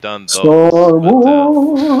never done those.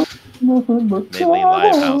 But, mainly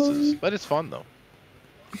live houses, but it's fun though.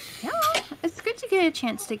 Yeah, it's good to get a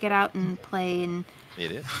chance to get out and play and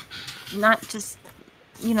It is. not just,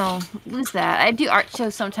 lose that. I do art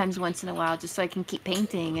shows sometimes once in a while just so I can keep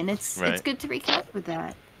painting, and it's Right. good to reconnect with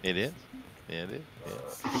that. It is. Yeah, it is.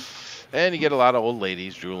 Yeah. And you get a lot of old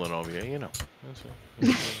ladies drooling over you, That's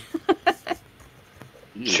it.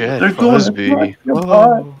 Shit, They're going Fuzby. to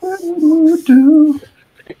Oh.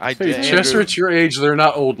 I Hey, Andrew- Chester, at your age, they're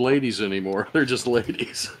not old ladies anymore. They're just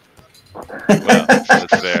ladies. Well,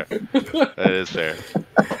 that's fair. That is fair.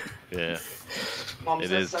 Yeah. Mom It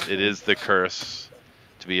says is. It is the curse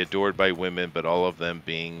to be adored by women, but all of them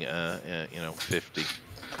being, 50.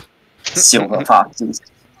 Silver foxes.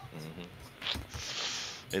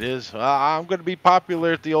 It is. I'm going to be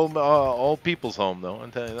popular at the old people's home, though. I'll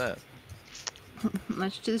tell you that.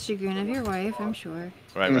 Much to the chagrin of your wife, I'm sure.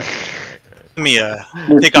 Right. Let me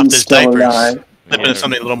take off this Still diapers. alive. Slip into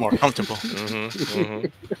something a little more comfortable.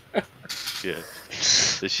 Good.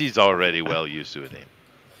 So she's already well used to it. Name.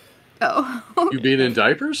 Oh. You being in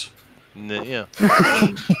diapers? Yeah.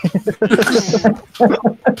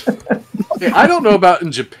 Hey, I don't know about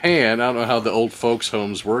in Japan. I don't know how the old folks'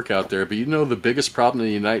 homes work out there, but you know the biggest problem in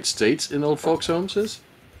the United States in old folks' homes is?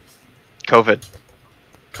 COVID.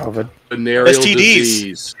 Venereal STDs.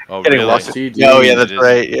 disease. Oh, Getting really? lost. STDs. Oh, yeah, that's It is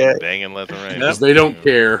right. Yeah. Banging left and right. Because they don't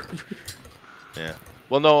care. Yeah.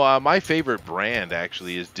 Well, no. My favorite brand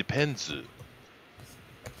actually is Depensu.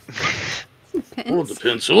 Oh, the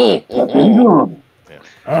pencil. Oh. Yeah,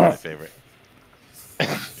 my favorite.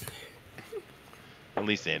 At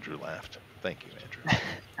least Andrew laughed. Thank you,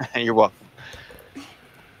 Andrew. You're welcome.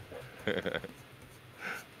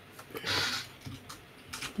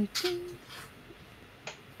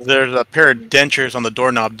 There's a pair of dentures on the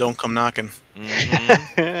doorknob. Don't come knocking.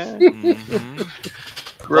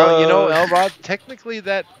 Well, Elrod, technically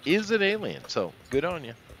that is an alien, so good on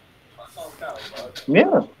you.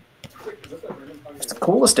 Yeah. It's the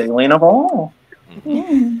coolest alien of all.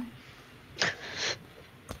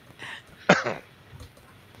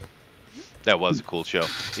 That was a cool show.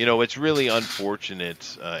 It's really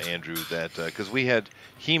unfortunate, Andrew, that because we had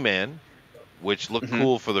He-Man, which looked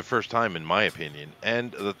cool for the first time, in my opinion,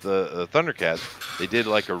 and the Thundercats. They did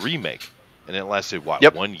like a remake, and it lasted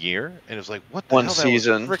 1 year, and it was like, what the One hell?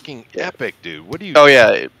 season. That was freaking epic, dude. What do you? Oh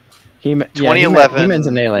yeah, He-Man, 2011 He-Man's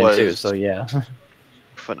an alien was- too, so yeah.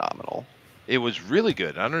 phenomenal. It was really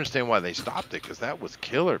good. I don't understand why they stopped it because that was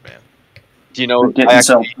killer, man. Do you know? They're getting I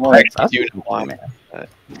actually self-employed. do know why.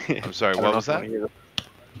 I'm sorry. I don't What know was if you that? wanna hear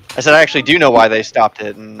I said I actually do know why they stopped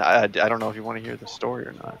it, and I don't know if you want to hear the story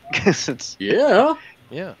or not. 'Cause it's Yeah.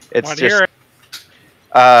 Yeah. it's Want to hear just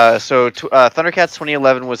Thundercats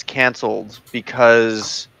 2011 was canceled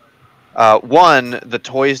because one, the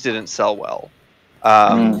toys didn't sell well.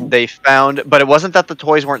 They found, but it wasn't that the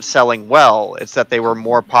toys weren't selling well. It's that they were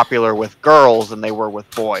more popular with girls than they were with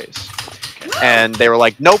boys. And they were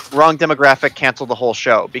like, nope, wrong demographic, cancel the whole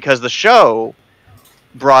show. Because the show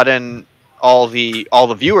brought in all the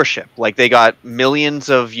viewership. Like they got millions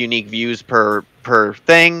of unique views per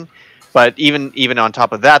thing. But even on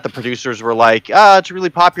top of that, the producers were like, it's really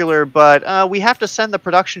popular, but we have to send the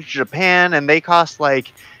production to Japan, and they cost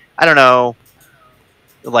like, I don't know,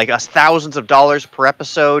 like thousands of dollars per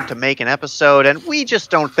episode to make an episode, and we just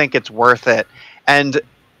don't think it's worth it. And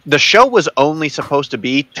the show was only supposed to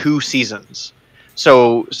be 2 seasons.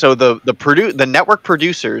 So the network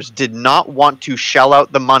producers did not want to shell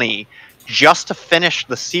out the money just to finish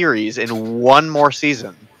the series in 1 more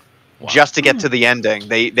season. Wow. Just to get to the ending.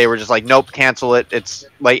 They were just like, nope, cancel it. It's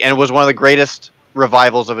like, and it was one of the greatest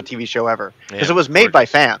revivals of a TV show ever because it was made by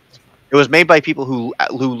fans. It was made by people who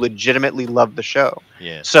legitimately loved the show.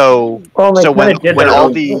 Yeah. So Well, they so when kinda did when their all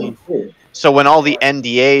own the thing, too. so when all the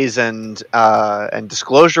NDAs and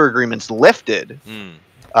disclosure agreements lifted,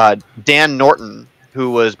 Dan Norton, who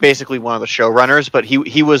was basically one of the showrunners, but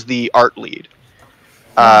he was the art lead.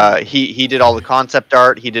 He did all the concept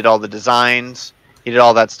art. He did all the designs. He did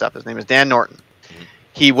all that stuff. His name is Dan Norton.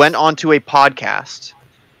 He went onto a podcast,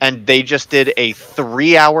 and they just did a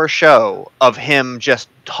 3-hour show of him just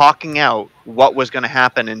talking out what was going to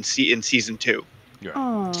happen in season 2.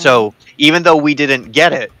 Oh. So even though we didn't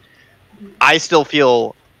get it, I still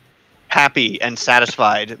feel happy and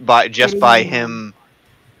satisfied by him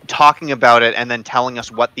talking about it and then telling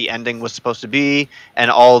us what the ending was supposed to be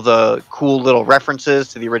and all the cool little references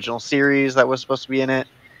to the original series that was supposed to be in it.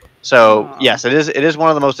 So yes, it is one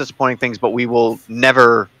of the most disappointing things, but we will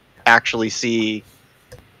never actually see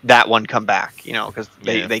that one come back, because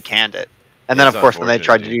they canned it. And then It's of course when they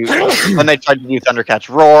tried to unfortunate, do Thundercats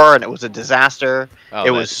Roar, and it was a disaster. Oh,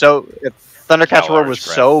 It was so Thundercats Cal World was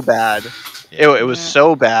Arts so bad. Yeah. It was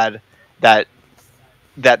so bad that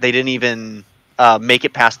they didn't even make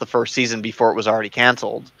it past the first season before it was already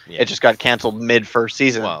canceled. Yeah. It just got canceled mid first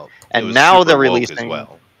season. Well, it and was now super they're woke releasing. as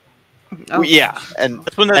well. Oh. Yeah, and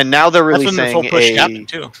That's when the, and now they're that's when the releasing full push a. happened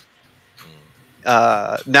too.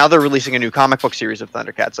 Now they're releasing a new comic book series of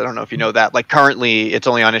Thundercats. I don't know if you know that. Like currently, it's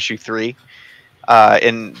only on issue 3.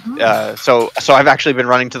 So I've actually been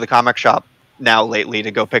running to the comic shop now lately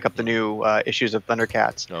to go pick up the new issues of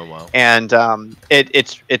Thundercats. Oh wow! And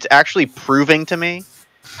it's actually proving to me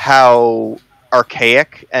how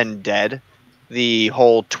archaic and dead the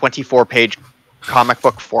whole 24-page comic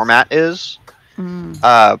book format is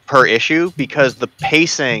per issue, because the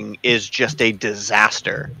pacing is just a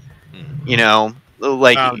disaster. You know,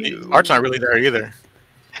 like The art's not really there either.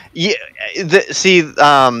 yeah.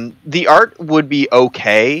 The art would be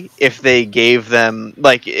okay if they gave them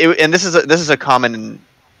like, and this is a common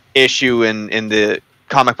issue in the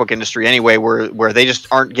comic book industry anyway, where they just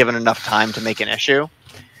aren't given enough time to make an issue.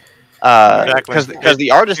 Because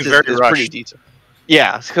the artist is pretty rushed. decent.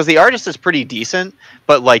 Yeah, because the artist is pretty decent,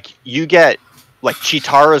 but like you get like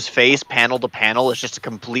Chitara's face panel to panel is just a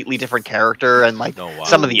completely different character, and like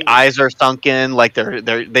some of the eyes are sunken, like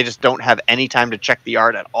they just don't have any time to check the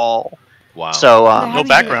art at all. Wow. So no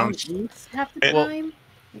backgrounds. Half the time.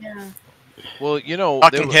 Yeah. Well, you know,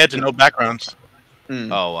 Talking heads and no backgrounds.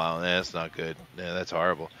 Oh wow, that's not good. Yeah, that's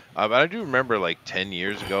horrible. But I do remember like 10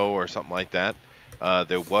 years ago or something like that.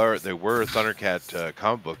 There were Thundercat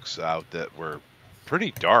comic books out that were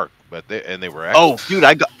pretty dark, but they were actually... Oh, dude,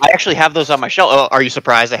 I actually have those on my shelf. Oh, are you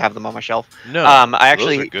surprised I have them on my shelf? No, I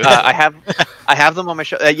actually those are good. I have them on my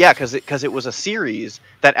shelf. Yeah, because it was a series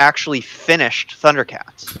that actually finished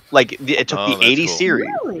Thundercats. Like it took the 80 cool. series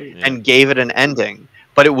Really? and gave it an ending,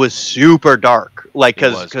 but it was super dark. Like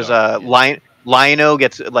because Lion-O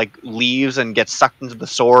gets like leaves and gets sucked into the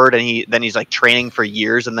sword, and he's like training for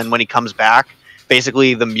years, and then when he comes back,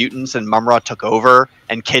 basically the mutants and Mumra took over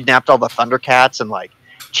and kidnapped all the Thundercats, and like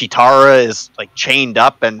Chitara is like chained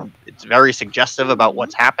up, and it's very suggestive about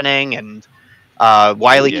what's happening. And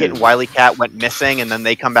Wily Kit and Wily Cat went missing, and then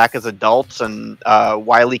they come back as adults, and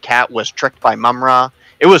Wily Cat was tricked by Mumra.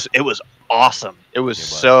 It was awesome. It was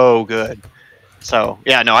so good. So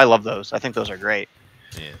yeah, no, I love those. I think those are great.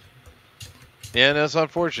 Yeah. Yeah, and that's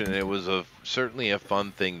unfortunate. It was certainly a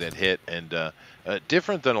fun thing that hit, and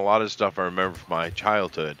different than a lot of stuff I remember from my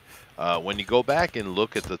childhood. When you go back and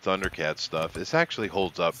look at the Thundercat stuff, this actually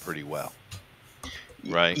holds up pretty well,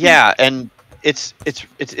 right? Yeah, and it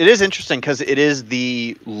is interesting because it is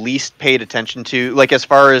the least paid attention to, like as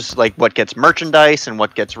far as like what gets merchandise and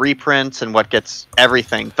what gets reprints and what gets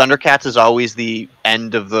everything. Thundercats is always the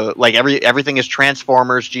end of the like everything is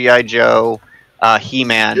Transformers, G.I. Joe,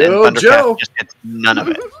 He-Man, and Thundercats just gets none of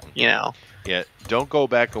it. You know. Yeah, don't go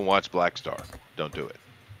back and watch Black Star. Don't do it.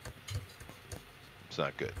 It's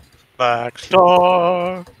not good. Black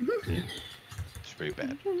Star. It's pretty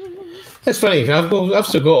bad. It's funny. I've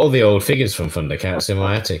still got all the old figures from Thundercats in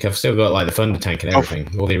my attic. I've still got like the Thunder Tank and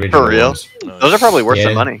everything. All the original For real? ones. Those are probably worth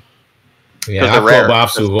some money. Yeah, I've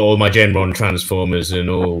still got all my Genron Transformers and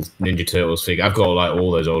all Ninja Turtles figures. I've got like all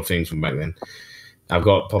those old things from back then. I've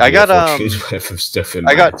got probably worth of stuff in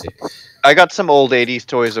my attic. I got some old '80s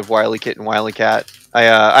toys of Wily Kit and Wily Cat.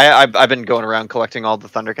 I've been going around collecting all the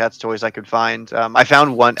Thundercats toys I could find. I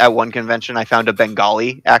found one at one convention. I found a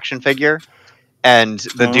Bengali action figure, and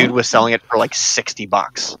the dude was selling it for like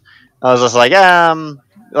 $60. I was just like,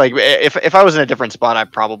 if I was in a different spot, I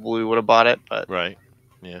probably would have bought it. But right,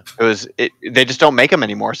 yeah, they just don't make them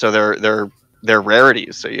anymore, so they're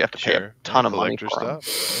rarities. So you have to pay a ton of money for them.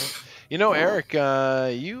 Stuff. You know, Eric,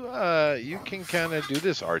 you can kind of do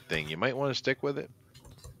this art thing. You might want to stick with it.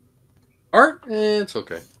 Art? It's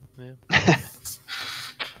okay. Yeah.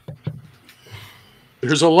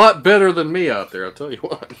 There's a lot better than me out there, I'll tell you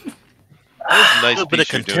what. That's a nice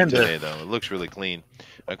piece you're doing today, though. It looks really clean.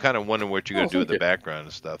 I'm kind of wondering what you're going to do with the background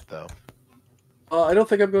and stuff, though. I don't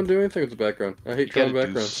think I'm going to do anything with the background. I hate drawing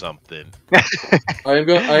background. Do something. I am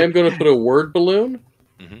going to put a word balloon.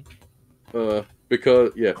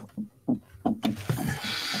 Because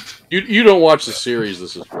you don't watch the series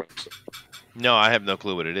this is from. So. No, I have no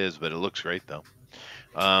clue what it is, but it looks great though.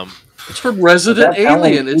 It's from Resident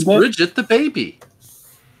Alien. It's Bridget the baby.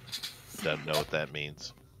 Doesn't know what that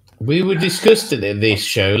means. We were discussed it in this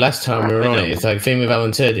show last time we were on it. It's like a thing with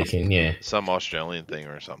Alan Tudyk, yeah. Some Australian thing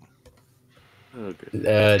or something. Okay.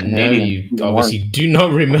 No, you obviously do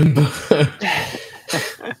not remember.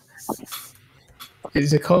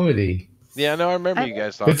 It's a comedy. Yeah, no, I remember you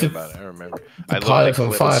guys talking about it. I remember. I pilot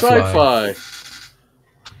from Firefly.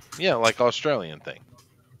 Sci-fi. Yeah, like Australian thing.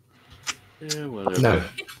 Yeah, whatever. No,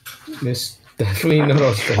 it's definitely not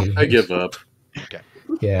Australian. I give up. Okay.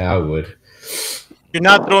 Yeah, I would. You're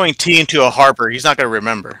not throwing tea into a harbor. He's not going to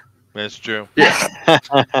remember. That's true. Yeah.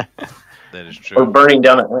 That is Or true. burning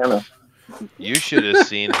down Atlanta. You should have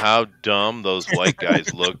seen how dumb those white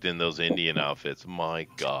guys looked in those Indian outfits. My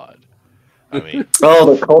God. I mean,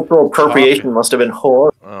 Oh, the cultural appropriation must have been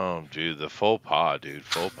horrible. oh, dude, the faux pas, dude,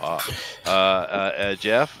 faux pas.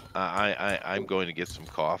 Jeff, I'm going to get some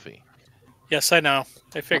coffee. Yes, I know.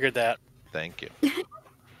 I figured that. Thank you.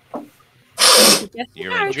 Yes,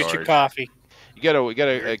 You're yeah. in Get your charge. coffee. We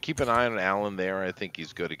gotta keep an eye on Alan there. I think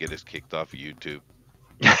he's going to get us kicked off of YouTube.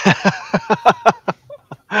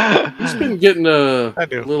 He's been getting a I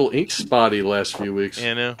do. little ink spotty the last few weeks.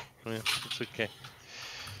 You know, yeah, it's okay.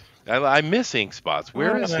 I miss Ink Spots.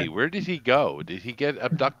 Where is he? Where did he go? Did he get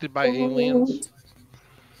abducted by aliens?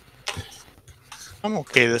 I'm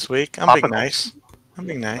okay this week. I'm being nice. I'm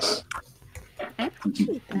being nice. I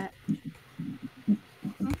appreciate that.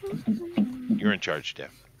 You're in charge,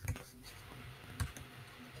 Jeff.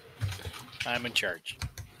 I'm in charge.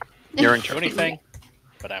 You're in Do charge. anything,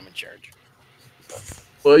 but I'm in charge.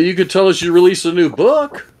 Well, you could tell us you released a new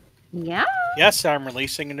book. Yeah. Yes, I'm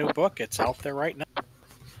releasing a new book. It's out there right now.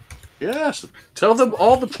 Yes. Tell them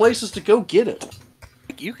all the places to go get it.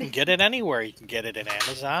 You can get it anywhere. You can get it at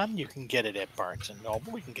Amazon. You can get it at Barnes and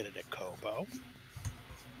Noble. You can get it at Kobo.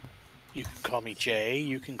 You can call me Jay.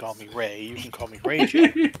 You can call me Ray. You can call me Ray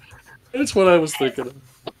J. That's what I was thinking of.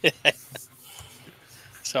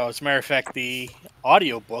 So, as a matter of fact, the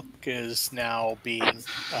audiobook is now being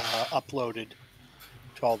uploaded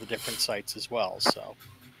to all the different sites as well. So,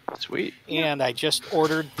 Sweet. and I just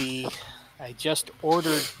ordered the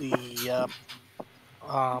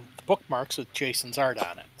bookmarks with Jason's art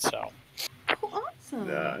on it. So, Oh, awesome.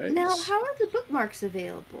 Nice. Now, how are the bookmarks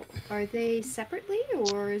available? Are they separately,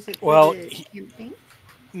 or is it for Well, the campaign?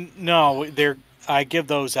 no, they're I give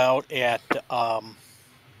those out at live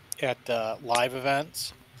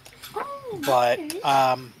events. Oh, But okay.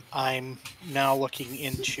 I'm now looking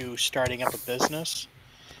into starting up a business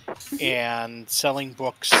and selling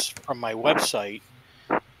books from my website,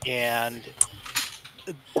 and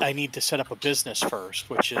I need to set up a business first,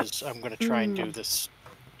 which is I'm going to try and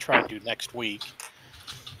do next week.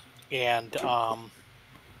 And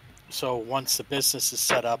so once the business is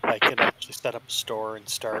set up, I can actually set up a store and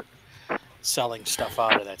start selling stuff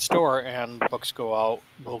out of that store, and books will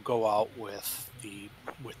go out with the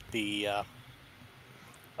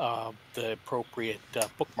appropriate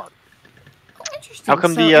bookmark. Interesting. How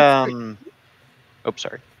come So the Oh,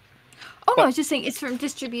 sorry. Oh no, I was just saying it's from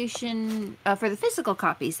distribution for the physical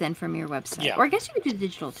copies then from your website. Yeah. Or I guess you could do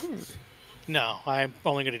digital too. No, I'm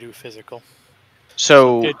only going to do physical.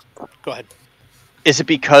 So, Go ahead. is it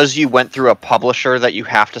because you went through a publisher that you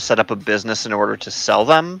have to set up a business in order to sell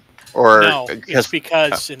them, or No, it's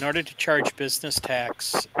because in order to charge business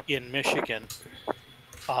tax in Michigan,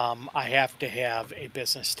 I have to have a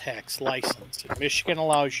business tax license. And Michigan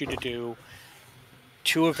allows you to do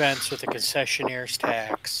 2 events with a concessionaire's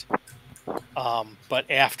tax, but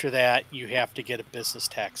after that, you have to get a business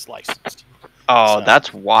tax license. Oh, So-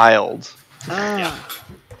 that's wild. Yeah.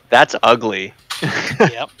 That's ugly.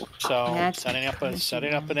 Yep. So That's setting up an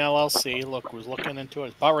Michigan. LLC. Was looking into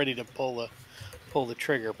it. About ready to pull the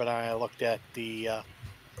trigger, but I looked at the. I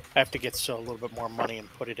have to get a little bit more money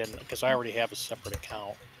and put it in because I already have a separate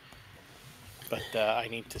account. But I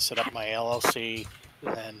need to set up my LLC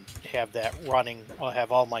and then have that running. I'll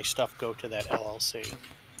have all my stuff go to that LLC.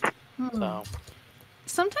 So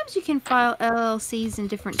Sometimes you can file LLCs in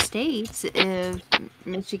different states if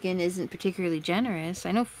Michigan isn't particularly generous.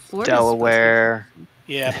 I know Florida. Delaware.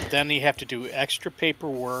 yeah, but then you have to do extra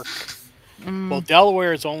paperwork. Mm. Well,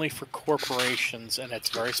 Delaware is only for corporations, and it's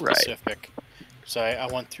very Right. specific. So I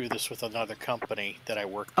went through this with another company that I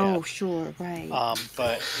worked at. Oh, sure, right.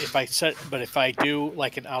 But if I do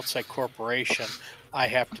like an outside corporation, I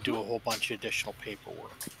have to do a whole bunch of additional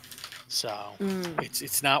paperwork. So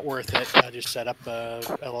it's not worth it. I just set up a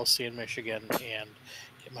LLC in Michigan and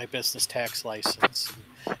get my business tax license.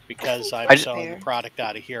 Because I'm selling the product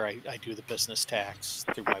out of here, I do the business tax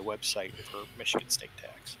through my website for Michigan state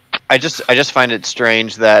tax. I just find it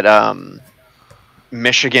strange that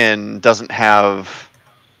Michigan doesn't have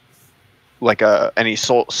like any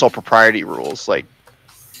sole propriety rules, like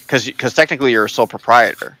because technically you're a sole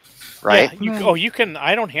proprietor, right? Yeah, you can.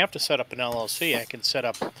 I don't have to set up an LLC. I can set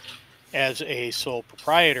up as a sole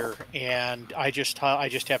proprietor, and I just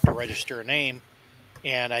have to register a name,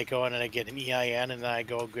 and I go in and I get an EIN, and then I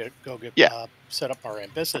go get set up our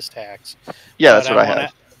business tax. Yeah, that's what I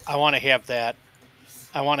have. I want to have that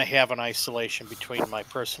I want to have an isolation between my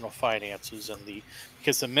personal finances and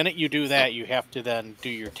because the minute you do that, you have to then do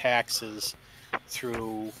your taxes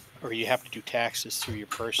through your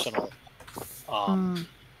personal,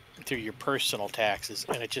 through your personal taxes,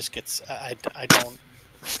 and it just gets. I don't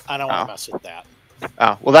want to mess with that.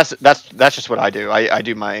 Oh well, that's just what I do.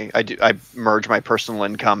 I merge my personal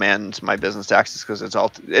income and my business taxes because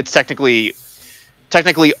it's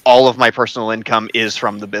technically all of my personal income is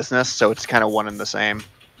from the business, so it's kind of one and the same.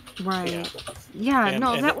 Right. Yeah.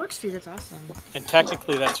 No, that works too. That's awesome. And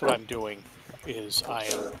technically, that's what I'm doing. Is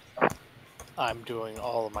I'm doing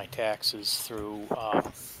all of my taxes through,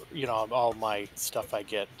 all my stuff I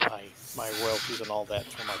get, my royalties and all that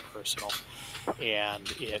through my personal, and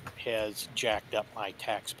it has jacked up my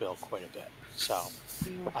tax bill quite a bit. So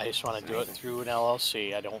I just want to do it through an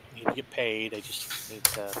LLC. I don't need to get paid. I just need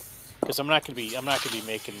to, because I'm not going to be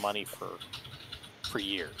making money for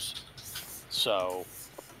years. So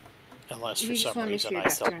unless for some reason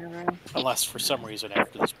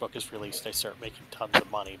after this book is released I start making tons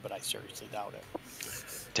of money, but I seriously doubt it.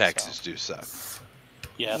 Taxes do suck.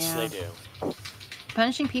 Yes, they do.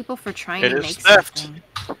 Punishing people for trying to make theft. something.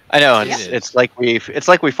 I know it's like we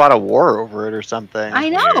fought a war over it or something. I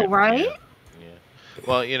know, right? Yeah.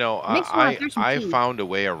 Well, I found a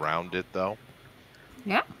way around it though.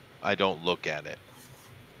 Yeah. I don't look at it.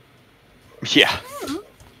 Yeah.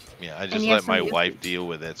 Yeah, I just let my wife deal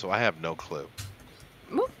with it, so I have no clue.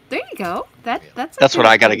 Well, there you go. That's what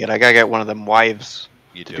I gotta get. I gotta get one of them wives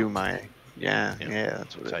to do my. Yeah,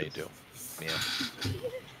 that's what. That's how you do. Yeah.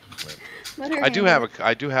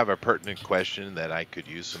 I do have a pertinent question that I could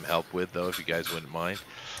use some help with, though, if you guys wouldn't mind.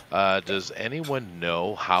 Does anyone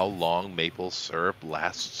know how long maple syrup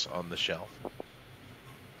lasts on the shelf?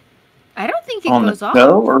 I don't think it On goes the off.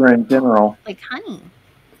 show or in general? Like honey.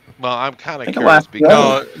 Well, I'm kind of Think it curious lasts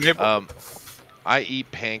because I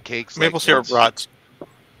eat pancakes. Maple syrup rots.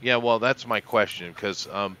 Yeah, well, that's my question because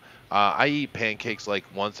I eat pancakes like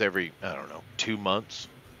once every, 2 months,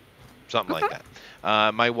 something like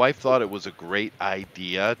that. My wife thought it was a great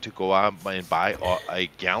idea to go out and buy a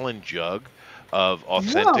gallon jug of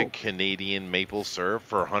authentic Canadian maple syrup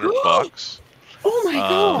for $100. Oh my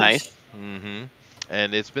god! Nice. Mm-hmm.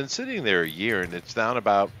 And it's been sitting there a year, and it's down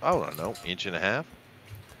about, I don't know, inch and a half.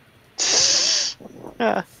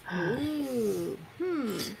 Ooh.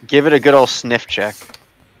 Give it a good old sniff check.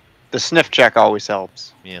 The sniff check always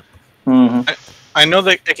helps. Yeah. Mm-hmm. I know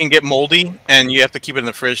that it can get moldy, and you have to keep it in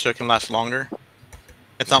the fridge so it can last longer.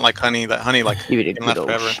 It's not like honey. That honey can last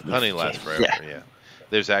forever. Honey lasts forever. Yeah.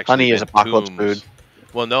 There's actually honey is apocalypse tombs. food.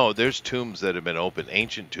 Well, no, there's tombs that have been opened,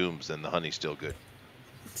 ancient tombs, and the honey's still good.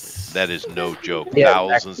 That is no joke. Yeah,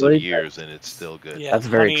 Thousands actually, of years, and it's still good. Yeah, That's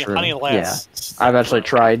very honey, true. Honey lasts. Yeah, I've actually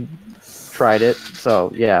tried it.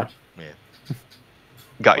 So yeah.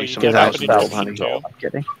 Got Well, you some dug up thousand an Egyptian honey. Egyptian tomb. I'm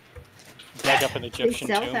kidding. Dug up an They Egyptian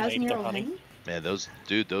sell tomb and ate the 1,000-year-old honey. honey. Man,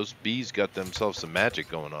 those bees got themselves some magic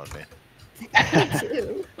going on, man. They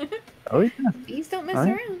do. Oh yeah. Bees don't mess Right.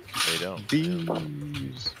 around. They don't.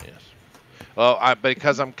 Bees. Yes. Well,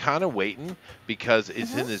 because I'm kind of waiting because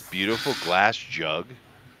it's in this beautiful glass jug.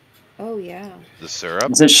 Oh yeah. The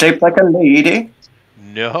syrup. Is it shaped like a lady?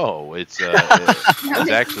 No, it's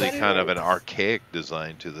actually kind of an archaic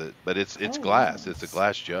design to the, but it's glass. It's a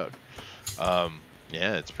glass jug.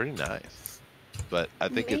 Yeah, it's pretty nice. But I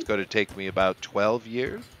think it's going to take me about 12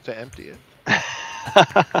 years to empty it.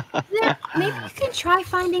 Yeah, maybe you could try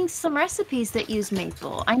finding some recipes that use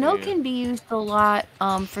maple. I know it can be used a lot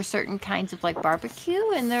for certain kinds of like barbecue,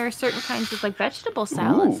 and there are certain kinds of like vegetable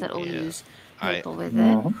salads that'll use maple with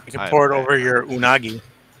it. You can pour it over your unagi.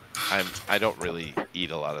 I don't really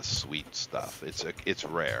eat a lot of sweet stuff. It's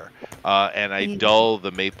rare, and I dull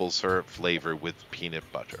the maple syrup flavor with peanut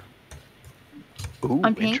butter. Ooh,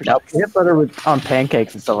 On pancakes? Now, peanut butter on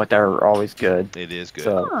pancakes and stuff like that are always good. It is good.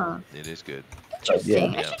 So, It is good.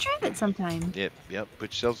 Interesting. Yeah. I should try that sometime. Yep.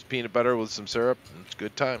 Put yourself some peanut butter with some syrup. And it's a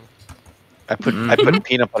good time. I put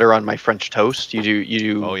peanut butter on my French toast. You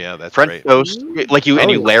do. Oh yeah, that's French great. toast. Like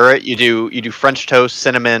and you layer it. You do French toast,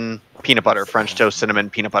 cinnamon, peanut butter, French toast,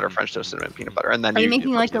 cinnamon, peanut butter, French toast, cinnamon, peanut butter, and then Are you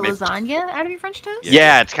making like a lasagna out of your French toast?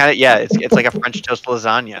 Yeah, it's kind of it's like a French toast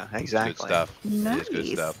lasagna. Exactly. Good stuff. Nice. It is good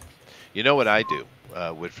stuff. You know what I do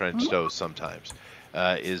with French toast sometimes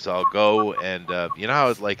is I'll go and you know how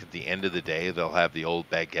it's like at the end of the day they'll have the old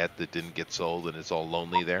baguette that didn't get sold and it's all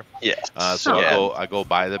lonely there. Yes. So I go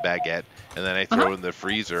buy the baguette and then I throw it in the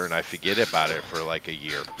freezer and I forget about it for like a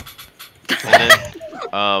year. And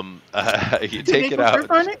then you take it out,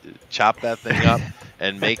 chop that thing up,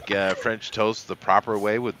 and make French toast the proper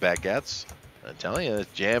way with baguettes. I'm telling you,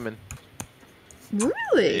 it's jamming.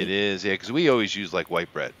 Really? It is, yeah, because we always use like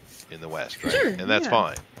white bread in the West, right? Sure, And that's yeah.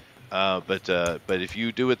 fine. But if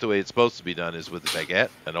you do it the way it's supposed to be done, is with a baguette,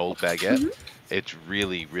 an old baguette, it's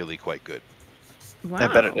really, really quite good. Wow. I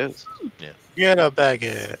bet it is. Yeah. Get a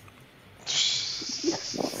baguette.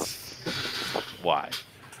 Why?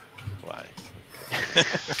 Why?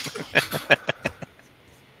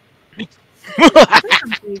 That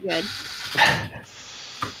sounds pretty good.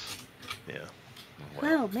 Yeah.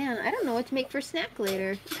 Well, man, I don't know what to make for snack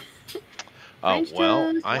later. Oh, French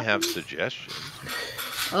well, toast, I have waffles? suggestions.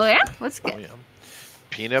 Oh yeah, what's good? Oh, yeah.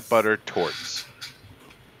 Peanut butter torts.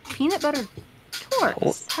 Peanut butter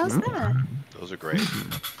torts. How's that? Those are great.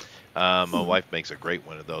 My wife makes a great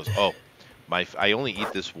one of those. Oh, I only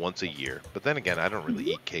eat this once a year, but then again, I don't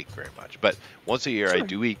really eat cake very much. But once a year, I Sure.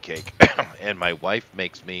 do eat cake, and my wife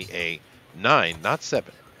makes me a 9, not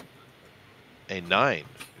 7, a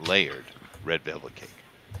 9-layered red velvet cake.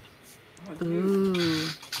 Ooh.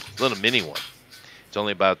 It's a little mini one. It's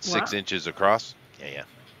only about 6 Wow. inches across. Yeah.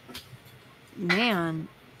 Man,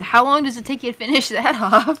 how long does it take you to finish that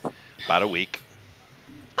off? About a week.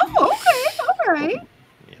 Oh, okay, all right.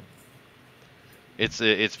 It's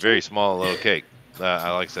very small little cake. Like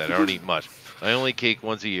I said, I don't eat much. I only cake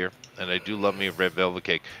once a year, and I do love me a red velvet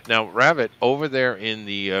cake. Now, Rabbit, over there in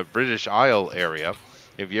the British Isle area,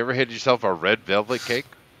 have you ever had yourself a red velvet cake?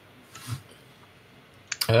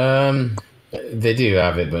 They do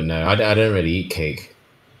have it, but no, I don't really eat cake.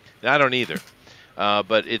 I don't either,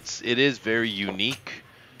 but it is very unique.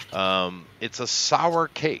 It's a sour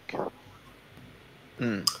cake.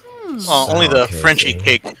 Well, only the Okay, Frenchy so-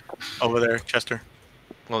 cake over there, Chester.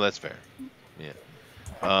 Well, that's fair.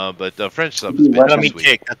 Yeah, but the French stuff is Let bit me sweet.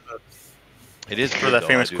 cake. That's It is where good, that though,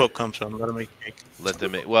 famous I do- quote comes from. Let me cake. Let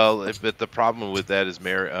them. Well, but the problem with that is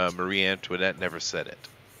Marie Antoinette never said it.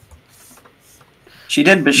 She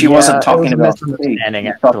did, but she Yeah, wasn't it talking was a about cake. misunderstanding,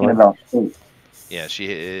 She was talking actually. about cake.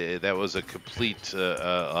 Yeah, that was a complete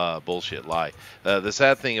bullshit lie. The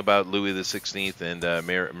sad thing about Louis XVI and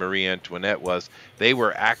Marie Antoinette was they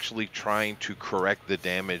were actually trying to correct the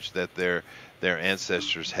damage that their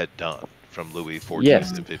ancestors had done from Louis XIV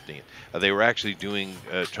Yes. and XV. They were actually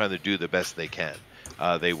trying to do the best they can.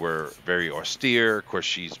 They were very austere. Of course,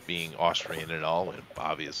 she's being Austrian and all, and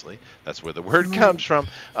obviously that's where the word comes from.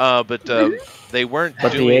 But they weren't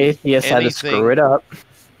But the doing atheists had to anything. screw it up.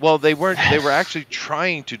 Well, they weren't. They were actually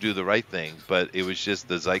trying to do the right thing, but it was just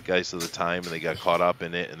the zeitgeist of the time, and they got caught up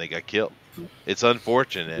in it, and they got killed. It's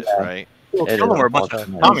unfortunate, Yeah. right? Well, It kill them is were a bunch of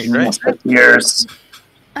unfortunate. Tommies, right? Years.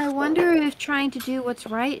 I wonder if trying to do what's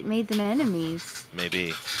right made them enemies.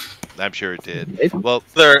 Maybe. I'm sure it did. It, Well,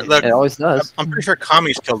 it always does. I'm pretty sure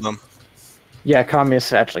commies killed them. Yeah,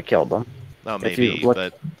 communists actually killed them. no, If you maybe, look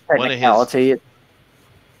but at one of his technicality,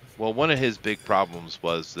 one of his big problems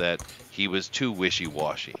was that he was too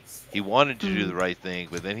wishy-washy. He wanted to do the right thing,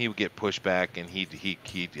 but then he would get pushed back, and he'd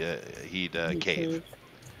cave,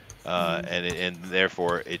 and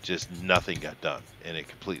therefore it just nothing got done, and it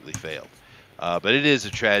completely failed. But it is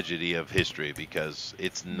a tragedy of history because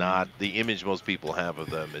it's not the image most people have of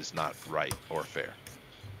them is not right or fair.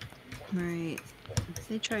 Right.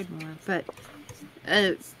 They tried more, but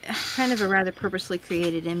kind of a rather purposely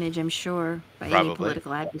created image, I'm sure, by any Probably.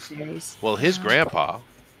 political adversaries. Well, his grandpa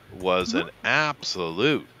was an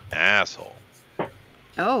absolute asshole.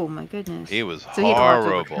 Oh my goodness. He was So he had a lot to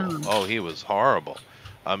horrible. overcome. Oh, he was horrible.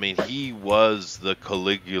 I mean, he was the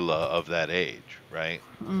Caligula of that age, right?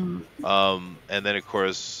 Mm. And then, of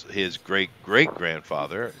course, his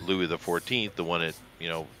great-great-grandfather, Louis XIV, the one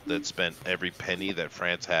that spent every penny that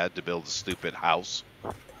France had to build a stupid house.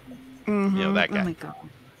 Mhm. that guy. Oh my god.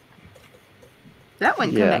 That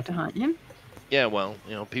wouldn't come Yeah. back to haunt him. Yeah, well,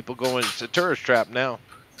 people go in. It's a tourist trap now.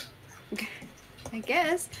 I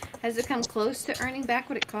guess. Has it come close to earning back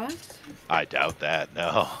what it cost? I doubt that.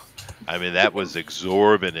 No, I mean that was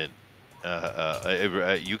exorbitant.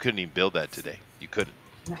 You couldn't even build that today. You couldn't.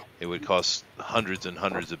 It would cost hundreds and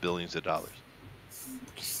hundreds of billions of dollars.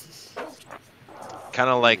 Kind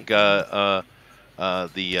of like the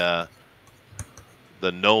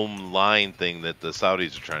Nome line thing that the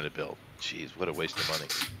Saudis are trying to build. Jeez, what a waste of money.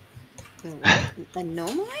 The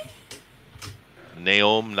gnome line?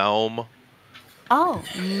 Naum. Oh,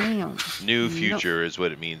 gnome. New future is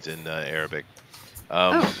what it means in Arabic.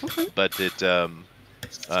 Okay. But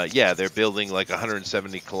they're building like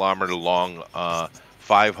 170 kilometer long,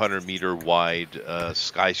 500 meter wide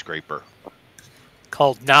skyscraper.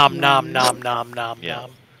 Called Nom Nom Nom Nom Nom Yeah.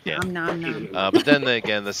 Nom. Yeah. Nom nom. But then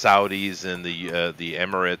again, the Saudis and the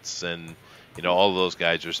Emirates and all those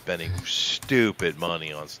guys are spending stupid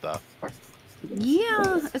money on stuff.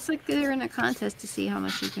 Yeah, it's like they're in a contest to see how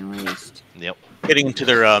much you can waste. Yep. Getting into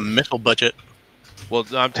their missile budget. Well,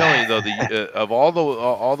 I'm telling you though, the of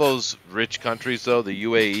all those rich countries though, the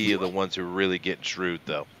UAE are the ones who are really getting shrewd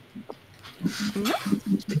though.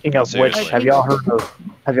 Speaking of which, Seriously. have y'all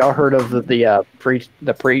heard of the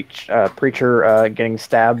preacher getting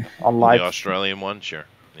stabbed on live? The Australian one, sure.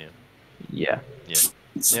 Yeah.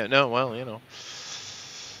 Yeah. No. Well, you know,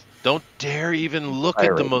 don't dare even look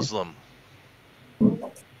at the Muslim.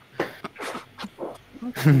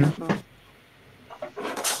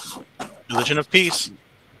 Religion of peace.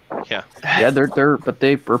 Yeah. Yeah, but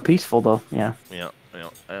they were peaceful though. Yeah. Yeah.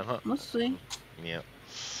 Mostly. Yeah.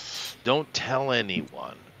 Don't tell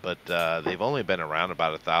anyone, but they've only been around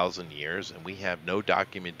about 1,000 years, and we have no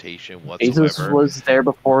documentation whatsoever. Jesus was there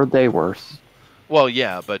before they were. Well,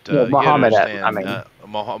 yeah, but Yeah, Muhammad, you I gotta mean.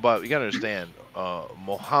 understand, but you gotta understand,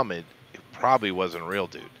 Muhammad probably wasn't a real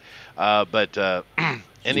dude. But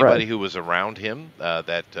anybody who was around him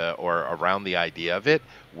or around the idea of it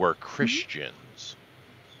were Christians.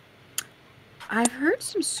 I've heard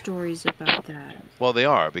some stories about that. Well, they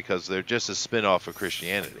are, because they're just a spin-off of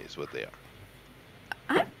Christianity is what they are.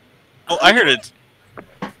 Well, I heard it.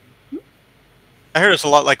 I heard it's a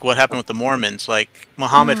lot like what happened with the Mormons. Like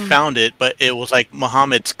Muhammad found it, but it was like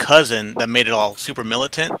Muhammad's cousin that made it all super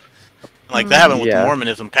militant. Like that happened with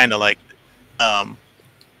Mormonism, kind of like,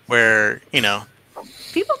 where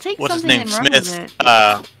people take what's his something name, and run Smith.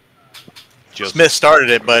 with it. Smith started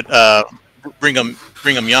it, but Brigham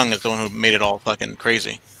Young is the one who made it all fucking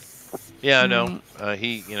crazy. Yeah, I know. But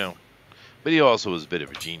he also was a bit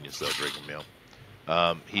of a genius, though, Brigham Young.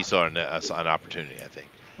 He saw an opportunity, I think.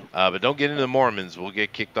 But don't get into the Mormons. We'll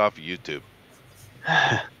get kicked off of YouTube.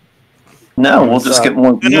 No, we'll just get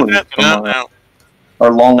more viewers from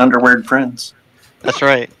our long underweared friends. That's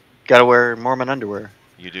right. Gotta wear Mormon underwear.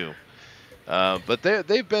 You do. But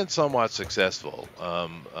they've been somewhat successful.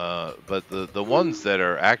 But the ones that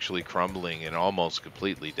are actually crumbling and almost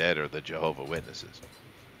completely dead are the Jehovah's Witnesses.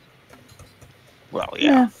 Well,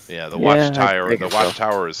 yeah. Yeah, the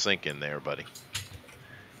watchtower is sinking there, buddy.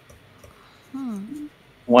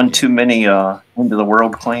 One too many end of the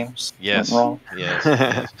world claims. Yes. Went wrong.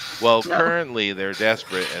 Yes. Well, currently they're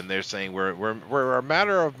desperate and they're saying we're a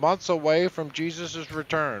matter of months away from Jesus'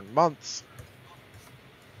 return. Months.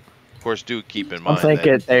 Of course, do keep in mind. I'm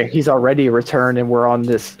thinking he's already returned, and we're on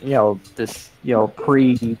this, not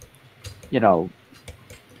pre,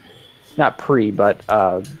 but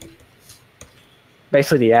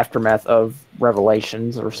basically the aftermath of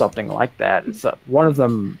Revelations or something like that. It's one of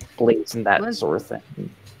them believes in that sort of thing.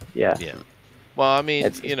 Yeah. Yeah. Well, I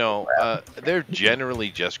mean, they're generally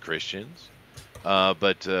just Christians,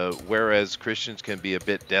 but whereas Christians can be a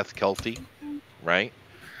bit death culty, right?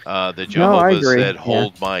 The Jehovah said,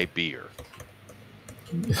 "Hold my beer."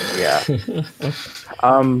 Yeah.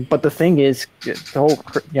 But the thing is, the whole,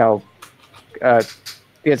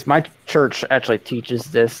 because my church actually teaches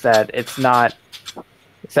this, that it's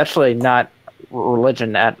actually not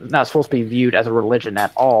religion, not supposed to be viewed as a religion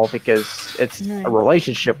at all, because it's a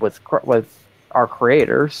relationship with our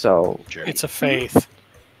Creator. So it's a faith.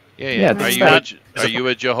 Yeah. Are you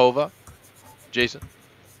a Jehovah, Jason?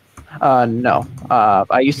 No.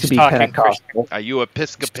 I used to be Pentecostal. Are you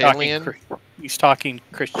Episcopalian? He's talking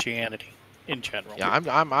Christianity in general. Yeah,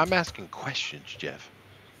 I'm asking questions, Jeff.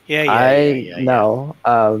 Yeah. No.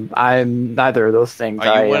 I'm neither of those things.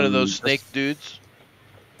 Are you one of those snake dudes?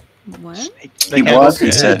 What? He was.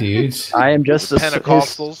 He said, dudes. I am just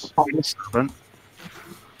Pentecostals.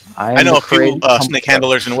 I know a few snake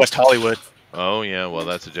handlers in West Hollywood. Oh yeah, well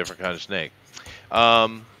that's a different kind of snake.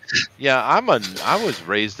 Yeah, I was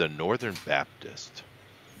raised a Northern Baptist.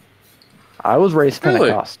 I was raised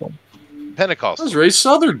Pentecostal. Pentecostal. I was raised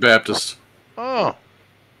Southern Baptist. Oh,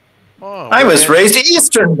 I was raised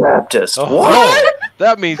Eastern Baptist. Oh, What?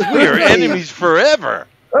 That means we are enemies forever.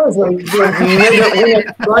 I was like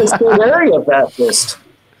Tri-State Area Baptist.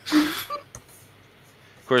 Of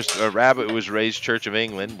course, Rabbit was raised Church of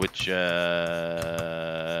England, which,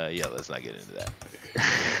 yeah, let's not get into that.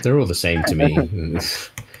 They're all the same to me.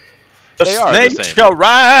 They are the same. Shall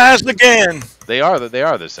rise again. They are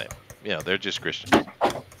the same. Yeah, they're just Christians.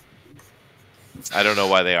 I don't know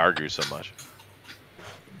why they argue so much.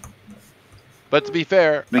 But to be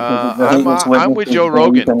fair, I'm with Joe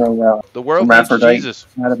Rogan. The world needs Jesus.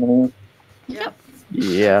 Yep.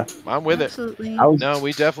 Yeah. I'm with Absolutely. No,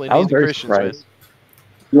 we definitely need the Christians, man.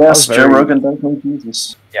 Yes, Joe Rogan does need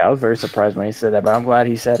Jesus. Yeah, I was very surprised when he said that, but I'm glad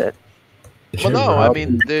he said it. Well, no, I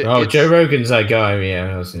mean, Joe Rogan's that guy.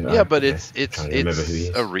 Yeah, yeah, but it's it's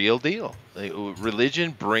a real deal. Like,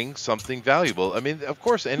 religion brings something valuable. I mean, of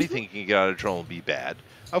course, anything can get out of control and be bad.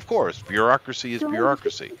 Of course, bureaucracy is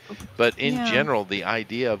bureaucracy. But in general, the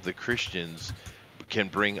idea of the Christians can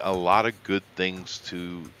bring a lot of good things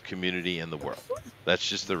to community and the world. That's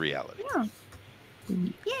just the reality.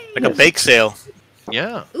 Like a bake sale.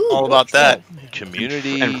 Yeah. All about that.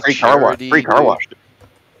 Community and free car wash. Free car wash.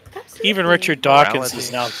 Even Richard Dawkins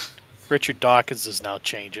is now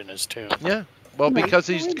changing his tune. Yeah. Well, because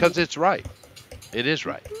it's right. It is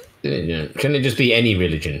right. Yeah. Can it just be any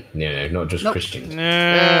religion? Not just Christian.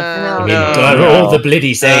 No. All the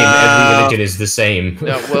bloody same. Every religion is the same.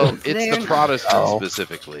 No, well, it's the Protestants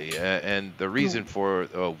specifically, and the reason for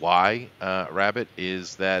why Rabbit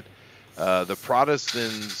is that the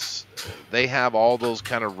Protestants, they have all those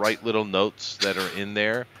kind of right little notes that are in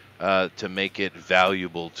there to make it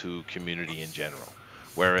valuable to community in general,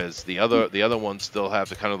 whereas the other ones still have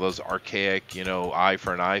the kind of those archaic, eye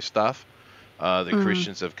for an eye stuff. The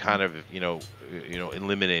Christians have kind of,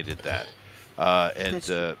 eliminated that, and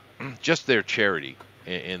just their charity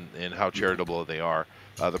and how charitable they are.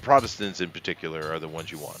 The Protestants in particular are the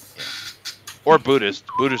ones you want, or Buddhists.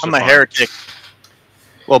 Buddhists. I'm a heretic.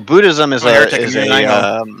 Well, Buddhism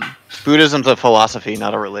Buddhism's a philosophy,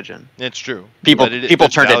 not a religion. It's true. People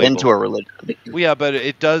turned it into a religion. Well, yeah, but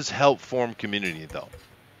it does help form community, though.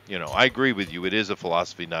 I agree with you. It is a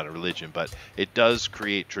philosophy, not a religion, but it does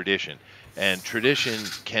create tradition. And tradition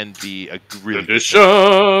can be a really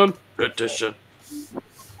tradition.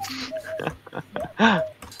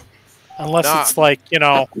 Unless it's like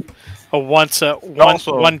a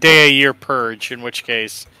one day a year purge, in which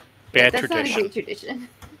case bad That's tradition. not a great tradition.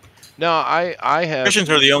 No, I have. Christians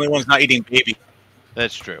are the only ones not eating baby.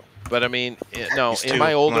 That's true. But I mean, no, in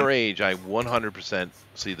my older age, I 100%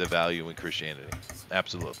 see the value in Christianity.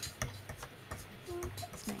 Absolutely.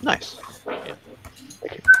 Nice. Yeah.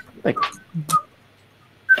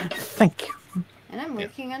 Thank you. And I'm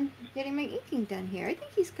working on getting my inking done here. I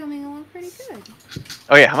think he's coming along pretty good.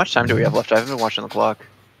 Oh yeah, how much time do we have left? I haven't been watching the clock.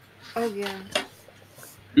 Oh yeah.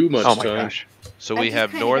 Too much time. Oh my gosh. So we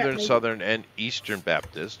have Northern, Southern, and Eastern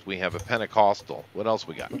Baptist. We have a Pentecostal. What else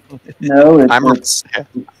we got? No,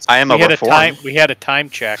 I am a Reformed. We had a time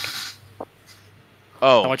check.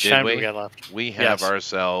 Oh, how much time do we have left? We have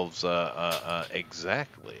ourselves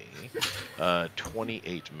exactly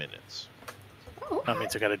 28 minutes. Oh, That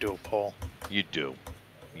means I got to do a poll. You do.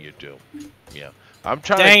 Yeah. I'm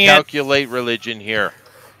trying to calculate religion here.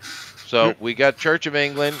 So we got Church of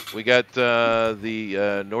England. We got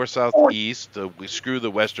the North, South, East. We screw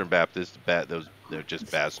the Western Baptists. They're just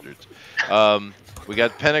bastards. We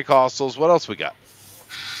got Pentecostals. What else we got?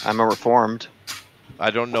 I'm a Reformed. I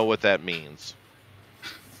don't know what that means.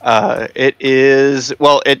 It is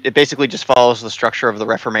it basically just follows the structure of the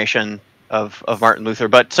Reformation of Martin Luther.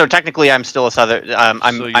 But so technically, I'm still a Southern.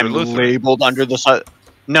 I'm labeled under the.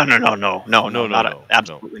 No,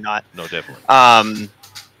 absolutely not. No, definitely.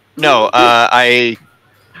 No, I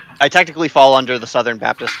technically fall under the Southern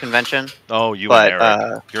Baptist Convention. Oh, and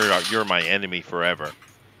Eric. You're my enemy forever.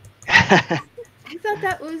 I thought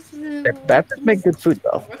that was the Baptists make good food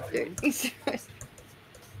though.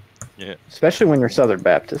 Yeah. Especially when you're Southern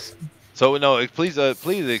Baptist. So no, please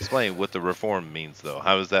explain what the reform means though.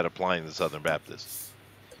 How is that applying to Southern Baptists?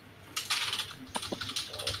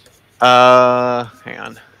 Hang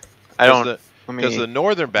on. Because the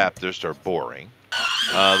Northern Baptists are boring.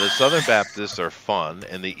 The Southern Baptists are fun,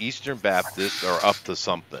 and the Eastern Baptists are up to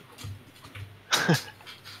something.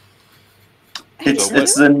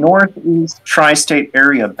 It's the Northeast Tri-State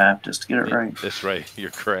Area Baptist. Get it right. That's right. You're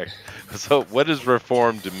correct. So, what does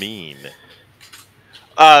Reformed mean?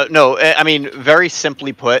 No, I mean very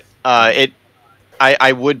simply put, I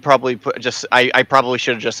would probably I probably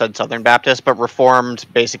should have just said Southern Baptist, but Reformed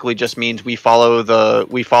basically just means we follow the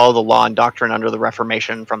law and doctrine under the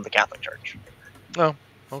Reformation from the Catholic Church. Oh,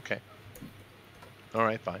 okay. All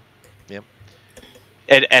right, fine. Yep.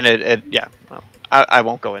 Yeah. Well, I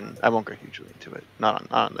won't go hugely into it. Not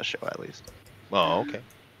on this show, at least. Oh, okay.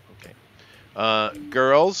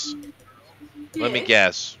 Girls, let me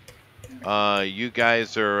guess. You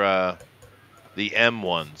guys are the M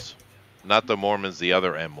ones, not the Mormons. The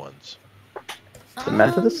other M ones. The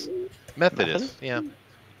Methodists. Methodists, yeah.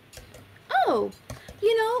 Oh,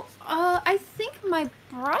 I think my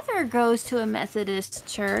brother goes to a Methodist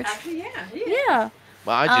church. Actually, yeah. Yeah.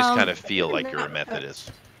 Well, I just kind of feel like you're a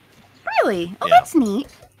Methodist. Really? Oh, Yeah. that's neat.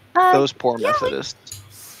 Those poor Methodists.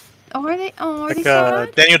 Oh, are they? Oh, are Like they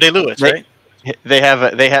sad? Daniel Day-Lewis, right? They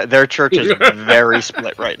have their church is very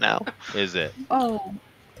split right now. Is it? Oh,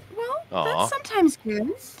 well, Aw. Sometimes good.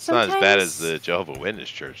 It's not as bad as the Jehovah's Witness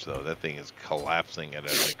Church, though. That thing is collapsing at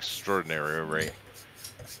an extraordinary rate.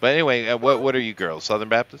 But anyway, what are you girls? Southern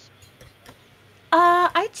Baptist?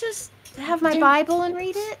 I just have my Bible and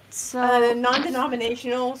read it. So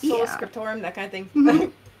non-denominational, sola scriptorum, that kind of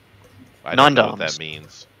thing. I don't know what that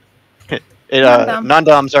means.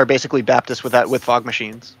 Non-doms are basically Baptists with fog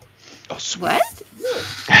machines. Oh, sweet. What?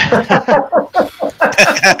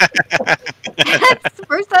 That's the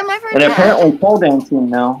first time I've heard And that. apparently pole dancing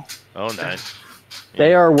now. Oh, nice.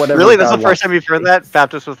 They are whatever. Really? That's the God first time you've heard that?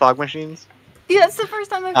 Baptists with fog machines? Yeah, it's the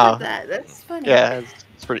first time I've Oh. heard that. That's funny. Yeah,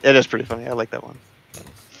 it is pretty funny. I like that one.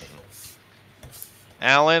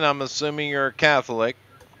 Alan, I'm assuming you're a Catholic.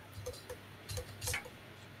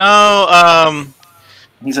 Oh,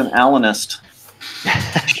 He's an Alanist.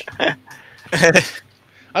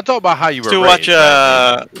 I'm talking about how you were To raised. watch,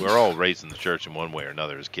 right? We're all raised in the church in one way or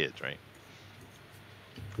another as kids, right?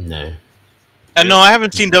 No. no, I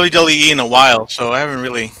haven't seen WWE in a while, so I haven't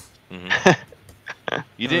really.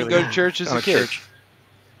 You didn't go to church as a kid?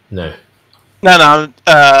 No. No,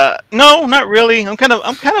 not really. I'm kind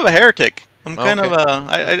of a heretic. I'm kind of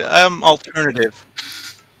I'm alternative.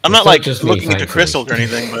 I'm not like just me, looking into thankfully. crystals or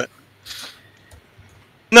anything, but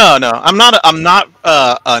no, I'm not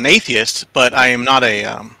an atheist, but I am not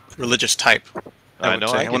a religious type. I know.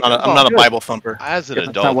 I'm not a Bible thumper. As an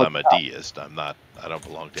adult, I'm a deist. I don't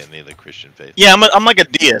belong to any of the Christian faith. Yeah, I'm like a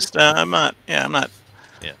deist. I'm not. Yeah.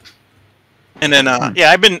 And then I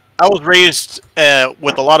was raised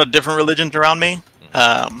with a lot of different religions around me,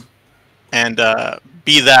 and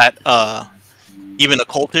be that even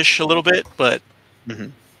occultish a little bit, but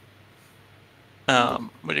what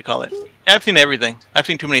do you call it? I've seen everything. I've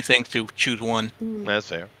seen too many things to choose one. That's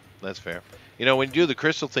fair. That's fair. You know, when you do the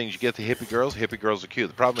crystal things, you get the hippie girls. Hippie girls are cute.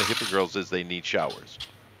 The problem with hippie girls is they need showers.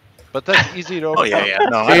 But that's easy to overcome. Oh, yeah.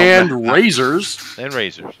 No, and razors. And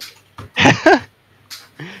razors.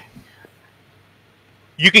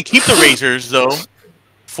 You can keep the razors, though,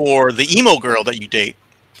 for the emo girl that you date,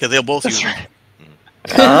 because they'll both use them.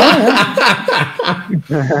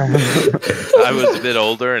 I was a bit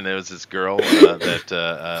older, and there was this girl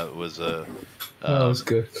that was that was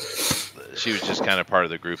good. She was just kind of part of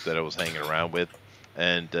the group that I was hanging around with,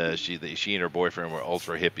 and she and her boyfriend were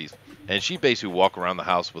ultra hippies, and she basically walked around the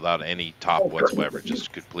house without any top whatsoever,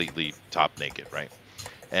 just completely top naked, right?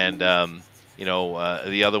 And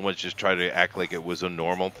the other ones just tried to act like it was a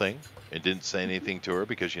normal thing and didn't say anything to her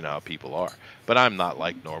because you know how people are. But I'm not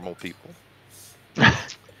like normal people.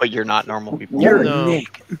 But you're not normal people. You're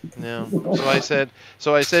unique. No. So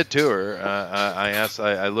I said to her,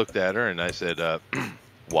 I looked at her and I said,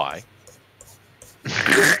 why?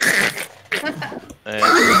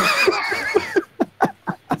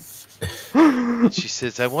 And she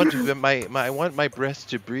says, I want my breast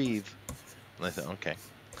to breathe. And I said, okay.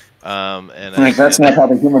 That's not how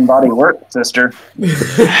the human body works, sister.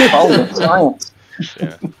 Follow the science.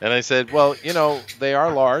 Yeah. And I said, well, you know, they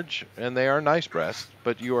are large and they are nice breasts,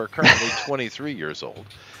 but you are currently 23 years old.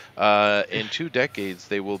 In 2 decades,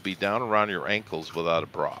 they will be down around your ankles without a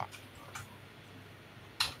bra.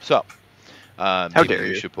 So, maybe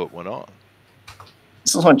you should put one on.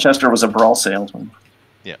 This is when Chester was a bra salesman.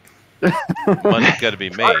 Yeah. Money's got to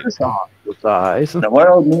be made. The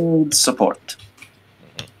world needs support.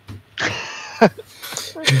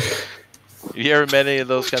 You ever met any of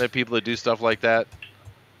those kind of people that do stuff like that?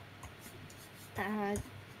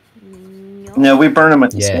 No, we burn them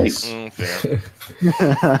at the stake. Fair.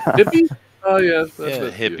 Hippies? Oh, yeah.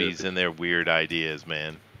 That's hippies and their weird ideas,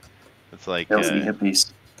 man. It's like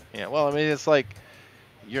hippies. Yeah, well, I mean, it's like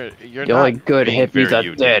you're The not only good being hippie's very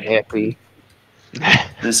a dead unique. hippie.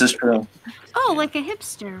 This is true. Oh, like a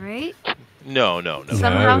hipster, right? No.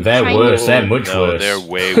 Somehow No, they're Chinese- worse. They're much No, worse. they're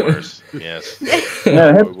way worse. Yes.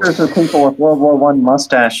 No, hipsters are people with World War I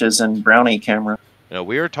mustaches and brownie camera. No,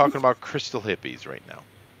 we are talking about crystal hippies right now.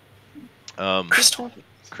 Crystal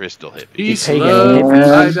hippies. Peace, pagan love,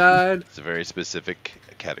 hippies. I died. It's a very specific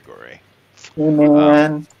category. Hey,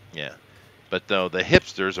 man. Yeah. But no, the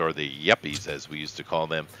hipsters, or the yuppies as we used to call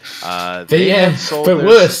them, But they yeah, have sold but their-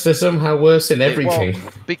 worse. They're somehow worse than everything.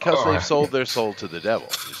 Well, because Oh. they've sold their soul to the devil,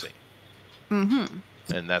 you see. Mm-hmm.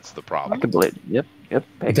 And that's the I problem. could believe. Yep.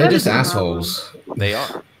 They're just assholes. They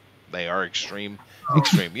are. They are extreme.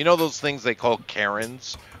 You know those things they call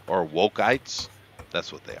Karens or wokeites?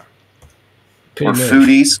 That's what they are. Or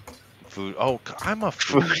foodies. Food. Oh, I'm a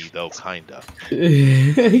foodie though, kinda.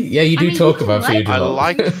 Yeah, you do talk about food a I lot.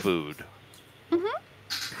 like food.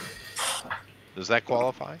 Does that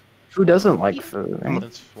qualify? Who doesn't like food? Right?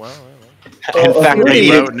 That's, well, In fact, they I eat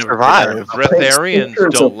would it to never survive. Breatharians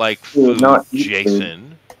Pictures don't of like food, food, not eat food.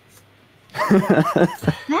 Jason.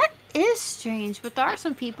 That is strange, but there are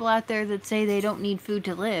some people out there that say they don't need food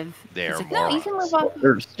to live. They're It's like, no, you can live off.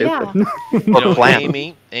 They're stupid. Yeah. You know,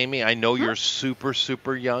 Plant. Amy, I know you're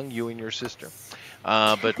super young, you and your sister.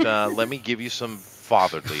 But let me give you some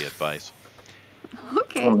fatherly advice.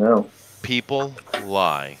 Okay. Oh no. People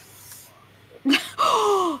lie.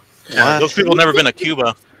 Yeah, those people never been to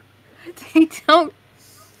Cuba. They don't.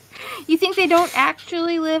 You think they don't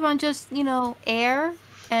actually live on just, air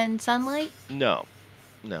and sunlight? No.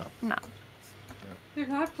 No. They're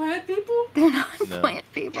not plant people? They're not No. plant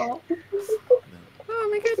people. Oh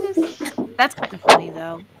my goodness. That's kind of funny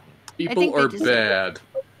though. People think they are just- bad.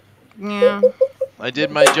 Yeah. I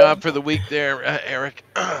did my job for the week there, Eric.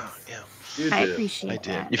 Yeah, You I did. appreciate I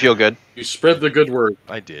did. that. You feel good? You spread the good word.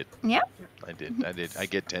 I did. Yep. I did. I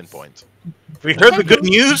get 10 points. We heard the good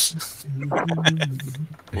news.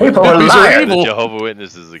 People are These are lying. The evil. Jehovah's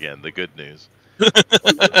Witnesses again. The good news. We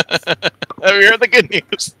heard the good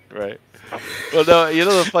news. Right. Well, no,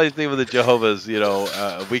 the funny thing with the Jehovah's,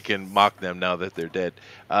 we can mock them now that they're dead.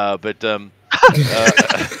 But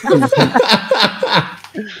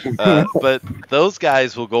those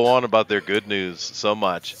guys will go on about their good news so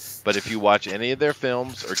much. But if you watch any of their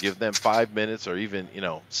films or give them 5 minutes or even,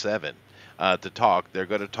 7 to talk, they're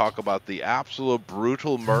going to talk about the absolute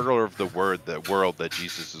brutal murder of the world that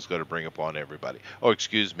Jesus is going to bring upon everybody. Oh,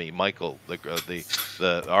 excuse me, Michael,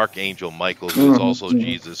 the archangel Michael, who is also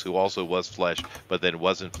Jesus, who also was flesh, but then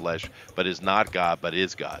wasn't flesh, but is not God, but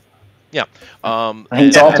is God. Yeah.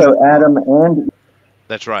 He's also Adam and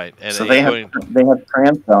That's right. And so he's they going have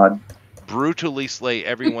trans God. brutally slay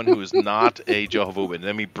everyone who is not a Jehovah's Witness.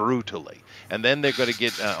 I mean, brutally. And then they're going to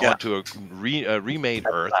get onto a remade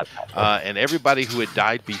Earth, and everybody who had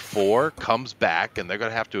died before comes back, and they're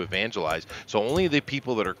going to have to evangelize. So only the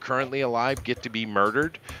people that are currently alive get to be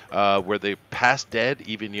murdered, where they past dead,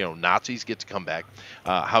 even Nazis get to come back.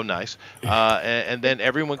 How nice! And then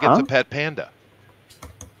everyone gets a pet panda.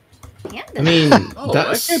 I mean, that's Well,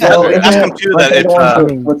 Ask them too that it's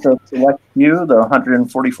with the select few, the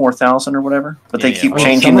 144,000 or whatever, but they Yeah, keep well,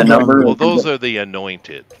 changing the number. Well, those are the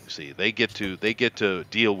anointed. You see, they get to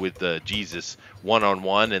deal with Jesus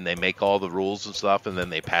one-on-one, and they make all the rules and stuff, and then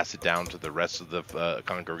they pass it down to the rest of the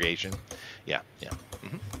congregation. Yeah.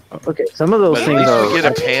 Okay, some of those But at things least are we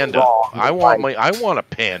get a panda. wrong. I want a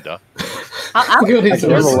panda. I Look at would his say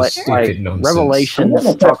little that's stupid Like nonsense. Revelations I'm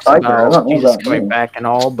gonna talks check Tiger, I about don't know Jesus about coming me. back and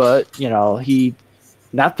all, but he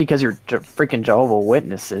not because you're freaking Jehovah's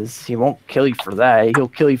Witnesses. He won't kill you for that. He'll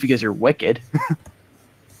kill you because you're wicked.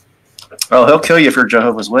 Well, he'll kill you if you're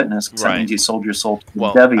Jehovah's Witness, because that Right. means you sold your soul to the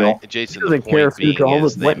Well, devil. Jason, He the doesn't care point if you're being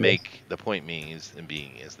Jehovah's is they Witness. make the point being is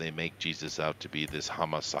they make Jesus out to be this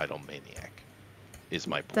homicidal maniac. Is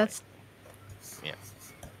my point. That's. Yeah.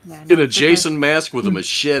 Yeah, Get no, a Jason mask with a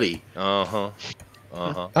machete. Uh-huh.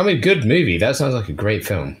 I mean, good movie. That sounds like a great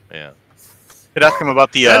film. Yeah. Could ask them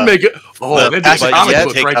about the That'd make it. Oh, the that'd be a but comic yet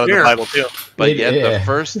book take right out of the there. Bible too. But It- yet yeah. the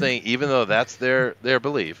first thing, even though that's their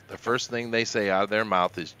belief, the first thing they say out of their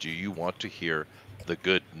mouth is, "Do you want to hear the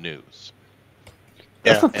good news?"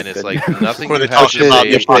 Yeah. And it's like nothing Before you they have talk to about say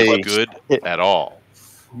the is apocalypse. good at all.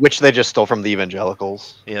 Which they just stole from the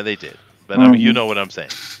evangelicals. Yeah, they did. But I mean, you know what I'm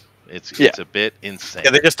saying. It's a bit insane.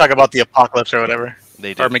 Yeah, they just talk about the apocalypse or whatever.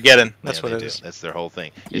 They do. Armageddon. That's Yeah, what they it do. is. That's their whole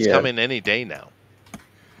thing. It's Yeah. coming any day now.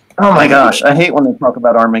 Oh my gosh, I hate when they talk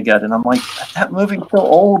about Armageddon. I'm like, that movie's so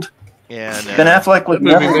old. Yeah, no. Ben Affleck was That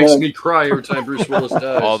movie never makes good. me cry every time Bruce Willis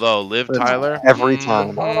dies. Although Liv Tyler, Every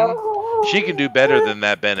time. she can do better than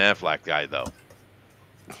that Ben Affleck guy, though.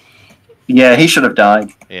 Yeah, he should have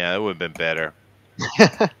died. Yeah, it would have been better.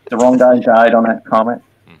 The wrong guy died on that comet.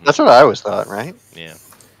 That's what I always thought, right? Yeah.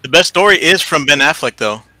 The best story is from Ben Affleck,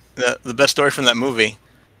 though. The best story from that movie.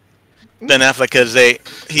 Ben Affleck, because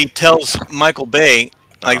he tells Michael Bay,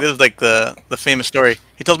 like this is like the famous story.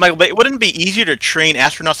 He tells Michael Bay, wouldn't it be easier to train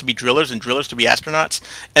astronauts to be drillers and drillers to be astronauts?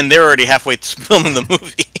 And they're already halfway filming the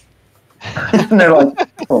movie. And they're like,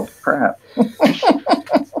 oh crap.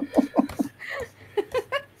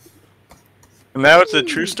 And now it's a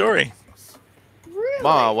true story.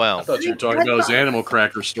 Ah, well. I thought you were talking about his animal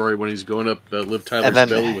cracker story when he's going up Liv Tyler's And then-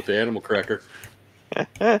 belly with the animal cracker.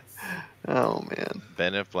 Oh man.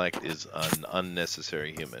 Ben Affleck is an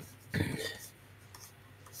unnecessary human.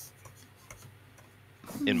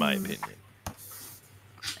 In my opinion.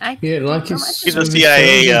 Yeah, like He's a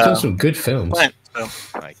CIA, He's done some good films. Plant, so.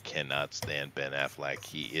 I cannot stand Ben Affleck.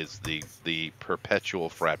 He is the perpetual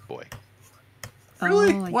frat boy.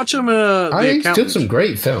 Really? Oh, I Watch see. him. I The think he's done Accountant. some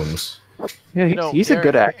great films. Yeah, No, he's a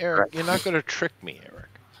good Eric, actor. Eric, you're not going to trick me,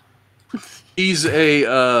 Eric. He's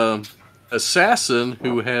a assassin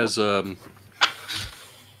who has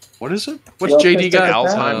What is it? What's JD got?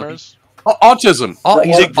 Alzheimer's. Autism.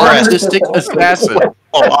 He's an autistic assassin.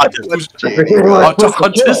 Oh,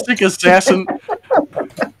 autistic assassin.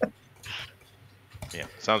 Yeah,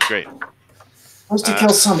 sounds great. Wants to kill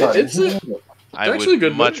somebody. I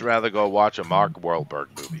would much rather go watch a Mark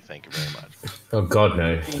Wahlberg movie. Thank you very much. Oh God,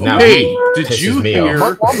 no! Now hey, did you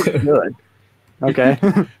hear? Good. Okay.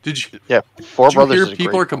 Did you? Yeah, Four did Brothers. You hear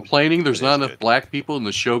people are complaining there's not enough black people in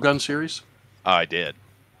the Shogun series. Oh, I did.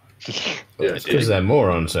 Because they're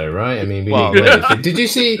morons, though, right? I mean, did you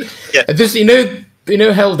see? Yeah. This, you know,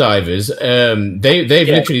 Helldivers. They've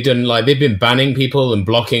literally done they've been banning people and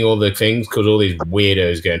blocking all the things because all these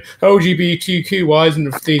weirdos going LGBTQ, why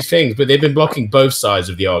isn't these things? But they've been blocking both sides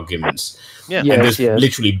of the arguments. Yeah, and just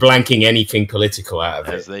literally blanking anything political out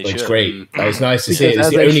of it. It's great. It's nice to see it.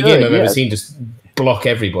 It's the only game I've ever seen just block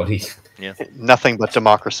everybody. Yeah, nothing but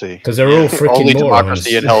democracy. Because they're all freaking only morons.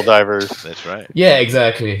 democracy in Helldivers. That's right. Yeah,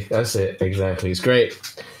 exactly. That's it. Exactly. It's great.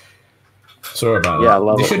 Sorry about I that.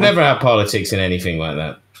 love they it. should never have politics in anything like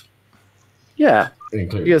that. Yeah,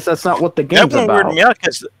 because that's not what the game's that about. weirded me out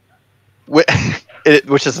because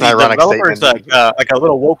which is an ironic developers statement. like a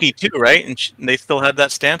little wokey too, right? And they still had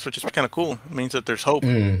that stance, which is kind of cool. It means that there's hope.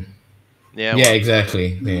 Yeah. Yeah.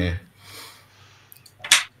 Exactly. Yeah.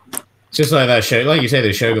 Just like that show, like you say,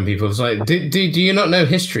 the Shogun people. It's like, do you not know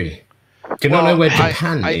history? Do you not know where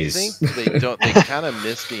Japan is? I think they don't. They kind of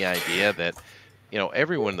miss the idea that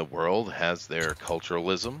everyone in the world has their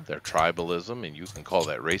culturalism, their tribalism, and you can call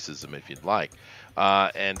that racism if you'd like.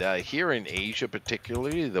 And here in Asia,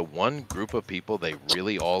 particularly, the one group of people they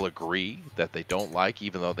really all agree that they don't like,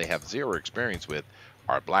 even though they have zero experience with,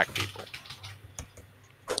 are black people.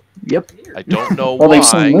 Yep. I don't know Well, why. they've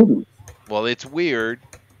seen movies. Well, it's weird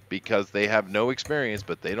because they have no experience,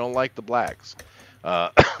 but they don't like the blacks.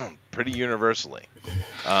 Pretty universally.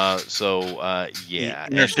 Yeah.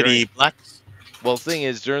 Inner city blacks. Well, the thing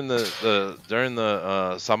is, during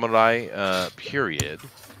the samurai period,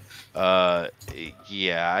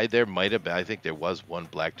 there might have been. I think there was one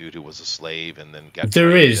black dude who was a slave and then got.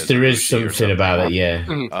 There is something about it, yeah.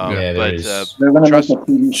 They're there going is. to make a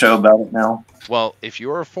TV show about it now. Well, if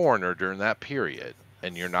you're a foreigner during that period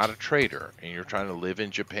and you're not a trader and you're trying to live in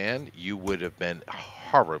Japan, you would have been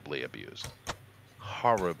horribly abused.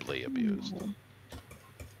 Horribly abused.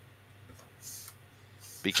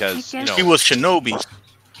 Because he was shinobi.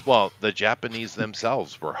 Well, the Japanese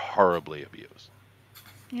themselves were horribly abused.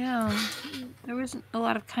 Yeah, there wasn't a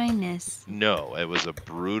lot of kindness. No, it was a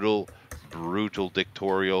brutal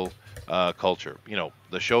dictatorial culture.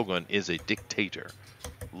 The shogun is a dictator,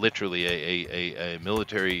 literally a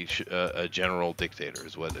military general dictator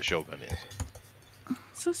is what a shogun is.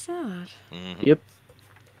 So sad. Mm-hmm. Yep.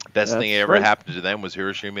 Best thing that ever happened to them was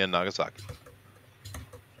Hiroshima and Nagasaki.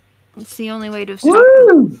 It's the only way to stop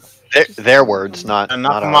them. Their words, not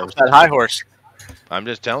knock them ours. off that high horse. I'm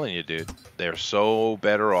just telling you, dude. They're so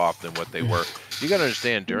better off than what they were. You got to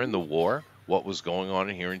understand, during the war, what was going on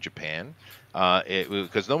here in Japan,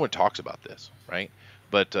 because no one talks about this, right?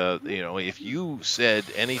 But if you said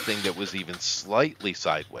anything that was even slightly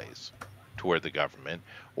sideways toward the government,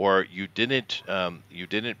 or you didn't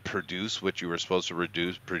produce what you were supposed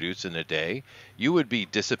to produce in a day, you would be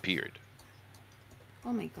disappeared.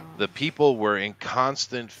 Oh my God. The people were in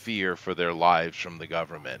constant fear for their lives from the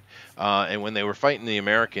government. And when they were fighting the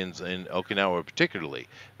Americans in Okinawa particularly,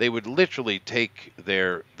 they would literally take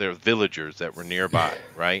their villagers that were nearby,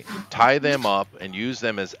 right? Tie them up and use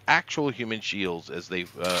them as actual human shields as they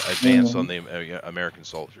advanced on the American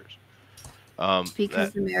soldiers.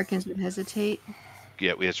 Because the Americans would hesitate?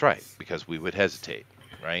 Yeah, that's right. Because we would hesitate,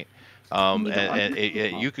 right?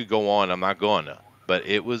 You could go on. I'm not going to. But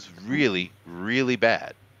it was really, really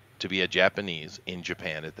bad to be a Japanese in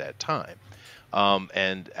Japan at that time.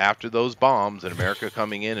 And after those bombs and America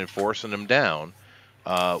coming in and forcing them down,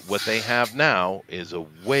 what they have now is a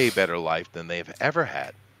way better life than they've ever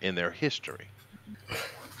had in their history.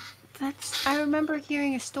 I remember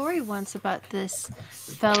hearing a story once about this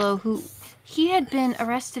fellow who he had been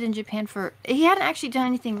arrested in Japan he hadn't actually done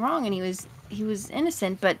anything wrong, and he was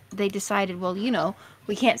innocent, but they decided, well,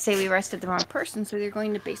 we can't say we arrested the wrong person, so they're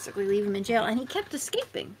going to basically leave him in jail. And he kept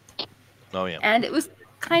escaping. Oh, yeah. And it was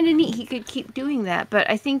kind of neat. He could keep doing that. But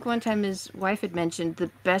I think one time his wife had mentioned the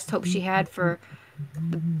best hope she had for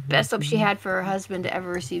her husband to ever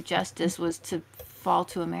receive justice was to fall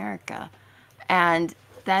to America. And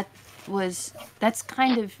that's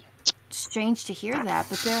kind of strange to hear that.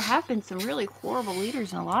 But there have been some really horrible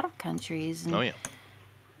leaders in a lot of countries. And oh, yeah.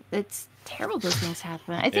 It's terrible those things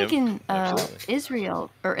happen. I think in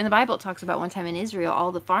Israel, or in the Bible, it talks about one time in Israel,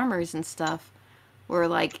 all the farmers and stuff were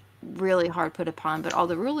like really hard put upon, but all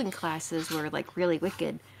the ruling classes were like really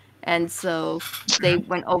wicked. And so they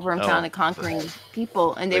went over and found the conquering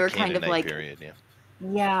people, and they were kind of like, period,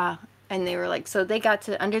 yeah. And they were like, so they got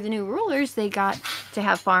to, under the new rulers, they got to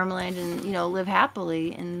have farmland and, you know, live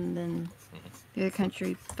happily. And then the other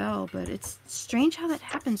country fell. But it's strange how that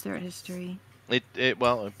happens throughout history.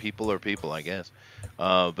 Well, people are people, I guess.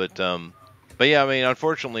 But yeah, I mean,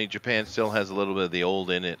 unfortunately, Japan still has a little bit of the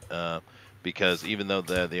old in it. Because even though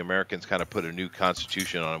the Americans kind of put a new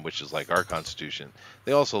constitution on, which is like our constitution,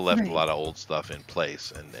 they also left a lot of old stuff in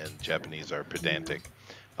place, and Japanese are pedantic.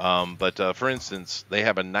 But for instance, they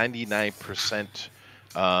have a 99%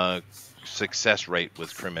 success rate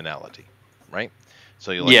with criminality, right?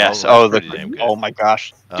 So you're like, yes. Oh my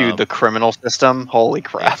gosh, dude, the criminal system, holy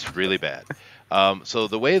crap, it's really bad. So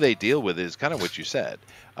the way they deal with it is kind of what you said.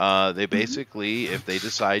 They basically, if they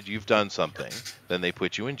decide you've done something, then they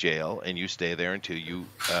put you in jail and you stay there until you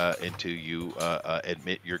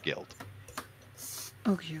admit your guilt.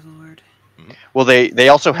 Oh dear Lord. Well, they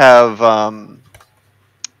also have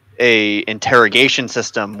a interrogation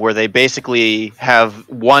system where they basically have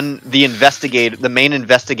the main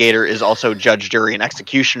investigator is also judge, jury, and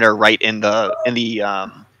executioner right in the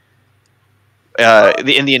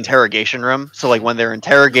interrogation room. So like when they're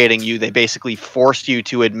interrogating you, they basically force you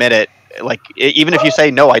to admit it. Like even if you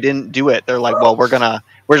say no, I didn't do it, they're like, well, we're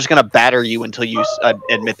just gonna batter you until you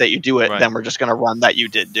admit that you do it. Then we're just gonna run that you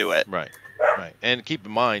did do it. Right. And keep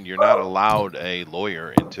in mind, you're not allowed a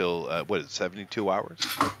lawyer until 72 hours,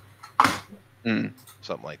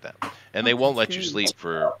 something like that. And they won't let you sleep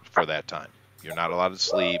for that time. You're not allowed to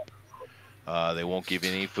sleep. They won't give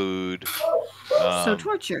you any food. So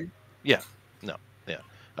torture. Yeah.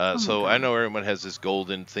 So I know everyone has this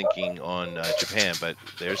golden thinking on Japan, but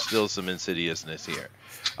there's still some insidiousness here.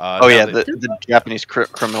 The Japanese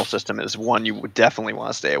criminal system is one you would definitely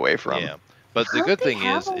want to stay away from. Yeah, but the good thing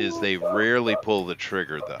is they rarely pull the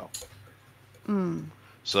trigger though.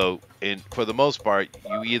 So for the most part,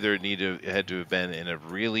 you either had to have been in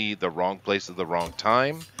the wrong place at the wrong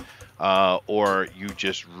time, or you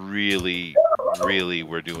just really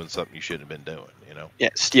were doing something you shouldn't have been doing. You know? Yeah,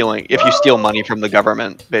 stealing. If you steal money from the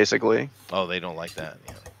government, basically. Oh, they don't like that.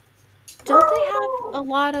 Yeah. Don't they have a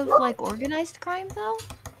lot of like organized crime though?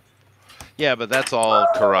 Yeah, but that's all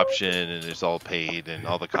corruption, and it's all paid, and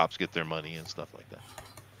all the cops get their money and stuff like that.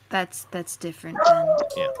 That's different then.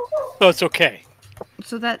 Yeah. So it's okay.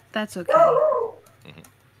 So that's okay.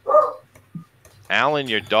 Alan,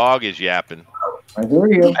 your dog is yapping. I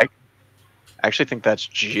hear you. I actually think that's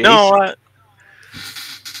Jason. No,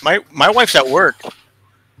 my wife's at work.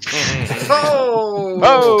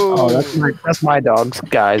 That's my dog's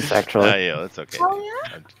guys, actually. Yeah, that's okay. Oh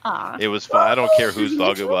yeah. It was fun. I don't care whose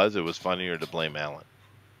dog it was. It was funnier to blame Alan.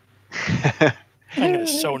 I'm gonna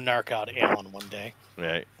so narc out Alan one day.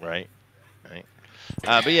 Right.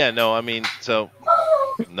 But yeah, no, I mean, so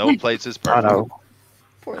no place is perfect. I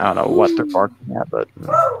don't know what they're barking at, but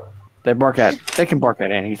they can bark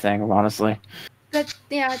at anything, honestly. Dogs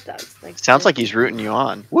like. Sounds like he's rooting you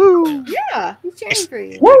on. Woo! Yeah, he's cheering for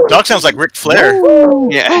you. Dog sounds like Ric Flair.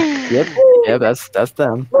 Yeah. Yep, that's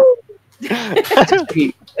them.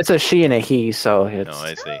 It's a she and a he, so it's. No,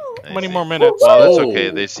 I see. How many more minutes? Well, that's okay.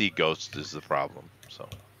 They see ghosts is the problem. So.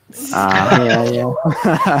 Yeah.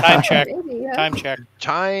 Time check. Maybe, yeah.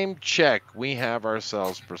 Time check. We have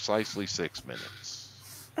ourselves precisely 6 minutes.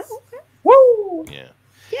 Oh, okay. Woo! Yeah.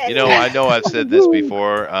 Yeah, You know, I know I've said this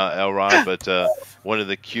before, Elrod, but one of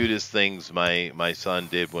the cutest things my son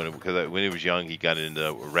did when he was young, he got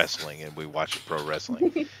into wrestling, and we watched pro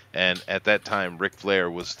wrestling. And at that time, Ric Flair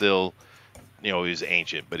was still, he was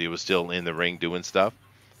ancient, but he was still in the ring doing stuff.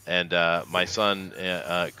 And my son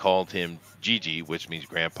called him Gigi, which means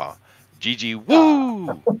grandpa. Gigi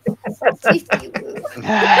Woo! Gigi Woo.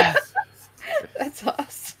 That's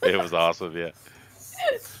awesome. It was awesome, yeah.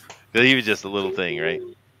 He was just a little thing, right?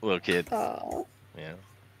 Little kid. Oh. Yeah.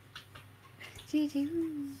 Gigi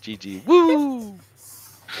Woo. Gigi Woo!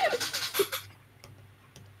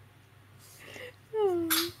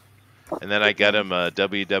 And then I got him a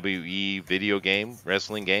WWE video game,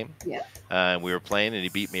 wrestling game. Yeah. And we were playing, and he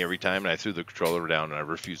beat me every time, and I threw the controller down, and I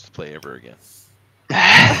refused to play ever again.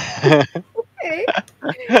 Okay.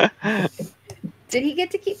 Did he get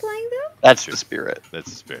to keep playing though? That's the spirit. That's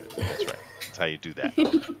the spirit. That's right. That's how you do that.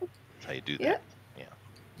 That's how you do that. Yep. Yeah.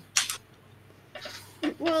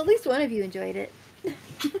 Well, at least one of you enjoyed it.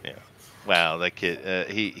 Yeah. Wow, that kid,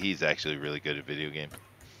 he's actually really good at video games.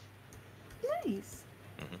 Nice.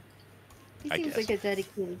 I He seems guess. like a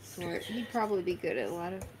dedicated sort. He'd probably be good at a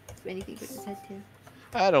lot of anything he put his head to.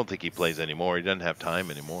 I don't think he plays anymore. He doesn't have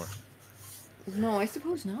time anymore. No, I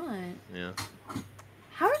suppose not. Yeah.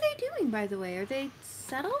 How are they doing, by the way? Are they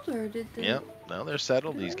settled, or did they? Yeah. No, they're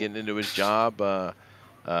settled. He's getting into his job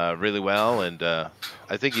really well, and I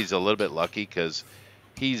think he's a little bit lucky because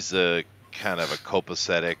he's kind of a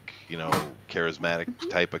copacetic, charismatic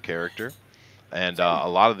type of character, and a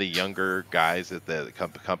lot of the younger guys that the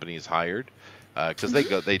company has hired, because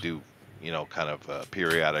they do, kind of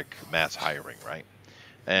periodic mass hiring, right?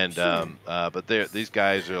 And but these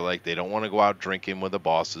guys are like, they don't want to go out drinking with the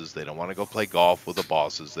bosses. They don't want to go play golf with the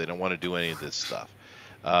bosses. They don't want to do any of this stuff.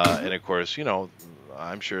 And of course,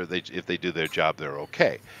 I'm sure if they do their job, they're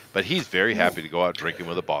okay. But he's very happy to go out drinking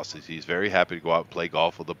with the bosses. He's very happy to go out and play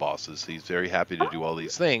golf with the bosses. He's very happy to do all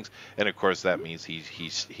these things. And of course, that means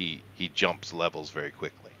he jumps levels very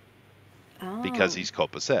quickly because he's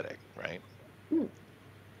copacetic, right?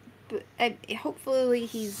 But hopefully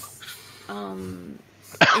he's in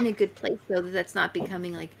a good place, though, that's not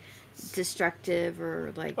becoming like destructive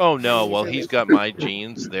or like. Oh no! Well, he's got my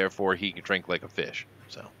genes, therefore he can drink like a fish.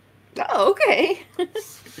 So. Oh, okay.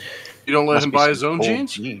 You don't let him buy his own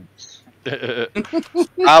jeans?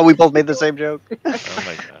 We both made the same joke. Oh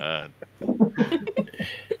my god.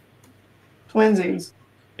 Twinsies.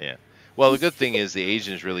 Yeah. Well, the good thing is the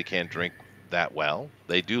Asians really can't drink that well.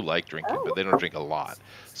 They do like drinking, but they don't drink a lot.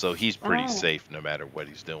 So he's pretty safe no matter what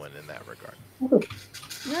he's doing in that regard.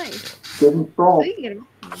 Nice. Good and strong. So you can get him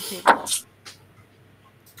on the table.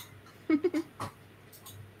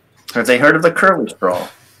 Have they heard of the curly straw?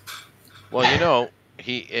 Well,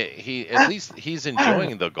 he at least he's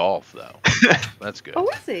enjoying the golf though. That's good. Oh,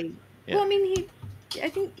 is he? Yeah. Well, I mean, I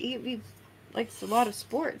think he likes a lot of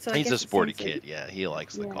sports. So I He's guess a it sporty sounds like- kid. Yeah, he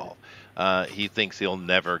likes the golf. He thinks he'll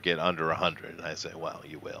never get under 100, and I say, well,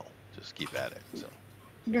 you will. Just keep at it. So.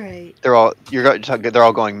 Right. They're all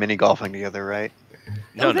going mini golfing together, right?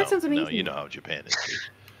 No, that sounds no, amazing. you know how Japan is. Dude.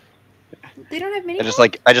 They don't have many. I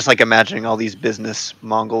just like imagining all these business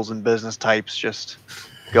Mongols and business types just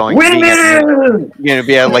going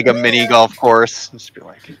be at like a mini golf course and just be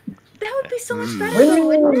like, That would be so much better,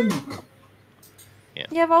 wouldn't it? Yeah.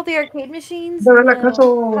 You have all the arcade machines. Hot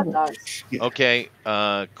dogs. Okay,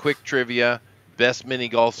 quick trivia. Best mini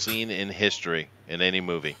golf scene in history in any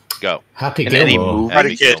movie. Go. Happy In any Gilmore. movie?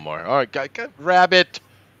 Happy Gilmore. All right, got Rabbit.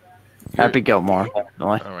 Happy Gilmore.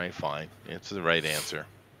 All right, fine. It's the right answer.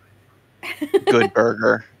 Good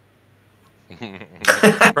Burger.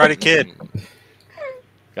 Karate Kid.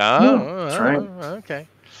 Oh, that's right. Okay.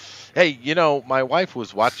 Hey, my wife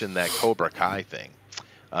was watching that Cobra Kai thing,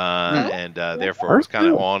 and therefore was kind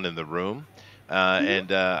of on in the room.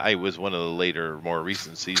 And I was one of the later, more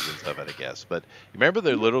recent seasons of it, I guess. But you remember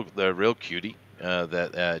the real cutie,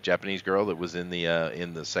 that Japanese girl that was in the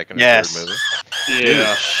second or third movie? Yeah.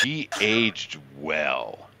 Dude, she aged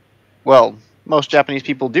well. Well, most Japanese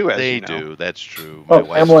people do, as They you know. do. That's true. My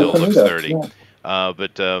wife Emily still looks Flamingo, 30. yeah.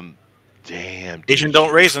 But damn. dude, Asian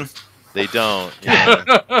don't raisin. They don't.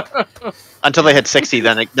 Yeah. Until they hit 60,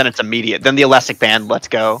 then it's immediate. Then the elastic band lets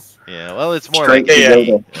go. Yeah. Well, it's more Straight like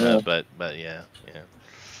to yoga. but yeah.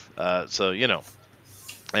 So and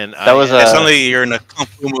That was Yeah, suddenly you're in a kung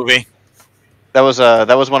fu movie. That was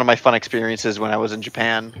one of my fun experiences when I was in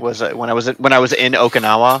Japan. Was when I was in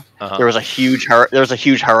Okinawa. Uh-huh. There was a huge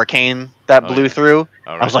hurricane that blew through.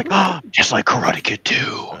 All I was right. like, oh, just like Karate Kid 2.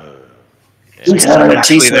 He's Yeah, having a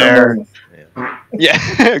actually tea there. ceremony.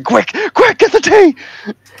 Yeah, quick, get the tea.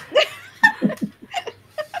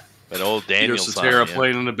 But old Peter Daniel Cetera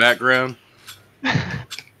playing in the background. I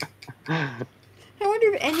wonder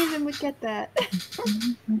if any of them would get that.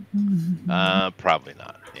 Probably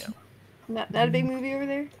not. Yeah. Not a big movie over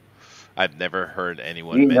there. I've never heard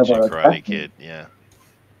anyone You mention never Karate expected. Kid. Yeah.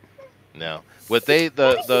 No. What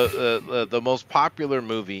the most popular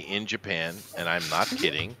movie in Japan, and I'm not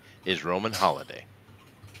kidding, is Roman Holiday.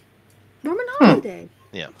 Norman Holiday.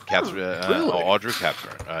 Yeah, Catherine, Really? Audrey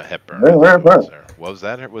Hepburn. Hepburn. Very well. What was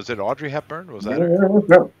that? Was it Audrey Hepburn? Was that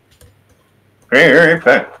her?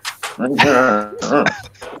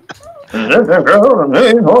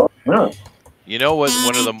 You know what?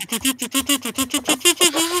 One of them.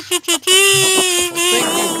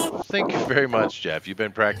 Thank you very much, Jeff. You've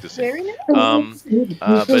been practicing. Very nice.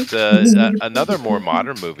 But another more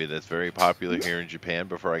modern movie that's very popular here in Japan.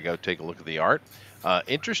 Before I go take a look at the art,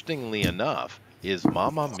 interestingly enough, is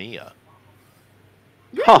Mamma Mia.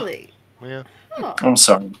 Really? Yeah, Oh, I'm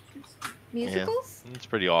sorry. musicals? it's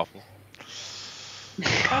pretty awful.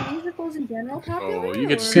 Are musicals in general popular? Oh, you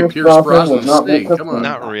get to or- see Pierce Pierce Brosnan Brosnan was not sing. mixed Come up on.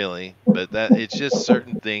 Not really, but it's just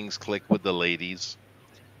certain things click with the ladies.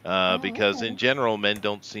 Because in general, men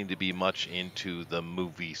don't seem to be much into the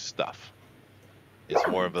movie stuff. It's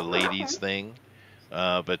more of a ladies thing.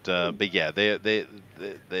 But yeah, they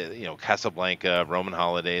you know, Casablanca, Roman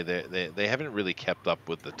Holiday, they haven't really kept up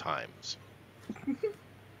with the times.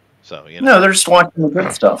 So you know, No, they're just watching the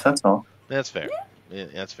good stuff. That's all. that's fair. Yeah,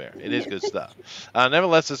 that's fair. It is good stuff.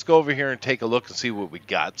 Nevertheless, let's go over here and take a look and see what we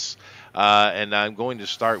got. And I'm going to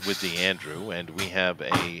start with the Andrew, and we have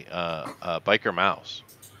a biker mouse,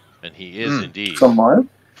 and he is indeed From Mars.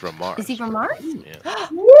 from Mars. Is he from Mars? Yeah.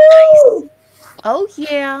 Nice. Oh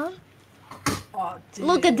yeah. Oh,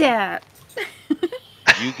 Look at that.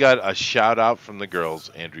 You got a shout out from the girls,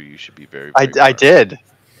 Andrew. You should be very. I proud. did.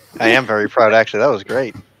 I am very proud, actually. That was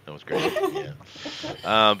great. That was great.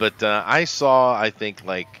 Yeah. But I saw, I think,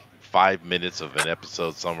 like 5 minutes of an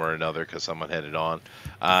episode somewhere or another because someone had it on.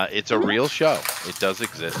 It's a real show. It does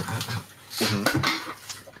exist.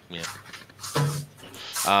 Yeah.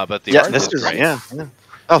 But the art is great. Yeah.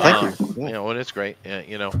 Oh, thank you. You know, and it's great.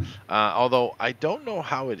 You know, although I don't know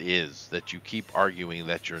how it is that you keep arguing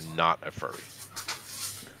that you're not a furry.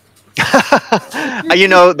 You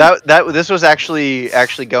know, that this was actually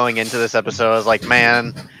going into this episode. I was like,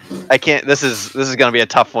 man, I can't. This is going to be a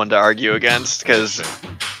tough one to argue against because,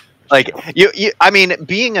 like, I mean,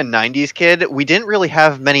 being a '90s kid, we didn't really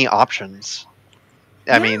have many options.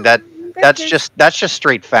 I mean that's just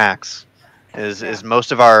straight facts. Is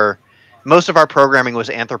most of our programming was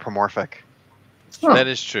anthropomorphic. That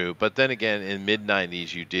is true. But then again, in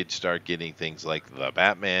mid-'90s, you did start getting things like the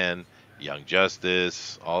Batman, Young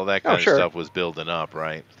Justice, all that kind of stuff was building up,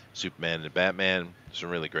 right? Superman and Batman,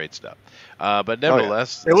 some really great stuff. But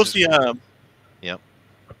nevertheless, it was the Yep.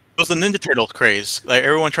 It was the Ninja Turtle craze. Like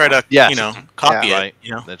everyone tried to, you know, copy it. Right.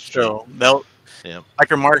 You know, That's true. So they'll,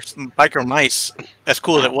 Biker Mice, as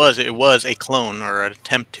cool as it was a clone or an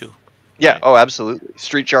attempt to. Yeah. Oh, absolutely.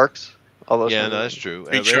 Street Sharks. All those. Yeah, no, that's true.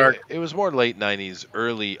 It was more late '90s,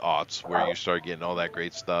 early aughts where you start getting all that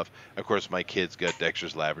great stuff. Of course, my kids got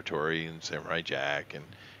Dexter's Laboratory and Samurai Jack and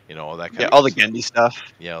you know all that kind of all the Gendy stuff.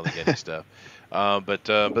 Yeah, all the Gendy stuff. But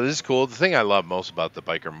this is cool. The thing I love most about the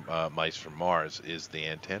biker mice from Mars is the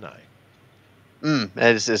antennae.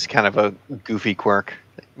 It is kind of a goofy quirk.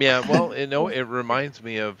 Yeah, well, you know, it reminds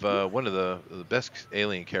me of one of the best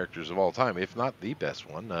alien characters of all time, if not the best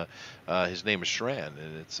one. His name is Shran,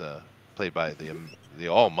 and it's played by the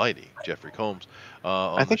almighty Jeffrey Combs.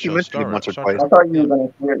 I think you mentioned him once or twice. I thought you were going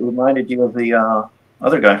to say it reminded you of the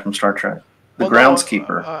other guy from Star Trek, the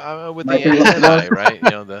groundskeeper. With the antennae, right? You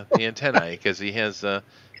know, the antennae, because he's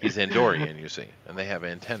Andorian, you see, and they have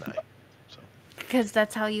antennae. Because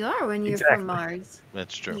that's how you are when you're from Mars.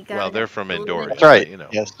 That's true. Well, they're from Andorra. That's right. You know,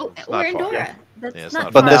 yes. Oh, we're Andorra. That's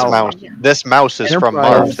not but far. this mouse is from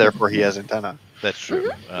Mars, therefore he has antenna. That's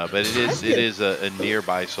true. But it is a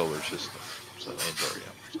nearby solar system. So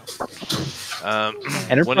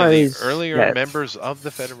Andorra. One of the earlier members of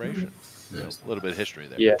the Federation. You know, a little bit of history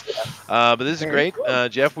there. Yeah. But this is great.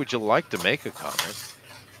 Jeff, would you like to make a comment?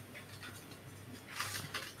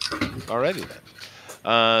 Alrighty then.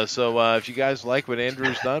 So if you guys like what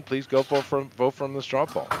Andrew's done, please vote from the straw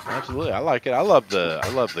poll. Absolutely, I like it. I love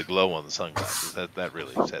the glow on the sunglasses. That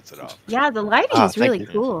really sets it off. Yeah, the lighting is really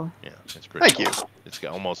cool. Yeah, it's pretty. Thank you. It's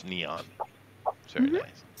got almost neon. It's very nice.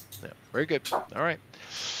 Yeah, very good. All right.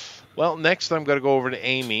 Well, next I'm going to go over to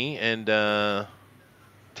Amy and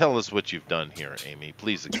tell us what you've done here, Amy.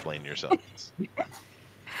 Please explain yourself.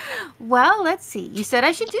 Well, let's see. You said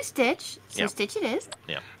I should do Stitch, so Yep. Stitch it is.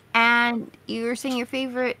 Yeah. And you were saying your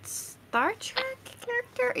favorite Star Trek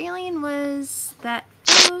character alien was that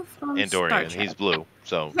blue from Star Andorian. Trek. He's blue,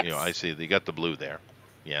 so you know I see you got the blue there.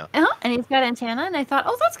 Yeah. And he's got antenna, and I thought,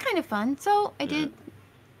 oh, that's kind of fun. So I did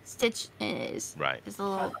Stitch is Right. Is a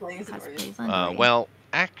little cosplays. Well,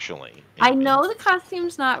 actually, I know the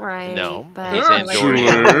costume's not right. no, but he's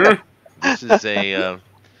Andorian. This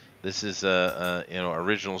is a you know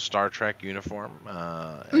original Star Trek uniform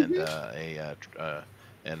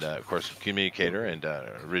and of course communicator and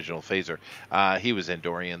original phaser. He was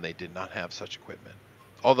Andorian. They did not have such equipment.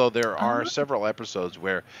 Although there are several episodes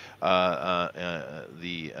where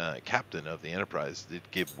the captain of the Enterprise did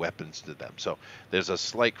give weapons to them, so there's a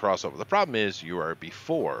slight crossover. The problem is you are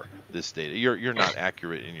before this data. You're not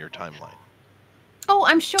accurate in your timeline. Oh,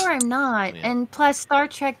 I'm sure I'm not. Yeah. And plus, Star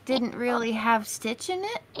Trek didn't really have Stitch in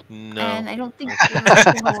it. No. And I don't think it was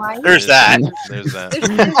in Hawaii. There's that. There's that.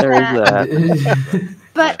 There's that.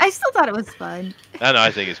 But I still thought it was fun. No,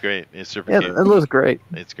 I think it's great. It's super Yeah, cute. it looks great.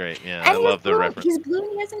 It's great. Yeah, And I love the blue. reference. He's blue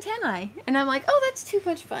and he has antennae. And I'm like, oh, that's too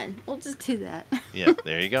much fun. We'll just do that. Yeah,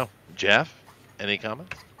 there you go. Jeff, any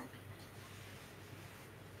comments?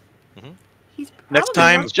 He's Next probably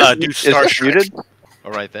time, not- do Star Trek.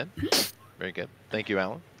 All right then. Very good. Thank you,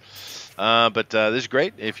 Alan. But this is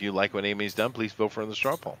great. If you like what Amy's done, please vote for the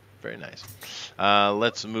straw poll. Very nice.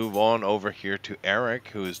 Let's move on over here to Eric,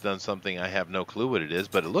 who has done something I have no clue what it is,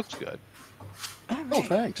 but it looks good. Oh,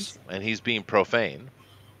 thanks. And he's being profane.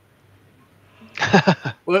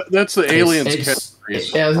 Well, that's the aliens.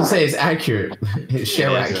 Yeah, I was gonna say it's accurate. It's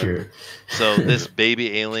show Yeah. accurate. So this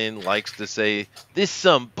baby alien likes to say, "This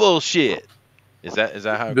some bullshit." Is that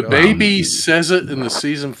how it The goes? baby says it in the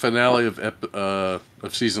season finale of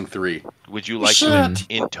season 3. Would you like Shit. to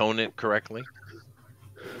intone it correctly?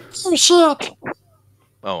 Oh shit!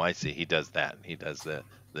 Oh, I see. He does that. He does the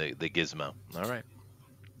gizmo. All right,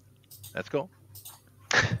 that's cool.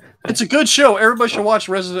 It's a good show. Everybody should watch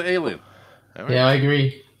Resident Alien. All right. Yeah, I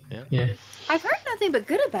agree. Yeah. I've heard nothing but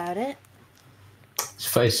good about it.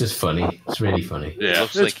 It's just funny. It's really funny. It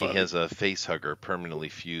looks it's like funny. he has a face hugger permanently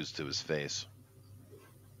fused to his face.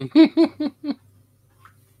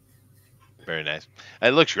 Very nice. It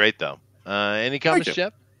looks great, though. Any comments, you.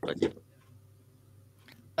 Jeff?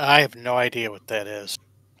 I have no idea what that is,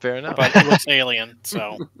 Fair enough. but it looks alien.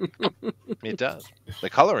 So It does. The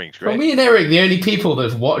coloring's Well, great. me and Eric, the only people that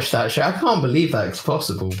have watched that show. I can't believe that's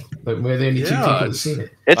possible. But we're the only two Yeah, people that've seen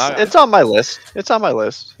it. It's on my list. It's on my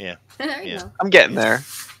list. Yeah. There you Yeah. go. I'm getting there.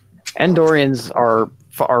 Andorians are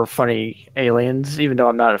funny aliens, even though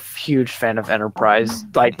I'm not a huge fan of Enterprise.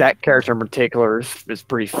 Like that character in particular is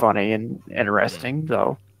pretty funny and interesting,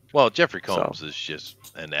 though. Well, Jeffrey Combs is just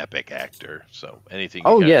an epic actor, so anything.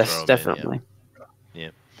 Oh you gotta yes, throw him in, definitely. yeah.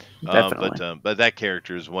 Definitely. But that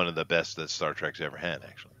character is one of the best that Star Trek's ever had,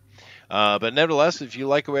 actually. But nevertheless, if you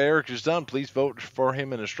like what Eric has done, please vote for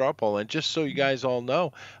him in a straw poll. And just so you guys all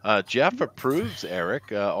know, Jeff approves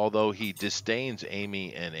Eric, although he disdains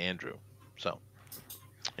Amy and Andrew. So,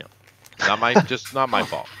 you know, not my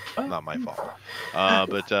fault. Not my fault.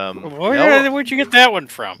 where'd you get that one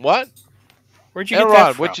from? What? Where'd you get Elrod,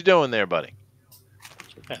 that from? what you doing there, buddy?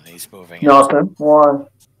 And he's moving. Nothing. Why?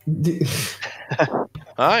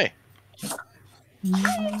 Hi.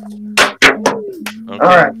 All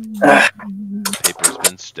right. Paper's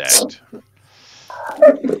been stacked.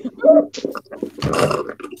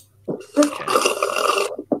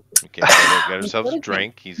 Okay, got himself a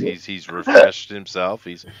drink. He's refreshed himself.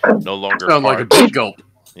 He's no longer Sound like a parched. big gulp.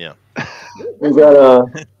 Yeah. We got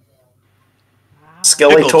a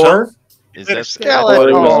Skeletor, Is that Skeletor. I thought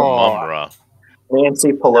it was Mumra.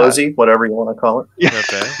 Nancy Pelosi, whatever you want to call it.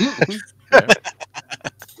 Okay. Fair.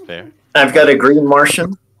 Fair. I've got a Green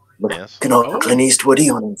Martian. Yes. Looking all Clint Eastwoody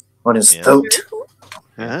on his Yeah. throat.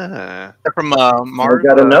 Ah. From I've Mars.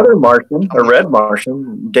 got another Martian, a red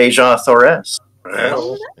Martian, Deja Thores.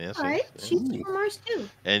 Yes. Yes. All right, yes. she's from Mars too.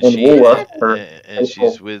 And And she Woola, her and she's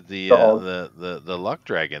faithful with the dog. the luck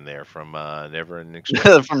dragon there from Neverending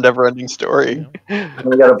Story. From Neverending Story. And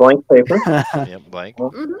we got a blank paper. Yep, blank.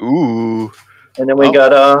 Mhm. Ooh. And then we Oh.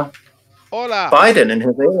 got Hola. Biden and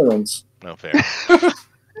his aliens. No fair.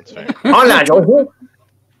 That's fair. Hola, Joe.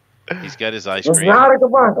 He's got his ice It's cream. not a good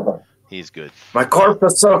one. He's good. My corpse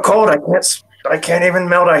is so cold I can't even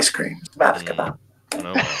melt ice cream. Oh well.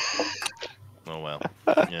 Oh well.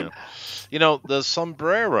 Yeah. You know, the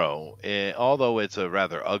sombrero, although it's a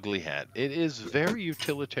rather ugly hat, it is very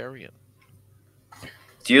utilitarian.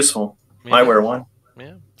 It's useful. Yeah. I wear one.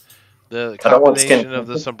 Yeah. The I don't want combination skin. of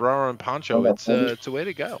the sombrero and poncho, it's a way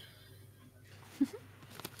to go. Yeah.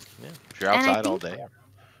 If you're And I outside all think- day,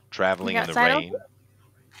 traveling You're in the outside all rain.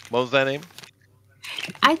 What was that name?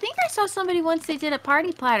 I think I saw somebody once. They did a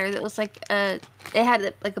party platter that was like it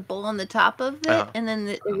had like a bowl on the top of it, Uh-huh. and then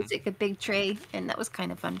it was like a big tray, and that was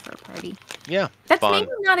kind of fun for a party. Yeah. That's fun.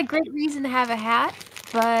 maybe not a great reason to have a hat,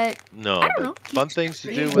 but No, I don't but know. fun things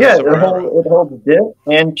to do with Yeah, a sombrero. it holds dip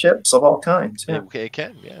and chips of all kinds. Yeah. It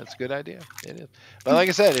can. Yeah, it's a good idea. It is. But like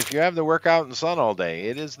I said, if you have to work out in the sun all day,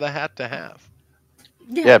 it is the hat to have.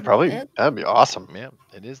 Yeah, probably. That'd be awesome. Yeah,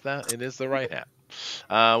 it is that. It is the right hat.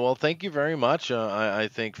 Well, thank you very much. I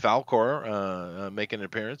think Falcor making an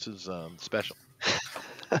appearance is special.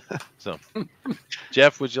 So,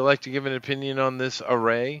 Jeff, would you like to give an opinion on this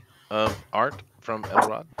array of art from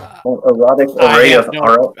Elrod? Erotic array of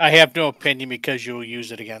art. I have no opinion because you'll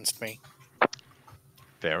use it against me.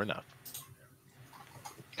 Fair enough.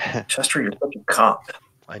 Chester, you're such a cop.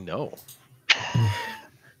 I know.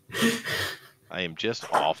 I am just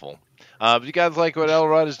awful. If you guys like what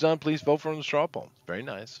Elrod has done, please vote for him in the straw poll. Very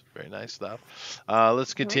nice. Very nice stuff.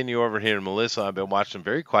 Let's continue over here to Melissa. I've been watching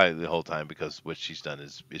very quietly the whole time because what she's done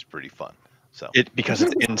is pretty fun. So Because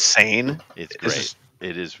it's insane. it's This great. is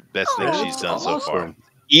It is best thing she's done so far.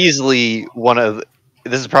 easily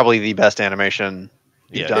this is probably the best animation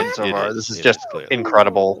you've Yeah, done so it far. is. This is It just is, clearly.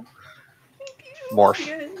 incredible. Morph.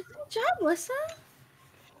 good job, Lissa.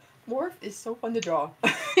 Morph is so fun to draw.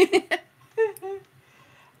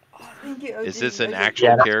 Is this an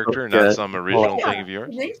actual character, not some original thing of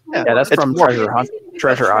yours? Yeah, that's from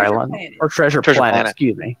Treasure Island or Treasure Planet.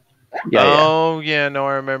 Excuse me. Yeah, no,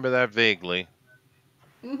 I remember that vaguely.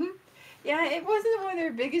 Yeah, it wasn't one of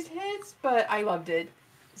their biggest hits, but I loved it.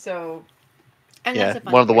 So, yeah,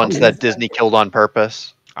 one of the ones that Disney killed on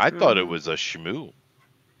purpose. I thought it was a shmoo.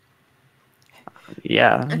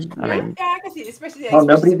 Yeah, I mean, yeah, I can see, especially. Oh,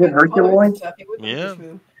 nobody did Herculoid? Yeah.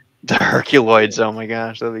 The Herculoids, oh my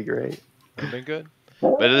gosh, that'd be great. That'd be good.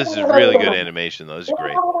 But this is really good animation, though. This is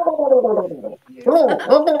great.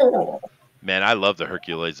 Man, I loved the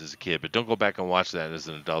Herculoids as a kid, but don't go back and watch that as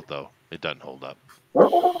an adult, though. It doesn't hold up.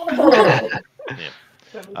 Yeah.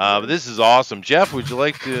 But this is awesome. Jeff, would you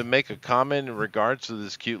like to make a comment in regards to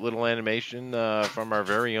this cute little animation from our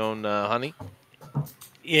very own Honey?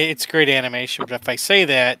 Yeah, it's great animation, but if I say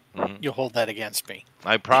that, you'll hold that against me.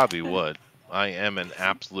 I probably would. I am an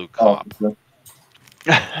absolute cop.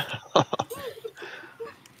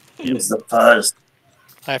 Use the fuzz.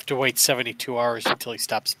 I have to wait 72 hours until he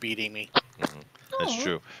stops beating me. That's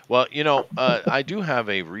true. Well, you know, I do have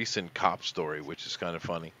a recent cop story, which is kind of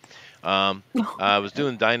funny. I was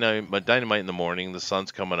doing dynamite in the morning. The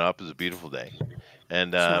sun's coming up. It's a beautiful day.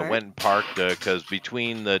 And went and parked because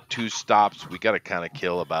between the two stops, we got to kind of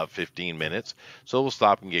kill about 15 minutes. So we'll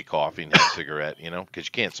stop and get coffee and have a cigarette, you know, because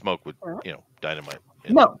you can't smoke with, you know, dynamite.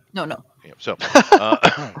 No. Yeah, so,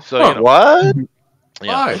 so you know, what?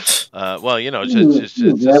 Yeah. Well, you know, it's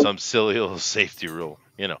just some silly little safety rule,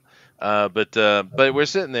 you know. But we're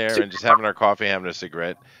sitting there and just having our coffee, having a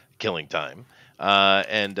cigarette, killing time.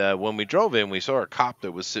 And when we drove in, we saw a cop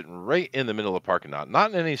that was sitting right in the middle of the parking lot,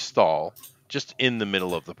 not in any stall, just in the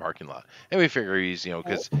middle of the parking lot. And we figure he's, you know,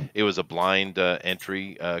 because it was a blind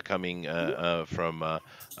entry coming from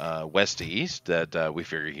west to east, that we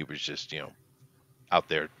figured he was just, you know, out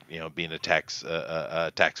there, you know, being a tax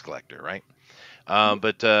collector, right?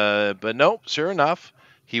 But no, sure enough,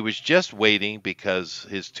 he was just waiting because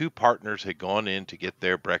his two partners had gone in to get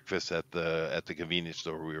their breakfast at the convenience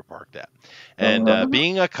store we were parked at. And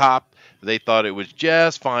being a cop, they thought it was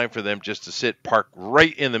just fine for them just to park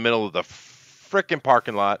right in the middle of the frickin'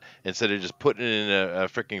 parking lot instead of just putting it in a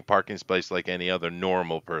frickin' parking space like any other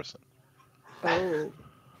normal person. Oh.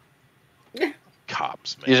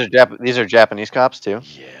 Cops, man. These are Japanese cops too.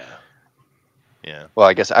 Yeah. Well,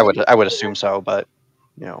 I guess I would assume so, but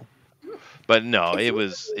you know. But no,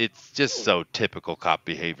 it's just so typical cop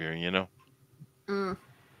behavior, you know.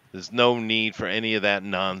 There's no need for any of that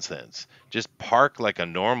nonsense. Just park like a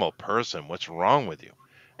normal person. What's wrong with you?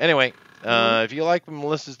 Anyway, if you like what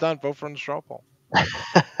Melissa's done, vote for the straw poll.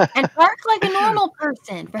 And park like a normal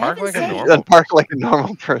person. Park like a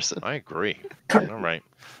normal person. I agree. All right.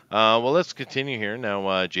 Well, let's continue here.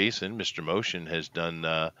 Now, Jason, Mr. Motion, has done...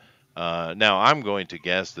 now, I'm going to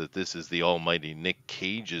guess that this is the almighty Nick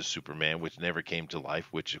Cage's Superman, which never came to life,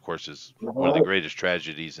 which, of course, is one of the greatest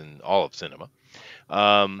tragedies in all of cinema.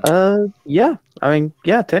 Yeah. I mean,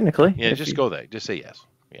 yeah, technically. Yeah, just go there. Just say yes.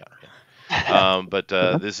 Yeah. But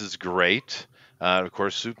this is great. Of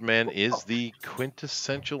course, Superman is the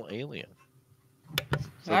quintessential alien.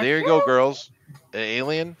 So there you go, girls. An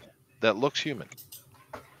alien that looks human.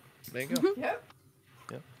 There you go. Yep.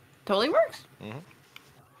 Totally works. And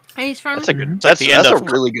he's from... That's a good. That's a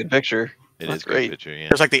really good picture. It is a great picture. Yeah.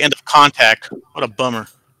 It's like the end of Contact. What a bummer.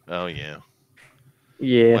 Oh yeah.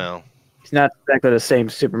 Yeah. Well, he's not exactly the same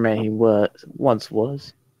Superman he once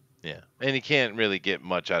was. Yeah, and he can't really get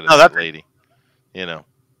much out of that lady. You know,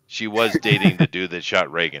 she was dating the dude that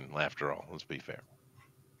shot Reagan. After all, let's be fair.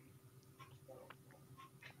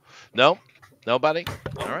 No, nobody.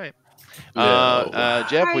 All right.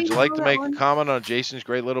 Jeff, would you like to make a comment on Jason's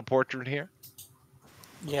great little portrait here?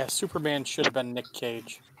 Yeah, Superman should have been Nick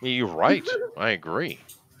Cage. You're right. I agree.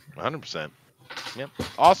 100%. Yep.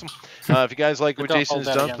 Awesome. If you guys like what Jason has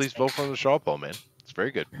done, please vote for the straw poll, man. It's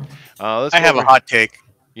very good. I have a hot take.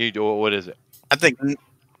 You do. What is it? I think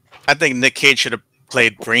Nick Cage should have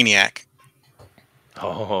played Brainiac.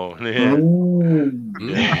 Oh, yeah.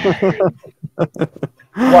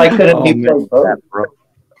 Why couldn't he play both, bro?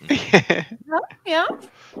 Yeah.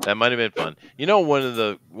 That might have been fun. You know, one of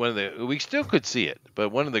the we still could see it, but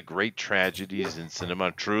one of the great tragedies in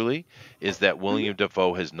cinema, truly, is that William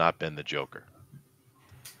Dafoe has not been the Joker.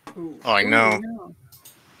 Oh, I know.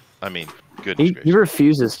 I mean, goodness gracious. He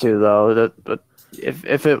refuses to, though. But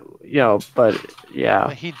if it, you know, but yeah.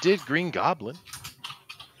 Well, he did Green Goblin.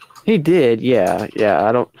 He did, yeah.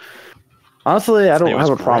 I don't have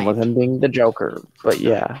a problem with him being the Joker, but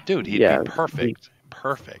yeah. Dude, he'd be perfect.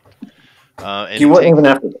 Perfect. He wouldn't even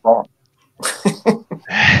have to talk.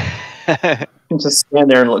 Just stand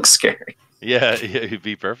there and look scary. Yeah, he'd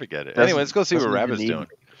be perfect at it. Anyway, let's go see what Rabbit's doing.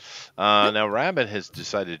 Now, Rabbit has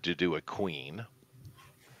decided to do a queen,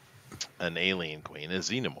 an alien queen, a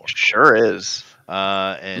xenomorph. Sure is.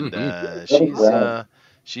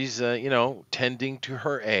 She's tending to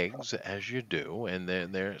her eggs as you do, and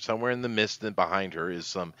they're somewhere in the mist, and behind her is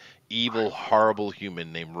some evil, horrible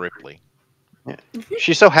human named Ripley. Yeah.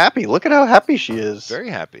 She's so happy. Look at how happy she is. Very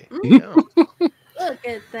happy. Yeah. Look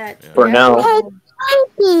at that. For now.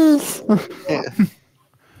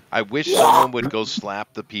 I wish someone would go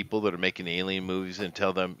slap the people that are making alien movies and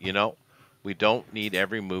tell them, we don't need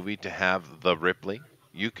every movie to have the Ripley.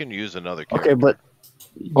 You can use another character. Okay, but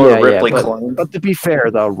Ripley clone. But to be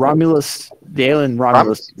fair, though, the alien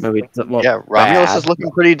Romulus movie doesn't look Romulus bad. is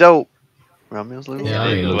looking pretty dope. Romulus looking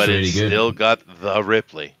but really it's good. still got the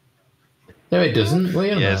Ripley. No, it doesn't. What are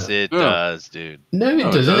you on Yes, about? it does, dude. No,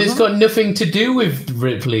 it doesn't. It's got nothing to do with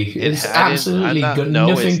Ripley. It's absolutely got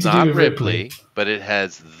nothing to do with Ripley. But it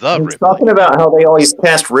has the He's Ripley. talking about how they always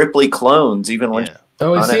cast Ripley clones, even when.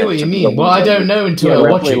 Oh, I see what you mean. Well, I don't know until I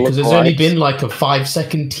watch it because there's only been like a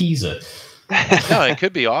 5-second teaser. No, it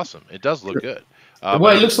could be awesome. It does look good. Well,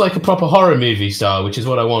 it looks like a proper horror movie style, which is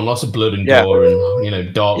what I want. Lots of blood and gore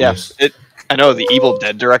and darkness. Yeah, I know the Evil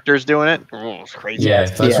Dead director's doing it. Oh, it's crazy. Yeah,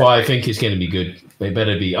 that's why I think it's going to be good. It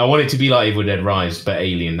better be. I want it to be like Evil Dead Rise, but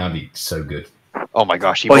Alien. That'd be so good. Oh my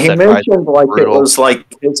gosh! Evil Well, he Dead mentioned Rise it was like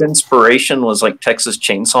his inspiration was like Texas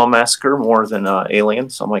Chainsaw Massacre more than Alien.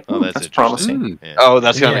 So I'm like, that's promising. Yeah. Oh,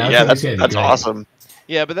 that's gonna that's awesome.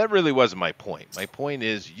 Yeah, but that really wasn't my point. My point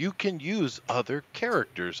is you can use other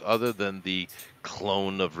characters other than the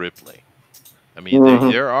clone of Ripley. I mean,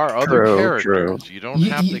 there are other characters. You don't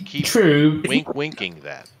have to keep winking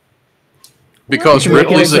that. Because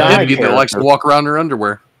Ripley's a hippie that likes to walk around in her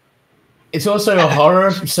underwear. It's also a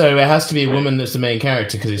horror, so it has to be a woman that's the main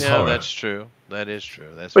character because it's horror. That's true. That is true.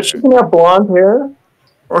 That's But she can have blonde hair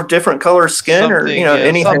or different color skin or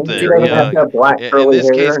anything. She doesn't have to have black curly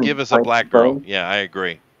hair. In this case, give us a black girl. Yeah, I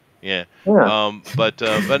agree. Yeah. But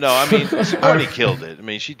no, I mean, Sigourney killed it. I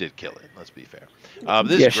mean, she did kill it. Let's be fair.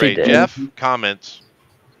 This is great. Jeff, comments.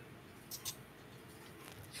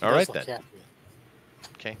 All right then.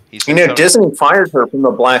 Okay. Disney fired her from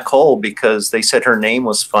the black hole because they said her name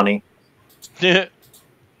was funny. And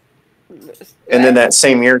then that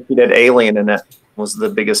same year she did Alien, and that was the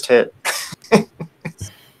biggest hit.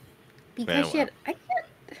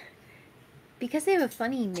 Because they have a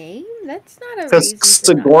funny name. That's not a because reason.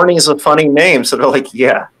 Sigourney's a funny name, so they're like,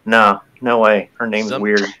 no way, her name's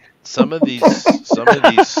weird. Some of these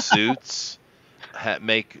suits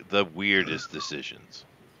make the weirdest decisions.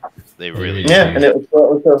 They really do. And it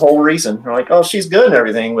was their whole reason. They're like, oh, she's good and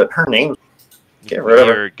everything, but her name. Get rid of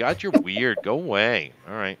her. God, you're weird. Go away.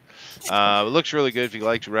 All right. It looks really good. If you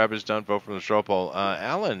liked Rabbit's done, vote from the straw poll.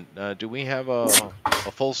 Alan, do we have a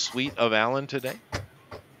full suite of Alan today?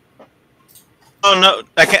 Oh no,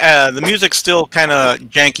 I can't, the music's still kind of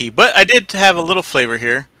janky, but I did have a little flavor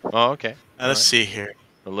here. Oh, okay. Let's see here.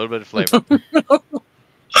 A little bit of flavor.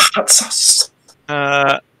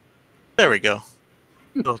 There we go.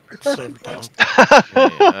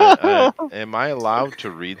 Am I allowed to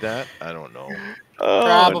read that? I don't know.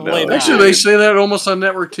 Probably not. Actually, they say that almost on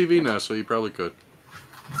network TV now, so you probably could.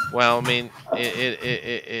 Well, I mean,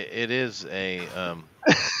 it is a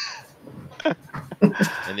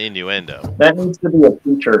an innuendo. That needs to be a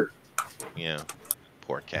feature. Yeah,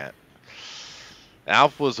 poor cat.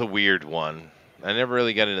 Alf was a weird one. I never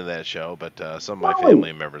really got into that show, but some of my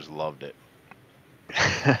family members loved it.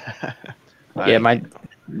 Yeah,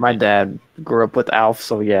 my dad grew up with Alf,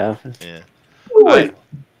 so yeah. Yeah.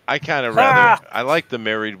 I kind of I like the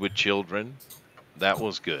Married with Children. That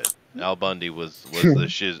was good. Al Bundy was the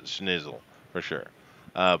schnizzle for sure.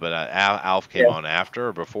 But Alf came on after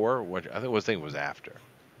or before. I think it was after.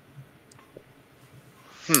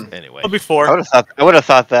 Anyway, before. I would have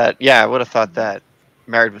thought that. Yeah, I would have thought that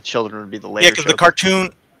Married with Children would be the later. Yeah, because the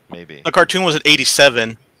cartoon. Maybe the cartoon was at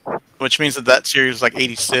 87, which means that series was like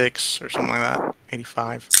 86 or something like that,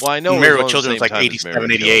 85. Well, I know Married with Children was like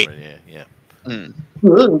 87, 88.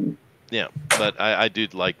 Yeah, but I do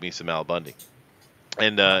like me some Al Bundy,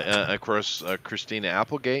 and of course Christina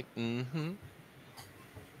Applegate.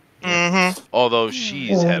 Although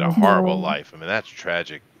she's had a horrible life. I mean, that's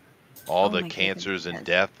tragic. All the cancers and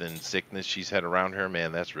death and sickness she's had around her,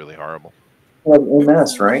 man, that's really horrible.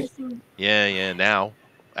 MS, right? Yeah. Now,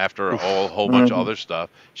 after a whole bunch of other stuff,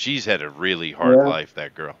 she's had a really hard life.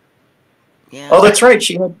 That girl. Yeah. Oh, that's right.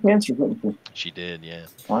 She had cancer, didn't she? She did, yeah.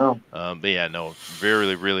 Wow. But yeah, no,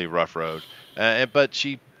 really, really rough road. But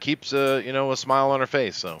she keeps a smile on her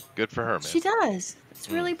face. So good for her, man. She does. It's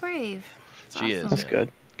really brave. She is. That's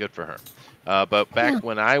good. Good for her. But back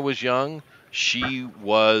when I was young, she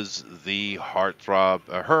was the heartthrob.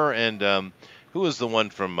 Her and who was the one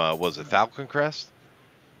from was it Falcon Crest?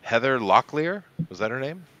 Heather Locklear, was that her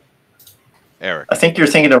name? Eric. I think you're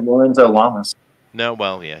thinking of Lorenzo Lamas. No,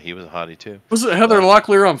 well, yeah, he was a hottie too. Was it Heather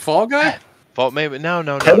Locklear on Fall Guy? Maybe no.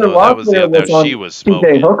 Heather Locklear She was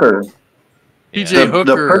smoking. PJ Hooker. PJ Hooker.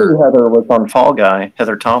 The pretty Heather was on Fall Guy.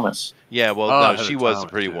 Heather Thomas. Yeah, well, no, she was the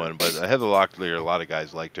pretty one, but Heather Locklear, a lot of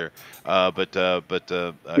guys liked her. But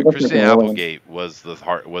Christine Applegate was the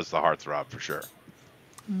heartthrob for sure.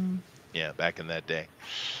 Yeah, back in that day.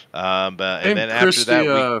 And then after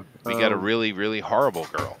that, we got a really, really horrible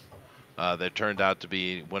girl that turned out to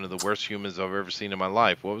be one of the worst humans I've ever seen in my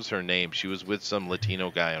life. What was her name? She was with some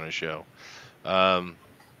Latino guy on a show.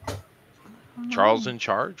 Charles in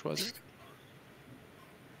Charge, was it?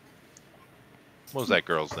 What was that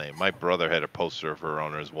girl's name? My brother had a poster of her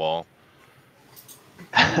on his wall.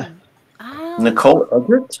 Nicole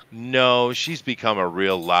Eggert? No, she's become a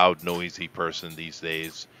real loud, noisy person these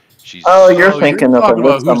days. She's you're thinking of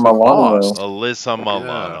Alyssa Milano. Alyssa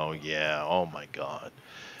Milano, yeah. Oh my God.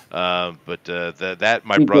 My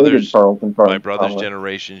She brother's dated Carlton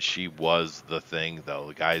generation, she was the thing though.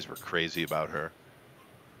 The guys were crazy about her.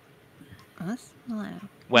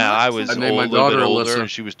 Well, I was a little bit older,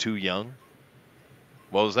 and she was too young.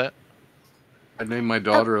 What was that? I named my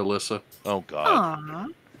daughter Alyssa. Oh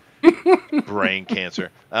God. Brain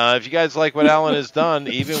cancer. If you guys like what Alan has done,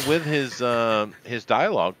 even with his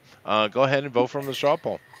dialogue, go ahead and vote from the straw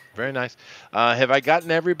poll. Very nice. Have I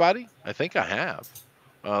gotten everybody? I think I have.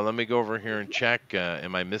 Let me go over here and check.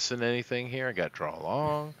 Am I missing anything here? I got draw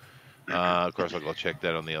along. Of course, I'll go check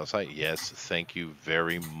that on the other side. Yes, thank you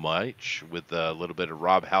very much. With a little bit of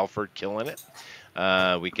Rob Halford killing it.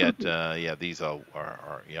 We got these are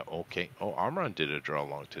okay. Oh, Amron did a draw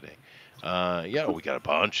along today. We got a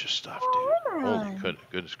bunch of stuff, dude. Holy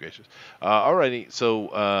goodness gracious. Alrighty,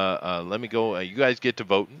 so let me go. You guys get to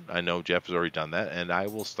voting. I know Jeff has already done that, and I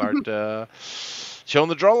will start showing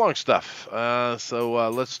the draw along stuff. So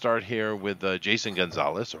let's start here with Jason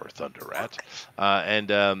Gonzalez or Thunder Rat,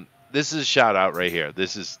 and this is a shout out right here.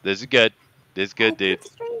 This is good. This is good, dude.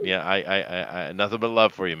 Yeah, I nothing but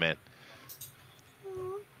love for you, man.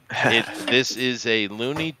 This is a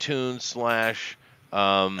Looney Tunes slash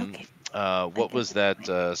what was that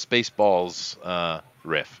Spaceballs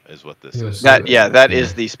riff is what this is. That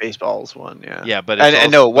is the Spaceballs one. Yeah, but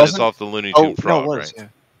it's off the Looney Tunes frog, right?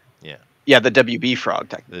 Yeah, the WB frog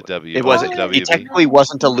technically. It wasn't. He technically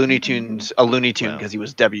wasn't a Looney Tunes because he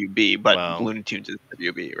was WB, but Looney Tunes is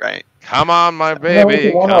WB, right? Come on, my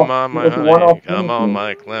baby, come on, my honey, come on,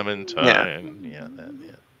 my Clementine. Yeah.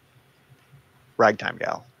 Ragtime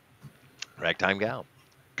Gal. Ragtime Gal.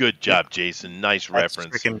 Good job, Jason. Nice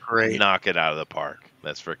reference. Freaking great. Knock it out of the park.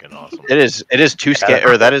 That's freaking awesome. It is too scary.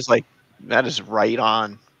 Or that is right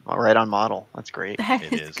on model. That's great. That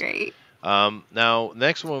is great. Now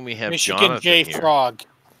next one we have Michigan Jonathan gay here. frog.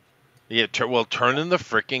 Yeah, turning the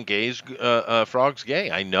freaking frogs gay.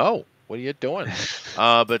 I know. What are you doing?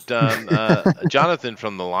 But Jonathan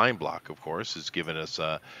from the Line Block, of course, has given us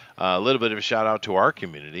a little bit of a shout out to our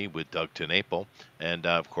community with Doug Tenaple and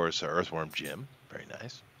of course Earthworm Jim. Very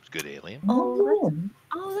nice. It's a good alien. Oh,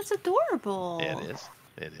 that's adorable.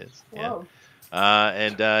 It is. Whoa. Yeah.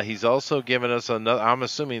 And he's also given us another. I'm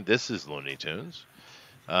assuming this is Looney Tunes.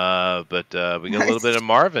 But we got a little bit of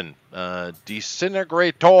Marvin.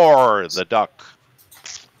 Disintegrator, the duck.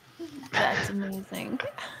 That's amazing.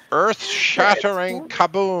 Earth-shattering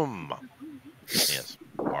kaboom. Yes,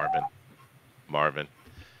 Marvin.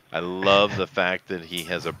 I love the fact that he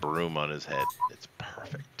has a broom on his head. It's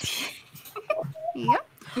perfect. Yep.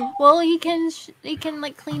 Well, he can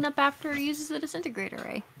like clean up after he uses the disintegrator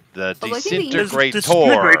ray. The Disintegrator.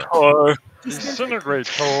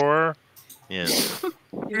 Disintegrator. Yes.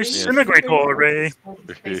 Disintegrator ray.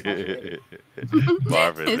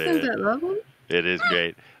 Marvin, Isn't that lovely? It is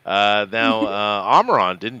great. Now,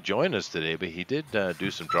 Amaron didn't join us today, but he did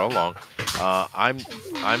do some draw along. I'm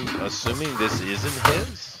assuming this isn't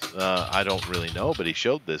his. I don't really know, but he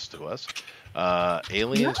showed this to us.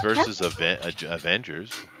 Aliens versus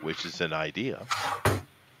Avengers, which is an idea.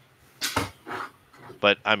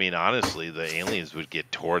 But, I mean, honestly, the aliens would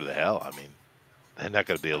get tore to hell. I mean, they're not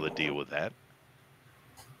going to be able to deal with that.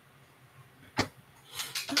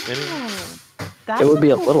 It would be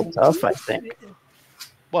a little tough, I think.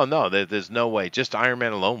 Well, no, there's no way. Just Iron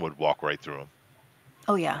Man alone would walk right through him.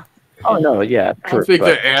 Oh, yeah. Oh no, yeah. I True, think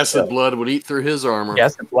but that acid blood would eat through his armor.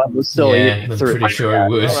 yes, the blood was still Yeah, eating I'm through. pretty sure it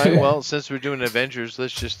would. All right, well, since we're doing Avengers,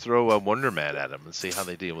 let's just throw a Wonder Man at them and see how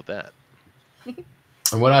they deal with that.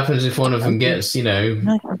 And what happens if one of them gets,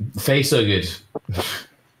 face so good?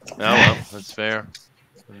 Oh, well, that's fair.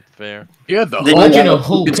 That's fair. Yeah, the Imagine a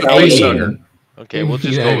Hulk It's a face hugger. alien. Okay, we'll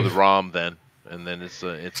just You go know. with ROM then, and then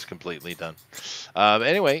it's completely done.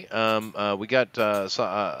 Anyway, we got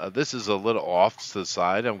this is a little off to the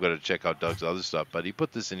side. I'm going to check out Doug's other stuff, but he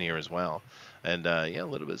put this in here as well. And yeah, a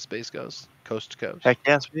little bit of Space Ghost, Coast to Coast. Heck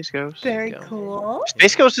yeah, Space Ghost. Very cool.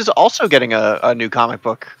 Space Ghost is also getting a new comic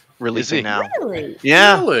book releasing now. Really?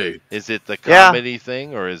 Yeah. Really? Is it the Yeah. comedy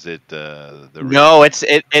thing or is it the? No,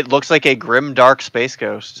 it looks like a grim dark Space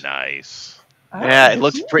Ghost. Nice. Yeah, it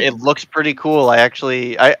looks pretty cool.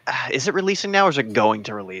 Is it releasing now or is it going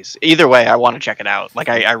to release? Either way, I want to check it out. Like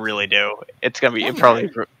I really do. It's gonna be probably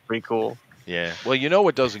pretty cool. Yeah. Well, you know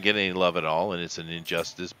what doesn't get any love at all, and it's an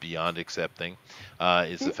injustice beyond accepting,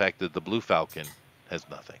 is the fact that the Blue Falcon has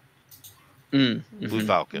nothing. Blue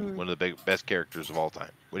Falcon, one of the best characters of all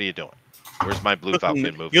time. What are you doing? Where's my Blue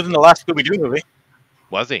Falcon movie? He was in the last Scooby-Doo movie.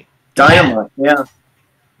 Was he? Dynamite, yeah.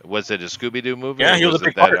 Was it a Scooby-Doo movie? Yeah, or he was a was big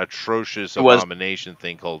it that part. atrocious It was- abomination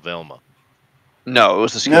thing called Velma? No, it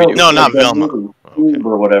was the Scooby. No, not that Velma. movie, Scoob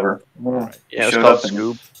or whatever. Yeah, Right. Yeah, it was Showed called up in-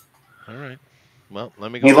 Scoob. All right. Well,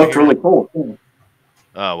 let me go. He over looked here. really cool. Too.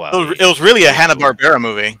 Oh wow. It was really a Hanna-Barbera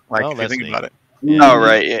movie. Like, Oh, if you that's think neat. about it. Yeah. Oh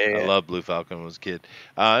right, yeah, I yeah. love Blue Falcon when I was a kid.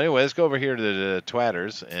 Anyway, let's go over here to the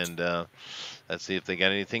Twatters and let's see if they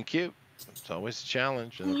got anything cute. It's always a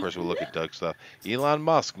challenge. And of course, we'll look at Doug's stuff. Elon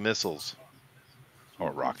Musk missiles.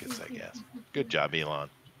 Or rockets, I guess. Good job, Elon.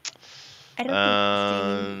 I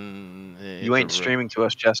don't You ain't streaming to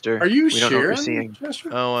us, Chester. Are you We don't know what you're sharing? seeing. Chester?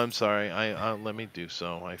 Oh, I'm sorry. I let me do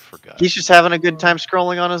so. I forgot. He's just having a good time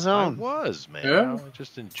scrolling on his I own. was, man. Yeah. I was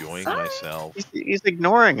just enjoying myself. He's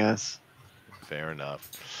ignoring us. Fair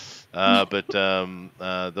enough. But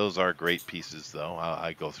those are great pieces, though.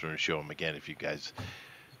 I go through and show them again if you guys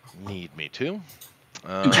need me to.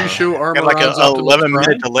 Did you show Got Armor like an Optimus Prime?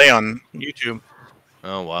 11-minute delay on YouTube.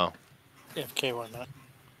 Oh, wow. FK why not?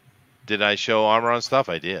 Did I show armor on stuff?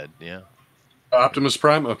 I did, yeah. Optimus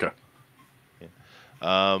Prime? Okay.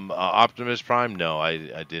 Optimus Prime? No, I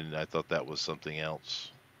didn't. I thought that was something else.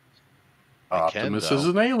 I can, Optimus though. is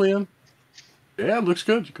an alien. Yeah, it looks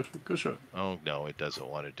good. Good show. Oh, no, it doesn't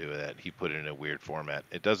want to do that. He put it in a weird format.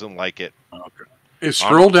 It doesn't like it. Okay. Hey,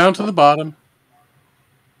 scroll down to the bottom.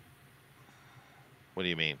 What do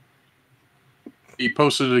you mean? He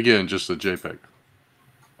posted it again, just a JPEG.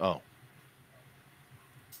 Oh.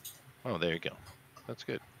 Oh, there you go. That's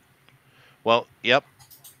good. Well, yep.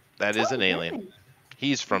 That is an alien.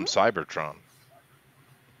 He's from Cybertron.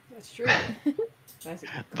 That's true. That's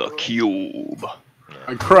The Cube.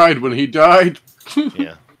 I cried when he died.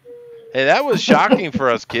 Yeah. Hey, that was shocking for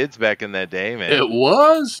us kids back in that day, man. It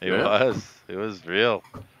was. It Yeah. was. It was real.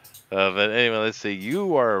 But anyway, let's see.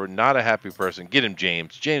 You are not a happy person. Get him,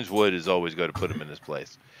 James. James Wood is always going to put him in his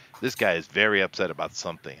place. This guy is very upset about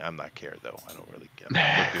something. I'm not care though. I don't really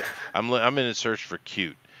care. I'm in a search for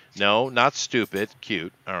cute. No, not stupid.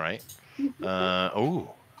 Cute. All right. Ooh.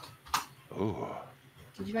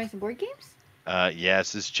 Did you buy some board games?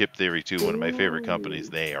 Yes, this is Chip Theory too. One of my favorite companies.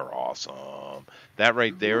 They are awesome. That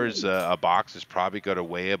right there is a box is probably going to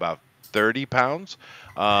weigh about 30 pounds,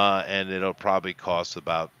 and it'll probably cost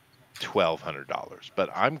about $1,200.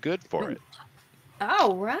 But I'm good for it.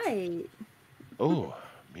 Oh, right. Oh,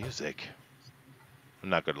 music. I'm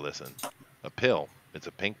not going to listen. A pill. It's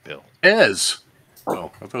a pink pill. Pez.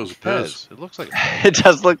 Oh, I thought it was a Pez. Pez. It looks like a It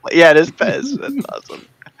does look like, yeah, it is Pez. That's awesome.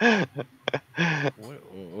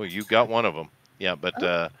 Well, you got one of them. Yeah, but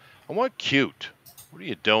I want cute. What are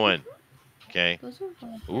you doing? Okay.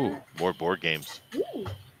 Ooh, more board games.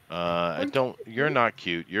 I don't. You're not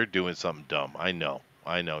cute. You're doing something dumb. I know.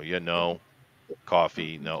 You know.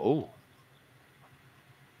 Coffee. No.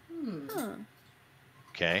 Ooh.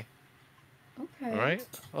 Okay. Okay. All right.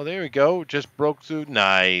 Oh, there we go. Just broke through.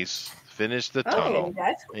 Nice. Finished the tunnel. Okay,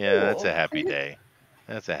 that's cool. Yeah, that's a happy day.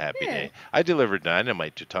 That's a happy day. I deliver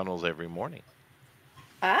dynamite to tunnels every morning.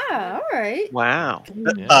 Ah, all right. Wow.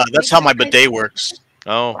 Yeah. That's how my bidet works.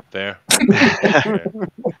 Oh, fair.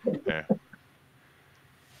 Fair.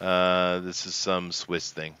 This is some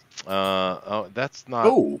Swiss thing. Oh, that's not.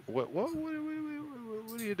 Oh. What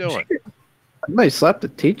are you doing? Somebody slapped the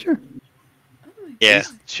teacher? Yeah.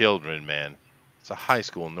 These children, man. It's a high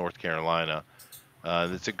school in North Carolina.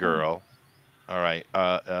 It's a girl. All right.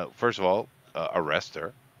 First of all, arrest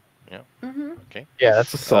her. Yeah. Okay. Yeah,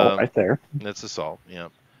 that's assault right there. That's assault. Yeah.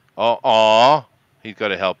 Oh, he's got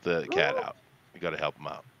to help the cat out. You got to help him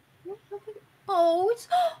out. Oh, it's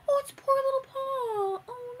poor little paw.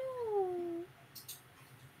 Oh no.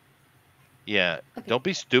 Yeah. Okay. Don't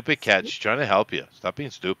be stupid, Cat. She's trying to help you. Stop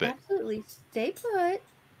being stupid. Absolutely. Stay put.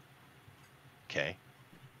 Okay.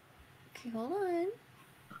 Okay, hold on.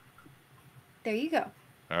 There you go.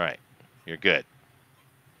 All right. You're good.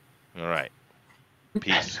 All right.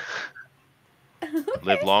 Peace.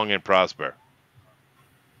 Live long and prosper.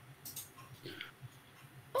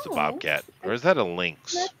 It's a bobcat. Or is that a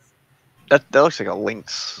lynx? That looks like a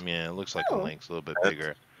lynx. Yeah, it looks like a lynx, a little bit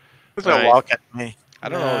bigger. Looks like a wildcat to me. I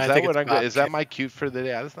don't know. Is that what I'm going? Is that my cute for the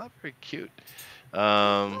day? That's not very cute.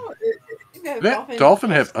 That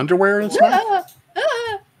dolphin have underwear in its mouth?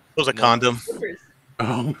 It was a condom.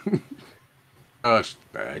 Oh. Oh, it's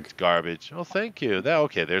bag. It's garbage. Oh, thank you.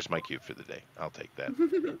 Okay, there's my cute for the day. I'll take that.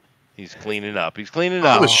 He's cleaning up. He's cleaning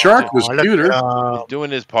up. The shark was cuter. He's doing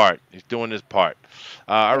his part. He's doing his part.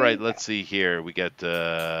 All right, let's see here. We got,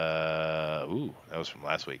 ooh, that was from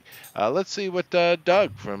last week. Let's see what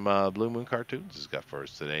Doug from Blue Moon Cartoons has got for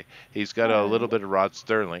us today. He's got a little bit of Rod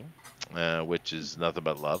Sterling, which is nothing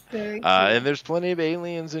but love. And there's plenty of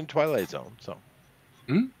aliens in Twilight Zone. So,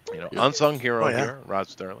 you know, unsung hero here, Rod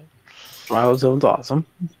Sterling. Twilight Zone's awesome.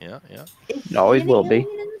 Yeah, yeah. It always will be.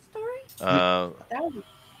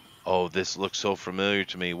 Oh, this looks so familiar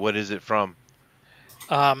to me. What is it from?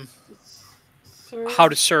 How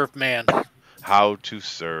to Serve Man. How to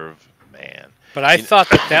Serve Man. But I thought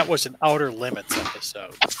that was an Outer Limits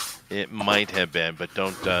episode. It might have been, but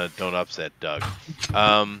don't upset Doug.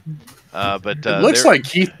 But it looks like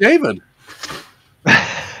Keith David.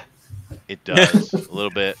 It does a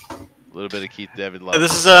little bit of Keith David love.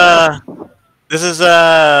 This is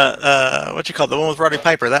what you call it? The one with Roddy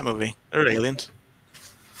Piper? That movie? They're aliens.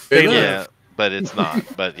 Yeah, but it's not.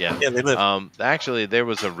 But yeah, yeah, they live. Actually, there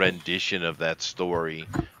was a rendition of that story,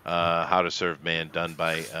 "How to Serve Man," done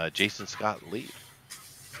by Jason Scott Lee.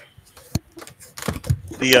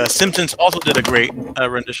 The Simpsons also did a great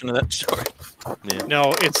rendition of that story. Yeah.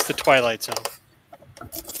 No, it's the Twilight Zone.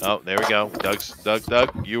 Oh, there we go.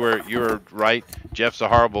 Doug, you were right. Jeff's a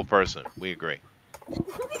horrible person. We agree.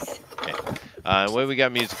 Okay. What we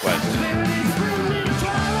got music wise?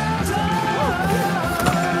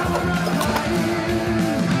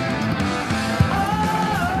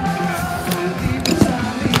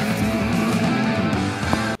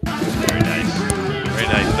 Very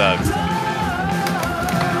nice, Doug.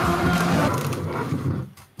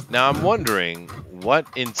 Now I'm wondering what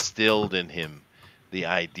instilled in him the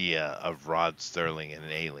idea of Rod Sterling and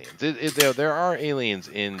aliens. There are aliens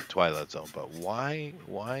in Twilight Zone, but why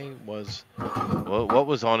was what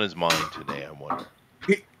was on his mind today? I wonder.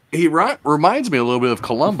 He reminds me a little bit of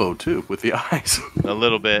Columbo too, with the eyes. A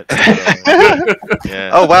little bit.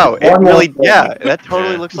 Yeah. Oh wow! It really, yeah, that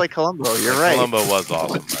totally looks like Columbo. You're right. Columbo was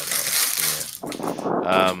awesome. Yeah.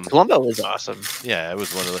 Columbo was awesome. Yeah, it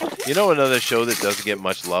was one of the. You know, another show that doesn't get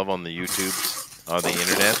much love on the YouTube, on the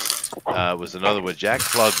internet, was another with Jack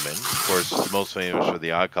Klugman. Of course, most famous for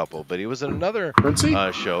The Odd Couple, but he was in another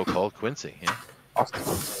show called Quincy. Yeah.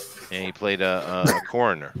 And he played a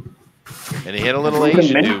coroner. And he had a little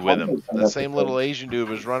Asian dude with him. That same little Asian dude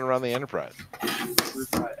was running around the Enterprise.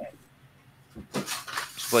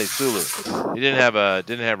 Just played Sulu. He didn't have a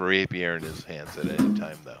rapier in his hands at any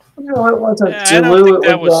time, though. No, it wasn't Yeah, Sulu.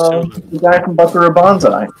 It was the guy from Buckaroo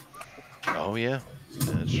Banzai. Oh yeah,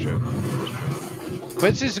 that's true.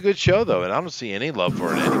 Quincy's a good show though, and I don't see any love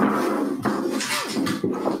for it anywhere.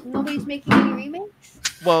 Nobody's making any remakes?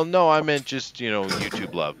 Well, no, I meant just, you know,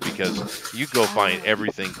 YouTube love, because you go find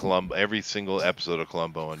everything Columbo, every single episode of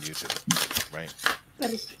Columbo on YouTube, right?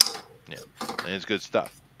 Yeah, and it's good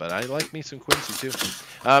stuff. But I like me some Quincy too.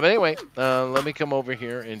 But anyway, let me come over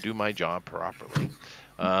here and do my job properly.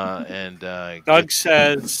 Doug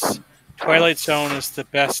says Twilight Zone is the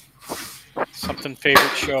best something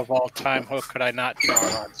favorite show of all time. How could I not draw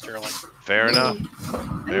Rod Sterling? Fair enough.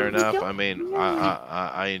 Fair enough. I mean,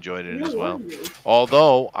 I enjoyed it as well.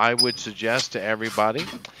 Although I would suggest to everybody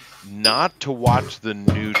not to watch the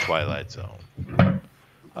new Twilight Zone.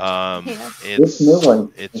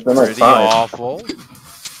 It's pretty awful.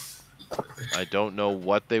 I don't know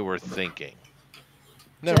what they were thinking.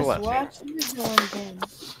 Nevertheless,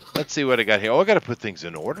 let's see what I got here. Oh, I got to put things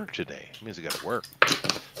in order today. It means I got to work.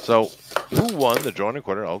 So, who won the Drawn and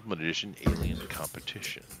Quarter Ultimate Edition Alien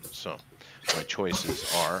Competition? So, my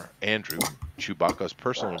choices are Andrew, Chewbacca's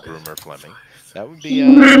personal groomer Fleming. That would be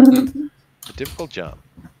a difficult job.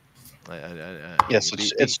 Yes,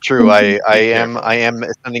 it's true. I am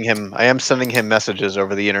sending him messages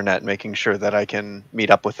over the internet, making sure that I can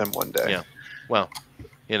meet up with him one day. Yeah. Well,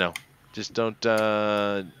 you know, just don't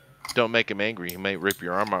Don't make him angry. He might rip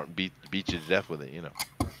your arm out and beat you to death with it. You know.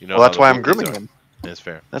 Well, that's why I'm grooming him. That's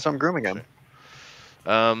fair. That's why I'm grooming him.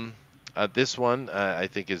 This one I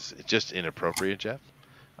think is just inappropriate, Jeff.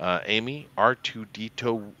 Amy,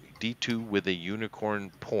 R2D2 with a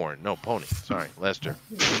unicorn porn. No, pony. Sorry, Lester.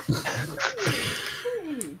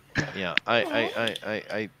 Yeah,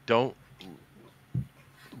 I don't.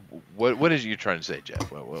 What is you trying to say,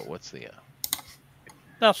 Jeff? What's the?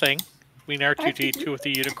 Nothing. I mean, R2D2 with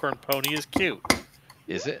the unicorn pony is cute.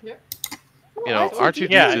 Is it? Yeah. You know,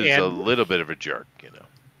 R2D2 is a little bit of a jerk. You know.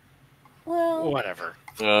 Well, whatever.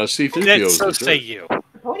 C-3PO. So say you.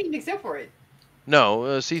 the pony makes up for it.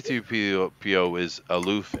 No, C-3PO is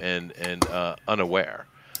aloof and unaware.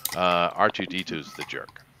 R2D2 is the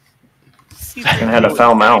jerk. And had a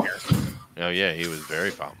foul mouth. Oh yeah, he was very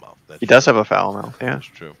foul mouthed. He does have a foul mouth. Yeah, that's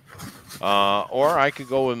true. Or I could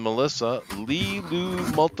go with Melissa. Lilu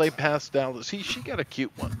Multipass Dallas. See, she got a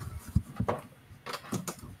cute one.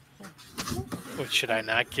 What, should I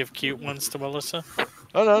not give cute ones to Melissa?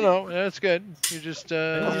 Oh no, that's good. You just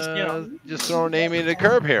throwing Amy to the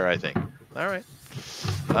curb here, I think. All right.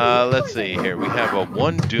 Let's see here. We have a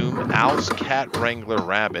One Doom Owl's Cat Wrangler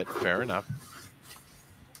Rabbit. Fair enough.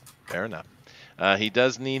 Fair enough. He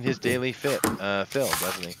does need his daily fill,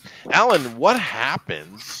 doesn't he? Alan, what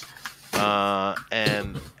happens?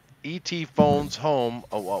 And E.T. phones home.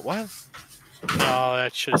 Oh, what? No,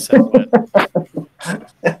 that should have said what.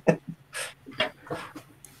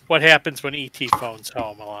 What happens when E.T. phones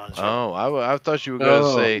home, Alonzo? Oh, I thought you were going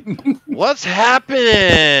to say, what's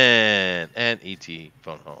happening? And E.T.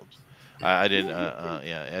 phone homes. I didn't.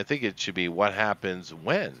 Yeah, I think it should be what happens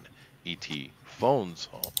when E.T. phones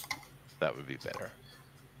home. That would be better.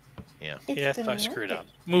 Yeah. Yeah, I screwed up.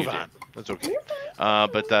 Move on. That's okay.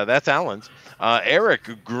 But that's Alan's. Eric,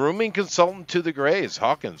 grooming consultant to the Grays,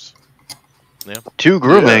 Hawkins. Yeah. 2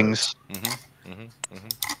 groomings.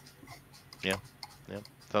 Yeah.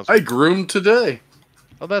 I groomed today.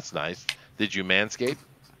 Oh, that's nice. Did you manscape?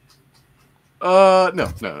 No.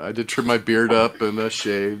 I did trim my beard up and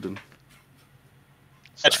shaved. And...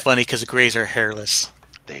 That's funny because the Greys are hairless.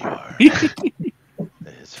 They are. That's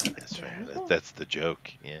fair. That's the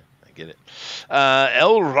joke. Yeah, I get it.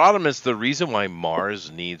 L. Rodimus, the reason why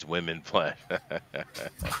Mars needs women flesh. I'd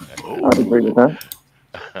agree with that.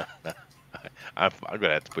 I'm going to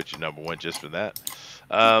have to put you #1 just for that.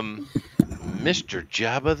 Mr.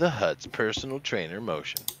 Jabba the Hutt's personal trainer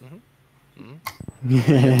motion.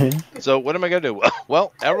 So what am I going to do?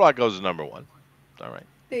 Well, Elrod goes to #1. All right.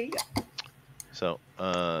 There you go. So,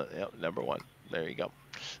 #1. There you go.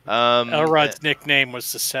 Elrod's nickname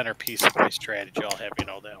was the centerpiece of my strategy. I'll have you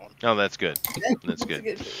know that one. Oh, that's good. That's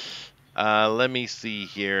good. Let me see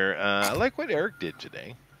here. I like what Eric did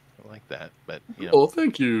today. I like that, but you know. Oh,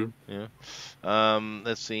 thank you. Yeah.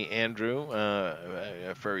 Let's see, Andrew.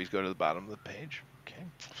 Furries go to the bottom of the page. Okay.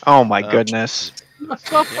 Oh my goodness.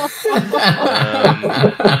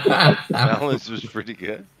 Alan's was pretty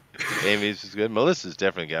good. Amy's was good. Melissa's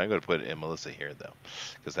definitely good. I'm going to put in Melissa here though,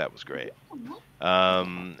 because that was great.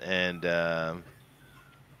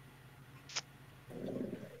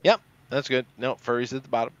 Yep, that's good. No, furries at the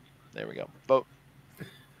bottom. There we go. Vote.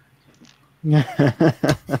 Furries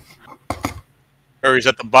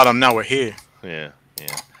at the bottom. Now we're here. Yeah.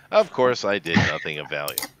 Of course, I did nothing of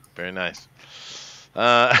value. Very nice.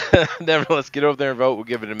 Nevertheless, get over there and vote. We'll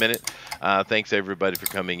give it a minute. Thanks everybody for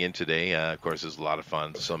coming in today. Of course, it was a lot of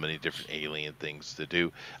fun. So many different alien things to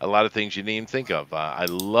do. A lot of things you didn't even think of. I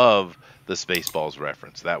love the Spaceballs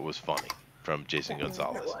reference. That was funny from Jason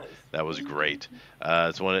Gonzalez. That was great.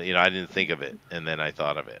 It's one of, I didn't think of it, and then I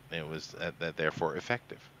thought of it. It was therefore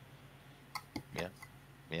effective.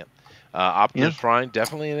 Yeah. Optimus Prime,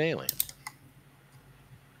 definitely an alien,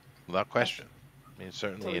 without question. I mean,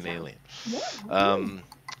 certainly an alien.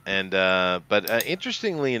 But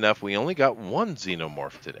interestingly enough, we only got 1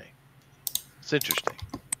 xenomorph today. It's interesting.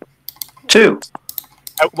 2.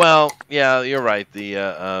 Well, yeah, you're right. The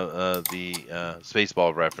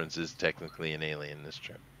Spaceball reference is technically an alien. That's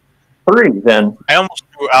true. 3 then. I almost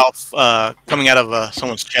threw Alf coming out of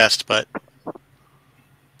someone's chest, but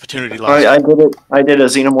opportunity lost. I did a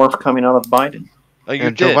xenomorph coming out of Biden. Oh,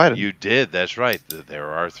 you did. You did. That's right.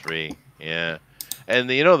 There are 3. Yeah. And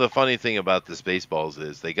the funny thing about the Spaceballs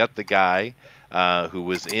is they got the guy who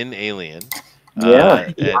was in Alien. They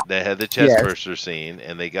had the chest burster scene,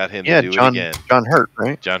 and they got him to do it again. John Hurt,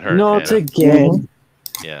 right? John Hurt. Not again.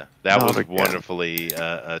 Yeah, that was wonderfully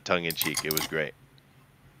tongue-in-cheek. It was great.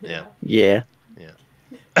 Yeah. Yeah.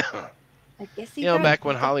 I guess he back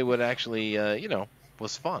when Hollywood actually,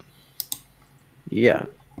 was fun. Yeah.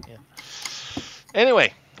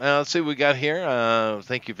 Anyway, Let's see what we got here.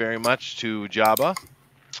 Thank you very much to Jabba.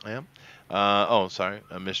 Yeah.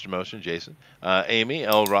 Mr. Motion, Jason, Amy,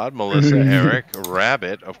 Elrod, Melissa, Eric,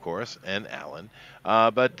 Rabbit, of course, and Alan.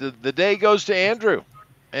 But the day goes to Andrew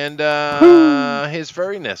and his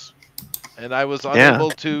furriness. And I was unable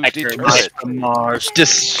to deter it. Mars,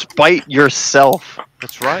 despite yourself.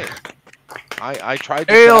 That's right. I tried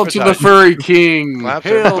to Hail to the furry king! Claps,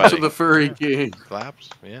 Hail everybody. to the furry king! Claps,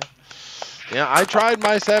 yeah. Yeah, I tried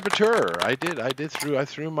my saboteur. I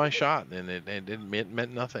threw my shot, and it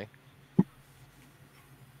meant nothing.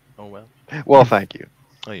 Oh well. Well, thank you.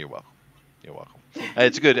 Oh, you're welcome. You're welcome.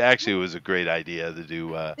 It's good. Actually, it was a great idea to do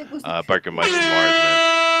Barker Mike and Mars,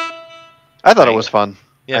 man. I thought it was fun.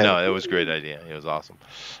 Yeah, no, it was a great idea. It was awesome.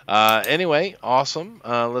 Anyway, awesome.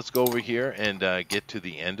 Let's go over here and get to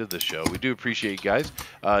the end of the show. We do appreciate you guys.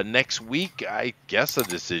 Next week, I guess a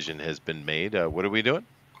decision has been made. What are we doing?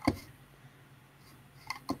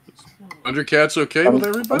 Thundercats okay with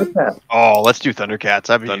everybody? Oh, let's do Thundercats.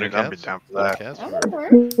 I'd be down for that.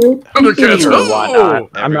 Thundercats, no!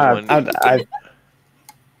 I'm not.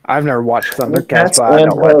 I've never watched Thundercats, but I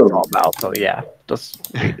know what it's all about. So yeah,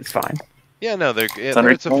 it's fine. Yeah, no,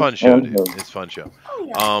 it's a fun show, dude. It's a fun show.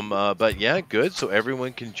 But yeah, good. So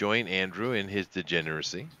everyone can join Andrew in his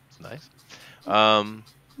degeneracy. It's nice.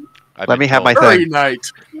 Let me have my thing. Night.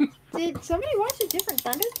 Did somebody watch a different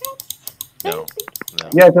Thundercats? No.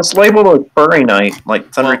 Yeah, just label it Furry Night,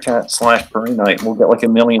 like Thundercat / Furry Night, and we'll get like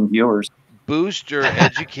 1 million viewers. Booster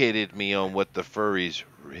educated me on what the furries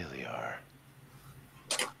really are.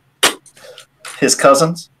 His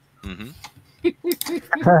cousins? Mm-hmm.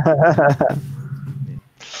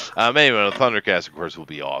 Anyway, the Thundercats, of course, will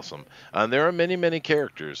be awesome. There are many, many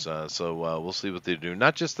characters, so we'll see what they do.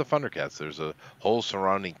 Not just the Thundercats. There's a whole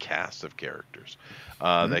surrounding cast of characters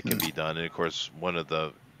that can be done. And, of course, one of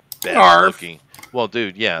the best looking... Well,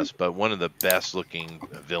 dude, yes, but one of the best looking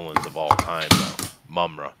villains of all time, though.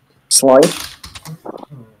 Mumra. Slide?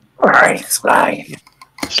 Alright, Slide.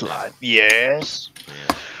 Slide. Yes.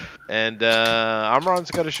 Yeah. And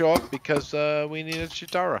Amron's got to show up because we need a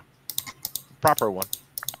Chitara. Proper one.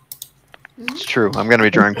 It's true. I'm going to be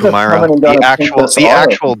drawing Kumira, the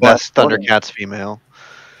actual best Thundercats female.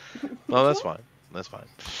 No, that's fine. That's fine.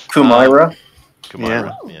 Kumira?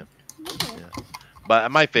 Kumira, yeah.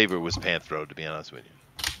 But my favorite was Panthro, to be honest with you.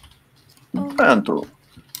 Panthro.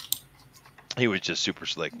 He was just super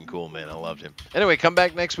slick and cool, man. I loved him. Anyway, come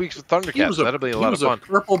back next week for Thundercats. That'll be a lot of fun. He was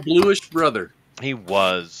a purple bluish brother. He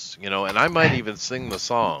was, and I might even sing the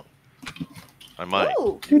song. I might.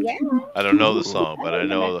 Oh, yeah. I don't know the song, but I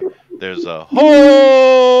know there's a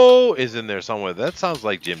ho is in there somewhere. That sounds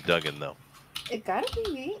like Jim Duggan, though. It gotta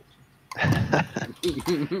be me.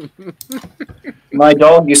 My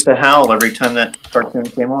dog used to howl every time that cartoon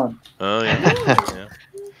came on. Oh, yeah.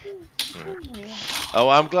 Oh,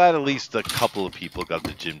 I'm glad at least a couple of people got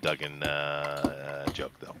the Jim Duggan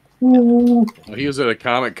joke, though. Well, he was at a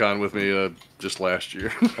Comic-Con with me just last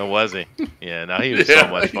year. Oh, was he? Yeah, no, he was so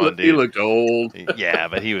much fun, dude. He looked old. Yeah,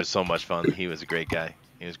 but he was so much fun. He was a great guy.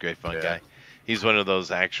 He was a great fun guy. He's one of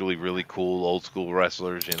those actually really cool old school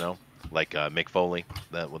wrestlers, like Mick Foley,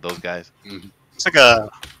 with those guys. Mm-hmm. It's like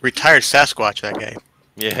a retired Sasquatch, that guy.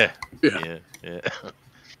 Yeah.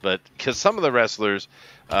 But because some of the wrestlers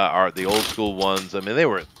are the old school ones. I mean, they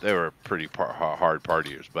were pretty hard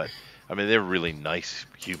partiers, but I mean, they're really nice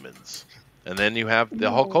humans. And then you have the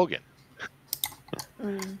Hulk Hogan,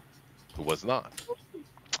 who was not.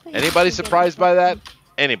 Anybody surprised by that?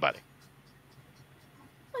 Anybody?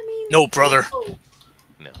 I mean, no, brother.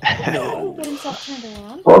 No. No. Get himself turned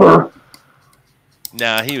around. Brother.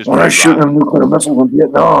 Nah, he was. When I shoot them nuclear missiles in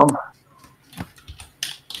Vietnam.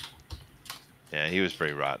 Yeah, he was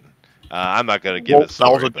pretty rotten. I'm not going to give a story.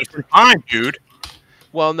 That was a different time, dude.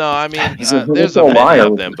 Well, no, I mean, there's a many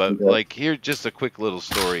of them, but like here's just a quick little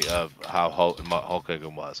story of how Hulk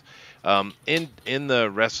Hogan was. In the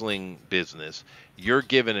wrestling business, you're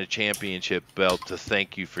given a championship belt to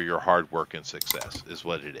thank you for your hard work and success, is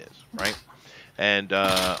what it is, right? And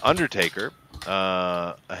Undertaker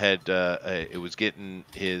it was getting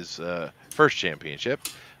his first championship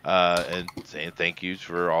and saying thank yous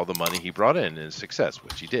for all the money he brought in and his success,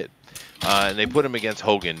 which he did. And they put him against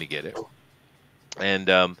Hogan to get it. And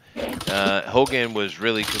Hogan was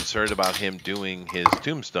really concerned about him doing his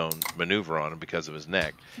tombstone maneuver on him because of his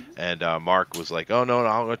neck. And Mark was like, oh, no,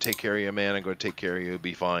 I'm going to take care of you, man. I'm going to take care of you. It'll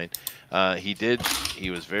be fine. He did. He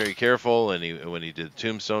was very careful. And when he did the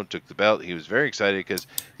tombstone, took the belt, he was very excited because,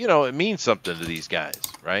 you know, it means something to these guys,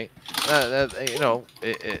 right?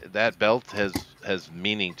 That belt has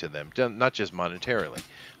meaning to them, not just monetarily.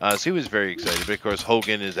 So he was very excited. But of course,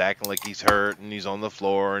 Hogan is acting like he's hurt and he's on the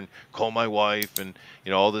floor and call my wife and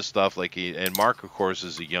all this stuff. And Mark, of course,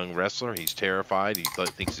 is a young wrestler. He's terrified. He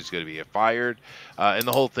thinks he's going to be fired, and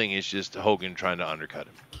the whole thing is just Hogan trying to undercut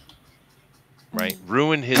him, right?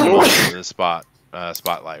 Ruin his moment in the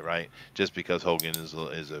spotlight, right? Just because Hogan is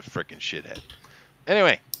a freaking shithead.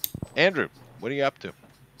 Anyway, Andrew, what are you up to?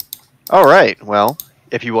 All right. Well,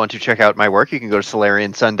 if you want to check out my work, you can go to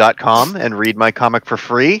SolarianSun.com and read my comic for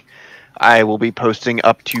free. I will be posting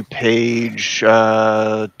up to page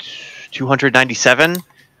 297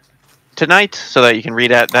 tonight, so that you can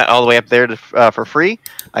read that all the way up there for free.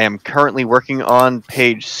 I am currently working on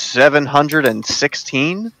page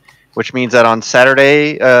 716, which means that on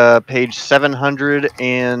Saturday, page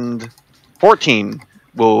 714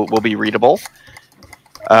 will be readable.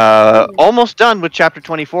 Almost done with chapter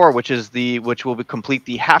 24, which will complete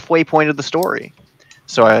the halfway point of the story.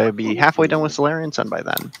 So I'll be halfway done with Solarian Sun by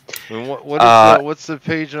then. And what's the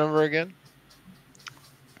page number again?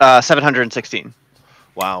 716.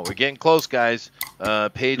 Wow, we're getting close, guys.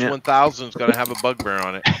 Page 1000 is going to have a bugbear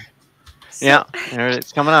on it. Yeah,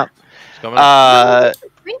 it's coming up. It's coming up.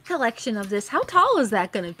 Print collection of this. How tall is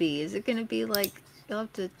that going to be? Is it going to be like you'll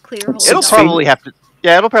have to clear? It'll probably have to.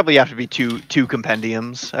 Yeah, it'll probably have to be two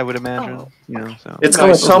compendiums, I would imagine. Oh. So it's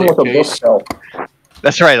going to come with a bookshelf.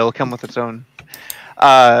 That's right. It'll come with its own.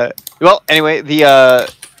 Well, anyway,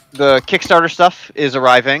 the Kickstarter stuff is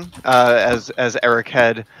arriving, as Eric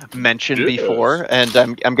had mentioned before, and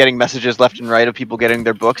I'm getting messages left and right of people getting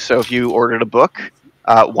their books. So if you ordered a book,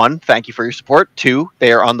 one, thank you for your support. Two,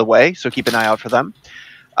 they are on the way, so keep an eye out for them.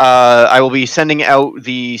 I will be sending out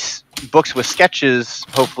the books with sketches,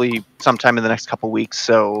 hopefully sometime in the next couple weeks,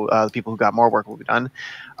 so the people who got more work will be done.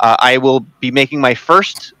 I will be making my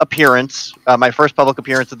first appearance, my first public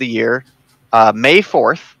appearance of the year, May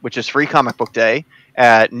 4th, which is Free Comic Book Day,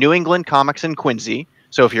 at New England Comics in Quincy.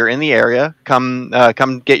 So if you're in the area, come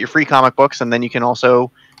get your free comic books, and then you can also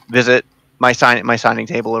visit my signing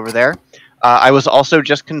table over there. I was also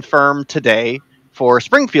just confirmed today for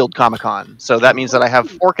Springfield Comic-Con, so that means that I have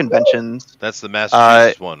 4 conventions. That's the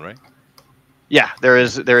Massachusetts one, right? Yeah, there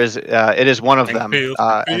is. It is one of them.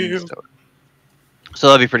 So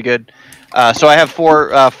that'll be pretty good. So I have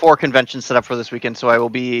four conventions set up for this weekend, so I will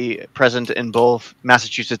be present in both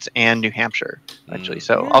Massachusetts and New Hampshire, actually.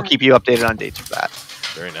 So I'll keep you updated on dates for that.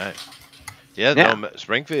 Very nice. Yeah. No,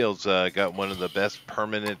 Springfield's got one of the best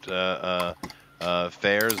permanent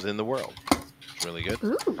fairs in the world. It's really good.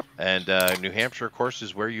 Ooh. And New Hampshire, of course,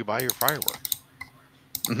 is where you buy your fireworks.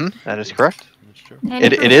 That is correct. That's true.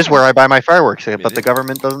 It is where I buy my fireworks, but the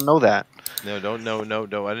government doesn't know that. No,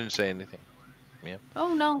 I didn't say anything. Yeah.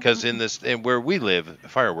 Oh no. Because in where we live,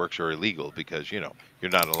 fireworks are illegal because you're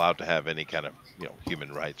not allowed to have any kind of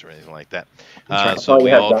human rights or anything like that. Right. So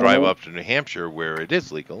we all drive up to New Hampshire where it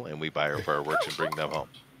is legal, and we buy our fireworks and bring them home.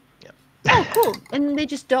 Yeah. Oh, cool. And they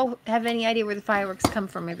just don't have any idea where the fireworks come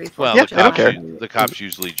from every 4th Well, of July. the cops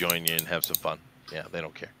usually join you and have some fun. Yeah, they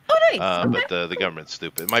don't care. Oh, nice. But the government's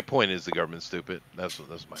stupid. My point is the government's stupid. That's my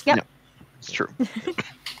point. Yep. It's true.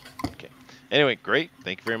 Okay. Anyway, great.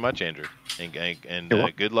 Thank you very much, Andrew. And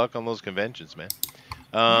good luck on those conventions, man.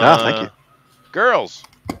 Thank you. Girls.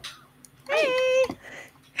 Hey.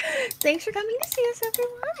 Thanks for coming to see us,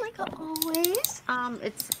 everyone. Like always. I'm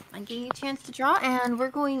getting a chance to draw, and we're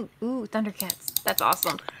going. Ooh, Thundercats. That's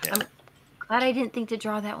awesome. Yeah. I'm glad I didn't think to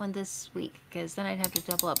draw that one this week, because then I'd have to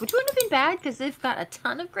double up, which wouldn't have been bad because they've got a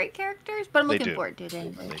ton of great characters. But I'm looking forward to it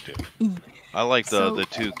anyway. They do. I like the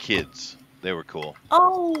 2 kids. They were cool.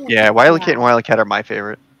 Oh. Yeah, Wily Kit and Wily Cat are my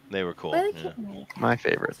favorite. They were cool. Yeah. My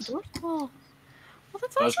favorites. Well,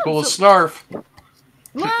 that's As awesome. cool as Snarf.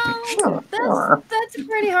 Well, that's a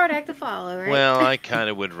pretty hard act to follow, right? Well, I kind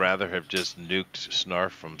of would rather have just nuked Snarf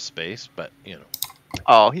from space, but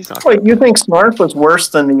Oh, he's not. Wait, you think Snarf was worse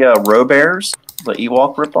than the Robears, the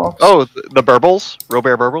Ewok ripoffs? Oh, the Burbles,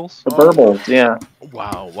 Robert Burbles. The Burbles, yeah.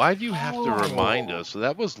 Wow, why do you have to remind us?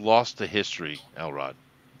 That was lost to history, Elrod.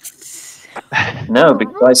 No,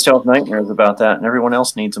 because I still have nightmares about that, and everyone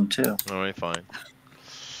else needs them too. All right, fine.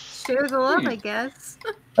 Share the love, I guess.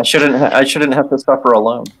 I shouldn't have to suffer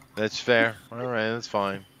alone. That's fair. All right, that's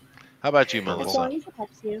fine. How about you, Melissa? Okay,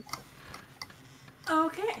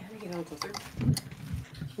 let me get a little closer.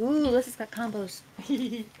 Ooh, Alyssa's got combos.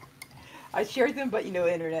 I shared them, but you know,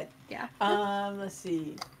 internet. Yeah. Let's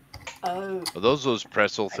see. Oh. Are those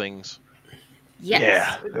pretzel things? Yes.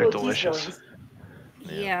 Yeah, With they're little delicious. teaspoons.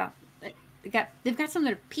 Yeah. They've got some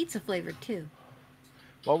that are pizza flavored too.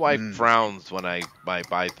 My wife frowns when I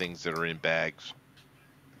buy things that are in bags.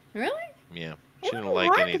 Really? Yeah, It's she don't hard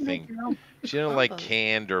like to make anything. your own She don't like combos.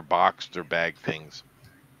 canned or boxed or bagged things.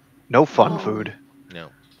 No fun Oh. food. No.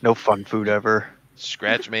 No fun food ever.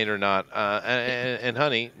 Scratch made or not. And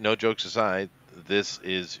honey, no jokes aside, this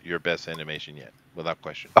is your best animation yet, without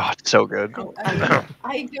question. Oh, it's so good.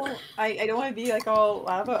 I don't want to be like all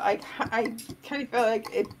lava. I kind of felt like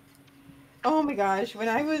it. Oh my gosh, when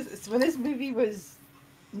this movie was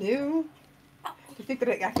new, to think that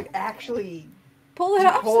I could actually pull it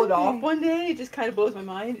off one day, it just kind of blows my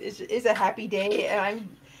mind. It's a happy day, and I'm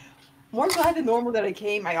more glad than normal that I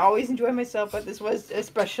came. I always enjoy myself, but this is a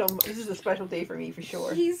special day for me for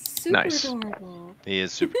sure. He's super Nice. adorable. He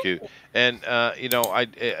is super cute. And you know,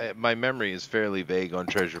 my memory is fairly vague on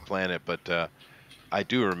Treasure Planet, but I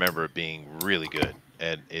do remember it being really good,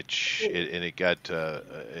 and it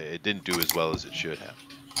didn't do as well as it should have.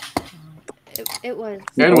 It was.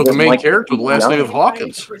 And with the main Like- character, the last name of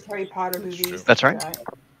Hawkins. First Harry Potter movies. That's right. Yeah,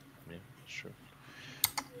 it's true.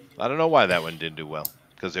 I don't know why that one didn't do well,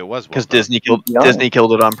 because it was well Because done. Disney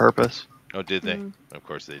killed it on purpose. Oh, did they? Mm-hmm. Of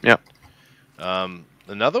course they did. Yep.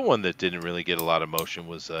 Another one that didn't really get a lot of motion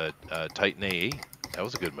was Titan AE. That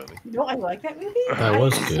was a good movie. You know, I like that movie. That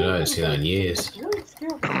was good. I haven't seen that in years. It's really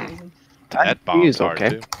scary for some reason. That bombed is hard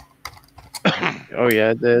okay. too. Oh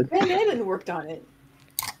yeah, it did. Van Allen worked on it.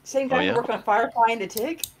 Same guy yeah? who worked on Firefly and The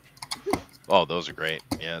Tick. Oh, those are great.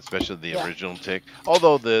 Yeah, especially the Yeah. original Tick.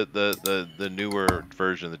 Although the newer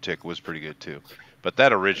version of the Tick was pretty good too. But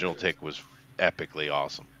that original Tick was epically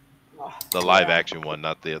awesome. Oh, The live yeah. action one,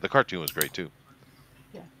 not the cartoon was great too.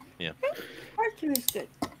 Cartoon is good.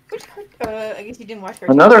 Which I guess you didn't watch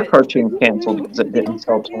cartoon. Another but- cartoon canceled because it didn't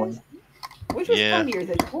sell toys. Which was Yeah. funnier,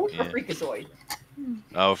 the Toad Yeah. or Freakazoid?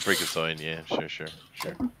 Oh, Freakazoid, yeah, sure.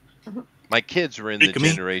 My kids were in the Freak me,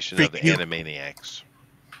 generation of the freak you. Animaniacs,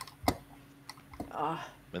 Ah,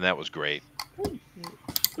 and that was great.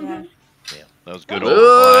 yeah. Yeah, that was good old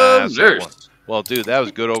Love classic. nurse. Well, dude, that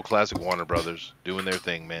was good old classic Warner Brothers doing their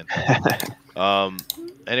thing, man.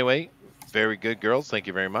 Anyway, very good, girls. Thank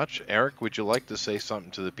you very much. Eric, would you like to say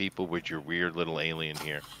something to the people with your weird little alien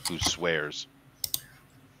here who swears?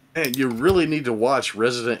 Man, you really need to watch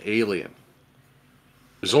Resident Alien.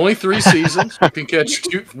 There's only 3 seasons. You can catch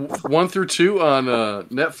 1 through 2 on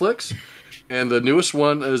Netflix, and the newest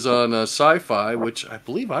one is on Sci-Fi, which I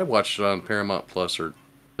believe I watched it on Paramount Plus or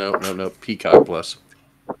no Peacock Plus.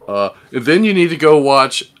 And then you need to go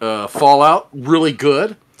watch Fallout, really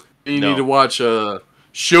good. And you No. need to watch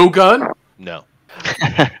Shogun, No.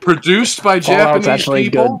 produced by Fallout's Japanese actually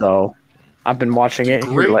people. good though. I've been watching it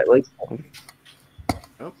here Great. lately.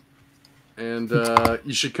 And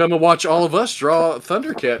you should come and watch all of us draw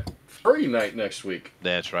Thundercat Furry Night next week.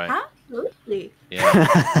 That's right. Absolutely.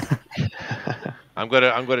 Yeah. I'm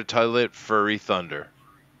gonna title it Furry Thunder.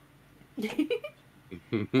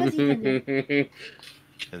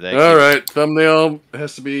 And thank All you. right, thumbnail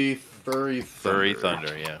has to be Furry Thunder. Furry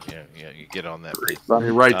Thunder. Yeah. You get on that, please. Let me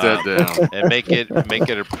write that down. And make it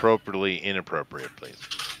appropriately inappropriate, please.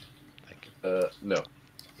 Thank you. No.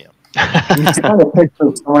 It's not a picture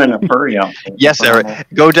of someone in a furry outfit. Yes, Eric.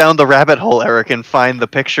 Go down the rabbit hole, Eric, and find the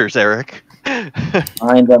pictures, Eric.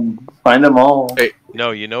 Find them all. Hey,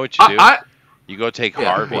 No, you know what you do? You go take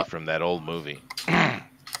Yeah, Harvey what? from that old movie.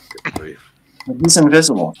 He's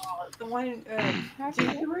invisible. The one, do you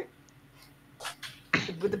remember it?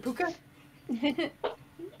 With the puka?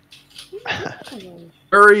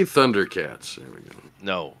 Furry Thundercats. There we go.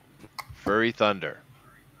 No, Furry Thunder.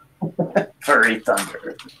 Furry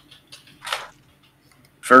Thunder.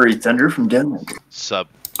 Furry Thunder from Denver.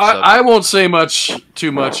 I won't say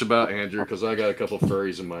too much about Andrew because I got a couple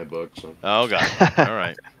furries in my book. So. Oh God! All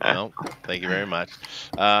right. Well, thank you very much.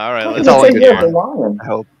 All right, let's It's all see in good here. fun. I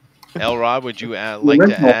hope. Elrod, would you like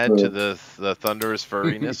to add to the thunderous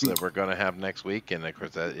furriness that we're going to have next week? And of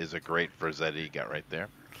course, that is a great Frazetta you got right there.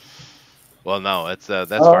 Well, no, that's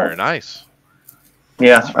very nice.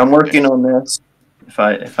 Yeah, I'm working on this. If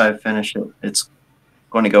I finish it, it's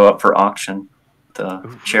going to go up for auction.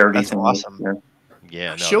 The charity That's thing. awesome. Here.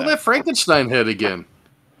 Yeah. No, Show that Frankenstein head again.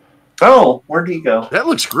 Oh, where'd he go? That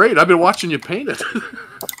looks great. I've been watching you paint it.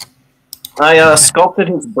 I sculpted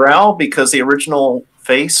his brow because the original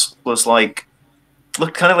face was looked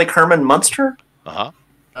kind of like Herman Munster. Uh-huh.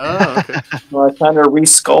 Oh, okay. So I kind of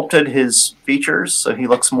resculpted his features so he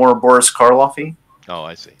looks more Boris Karloff-y. Oh,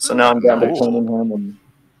 I see. So now I'm down to Cool. cleaning him and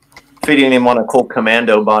fitting him on a cool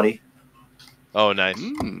commando body. Oh, nice.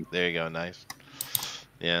 There you go. Nice.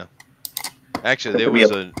 Yeah. Actually, there Could be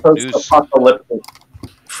was a new post-apocalyptic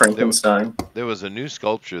Frankenstein. there was a new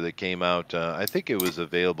sculpture that came out. I think it was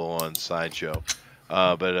available on Sideshow,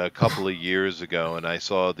 but a couple of years ago, and I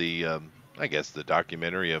saw the, I guess the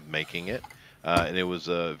documentary of making it, and it was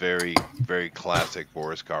a very, very classic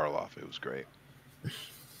Boris Karloff. It was great.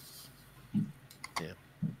 Yeah.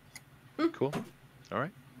 Cool. All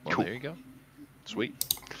right. Well, there you go. Sweet.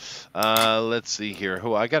 Let's see here.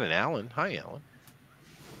 Who I got an Alan. Hi, Alan.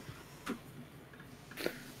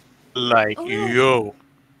 Like yo.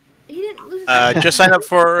 He didn't lose. Just signed up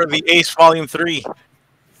for the Ace Volume 3.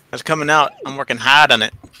 That's coming out. I'm working hard on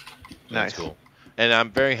it. That's cool. And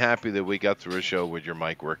I'm very happy that we got through a show with your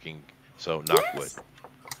mic working. So knock wood.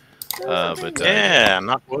 Yeah,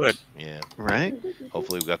 knock wood. Yeah. Right.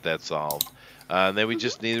 Hopefully we got that solved. And then we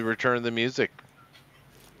just need to return the music.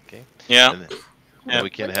 Okay. Yeah. And then we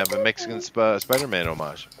can have a Mexican Spider-Man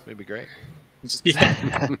homage. It'd be great.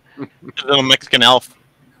 Yeah. A little Mexican elf.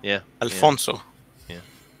 Yeah. Alfonso. Yeah.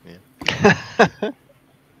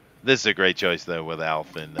 This is a great choice though with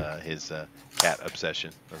Alf and his cat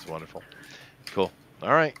obsession. That's wonderful. Cool.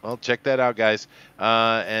 All right. Well, check that out, guys.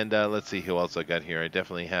 And let's see who else I got here. I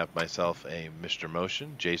definitely have myself a Mr.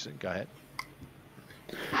 Motion. Jason, go ahead.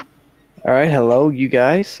 All right, hello, you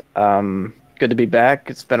guys. Good to be back.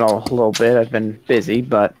 It's been a little bit. I've been busy,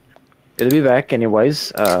 but good to be back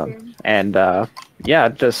anyways. Yeah,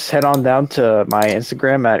 just head on down to my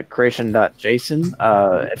Instagram at creation.jason.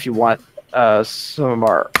 If you want some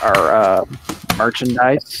of our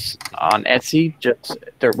merchandise on Etsy, just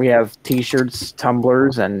there we have t-shirts,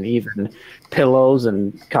 tumblers, and even pillows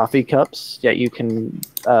and coffee cups that you can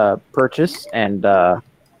purchase. And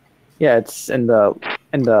yeah, it's in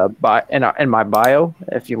my bio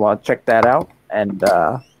if you want to check that out. And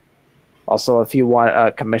also, if you want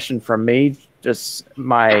a commission from me, just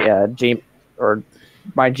my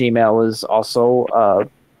my Gmail is also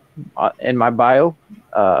in my bio.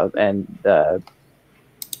 And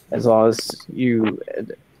as long as you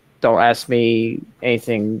don't ask me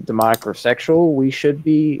anything demonic or sexual, we should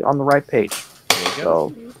be on the right page. There you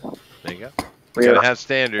go. So, there you go. We gotta have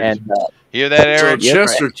standards. And, hear that, Eric? So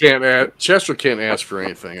Chester can't ask for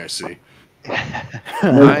anything. I see. I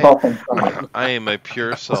am a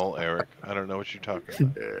pure soul, Eric. I don't know what you're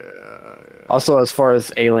talking about. Also, as far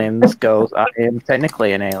as aliens goes, I am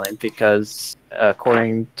technically an alien because,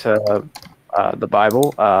 according to the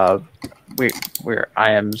Bible, I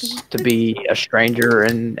am to be a stranger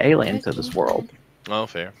and alien to this world. Oh,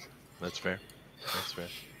 fair. That's fair. That's fair.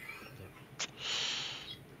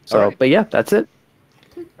 So, right. But yeah, that's it.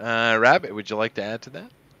 Rabbit, would you like to add to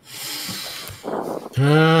that?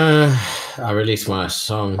 I released my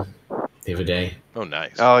song the other day. Oh,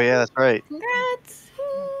 nice. Oh, yeah, that's right. Congrats.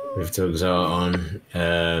 With Tugs Art on.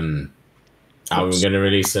 I'm going to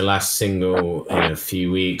release the last single in a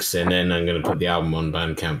few weeks, and then I'm going to put the album on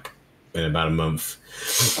Bandcamp in about a month.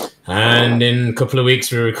 And in a couple of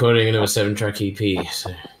weeks, we're recording another 7-track EP.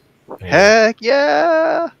 So, yeah. Heck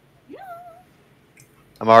yeah!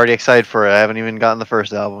 I'm already excited for it. I haven't even gotten the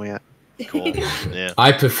first album yet. Cool. Yeah.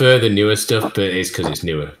 I prefer the newer stuff, but it's because it's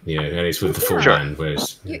newer, and it's with the full band.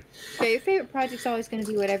 Whereas, Your favorite project's always going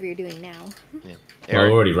to be whatever you're doing now. Yeah. Well,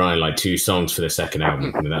 I'm already writing like 2 songs for the second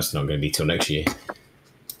album, and that's not going to be till next year.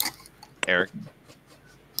 Eric?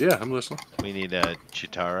 Yeah, I'm listening. We need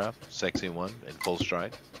Chitara, Sexy One, in full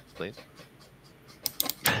stride, please.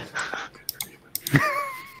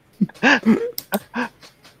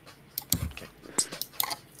 Okay.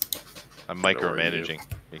 I'm micromanaging.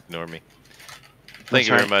 Ignore me. Thank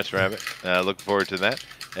you very much, Rabbit. Looking forward to that.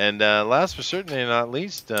 And last but certainly not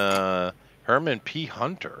least, Herman P.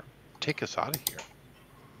 Hunter. Take us out of here.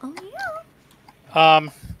 Oh, yeah.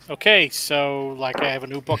 Okay, so like I have a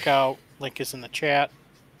new book out. Link is in the chat.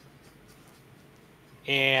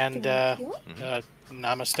 And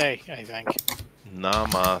namaste, I think.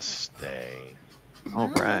 Namaste. All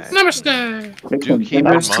right. Namaste. Do keep in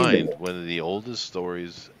mind, one of the oldest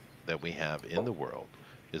stories that we have in the world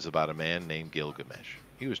is about a man named Gilgamesh.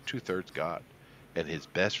 He was 2/3 God, and his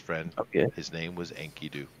best friend, his name was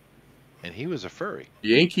Enkidu, and he was a furry.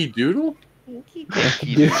 Yankee Doodle?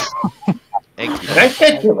 Enkidu.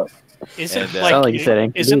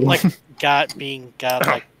 Isn't like God being God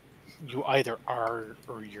like you either are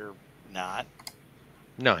or you're not?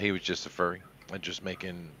 No, he was just a furry. I'm just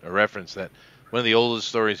making a reference that one of the oldest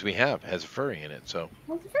stories we have has a furry in it, so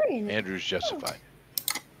Andrew's justified.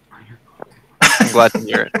 I'm glad to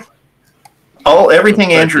hear it.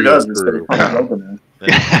 Everything Andrew does is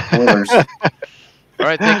All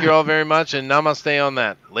right, thank you all very much, and namaste on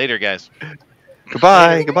that. Later, guys.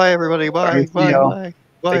 Goodbye. Goodbye, everybody. Goodbye. See Bye. y'all. Bye.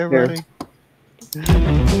 Bye, Take care. everybody.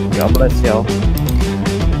 God bless y'all.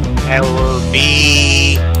 I will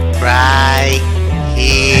be right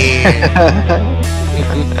here.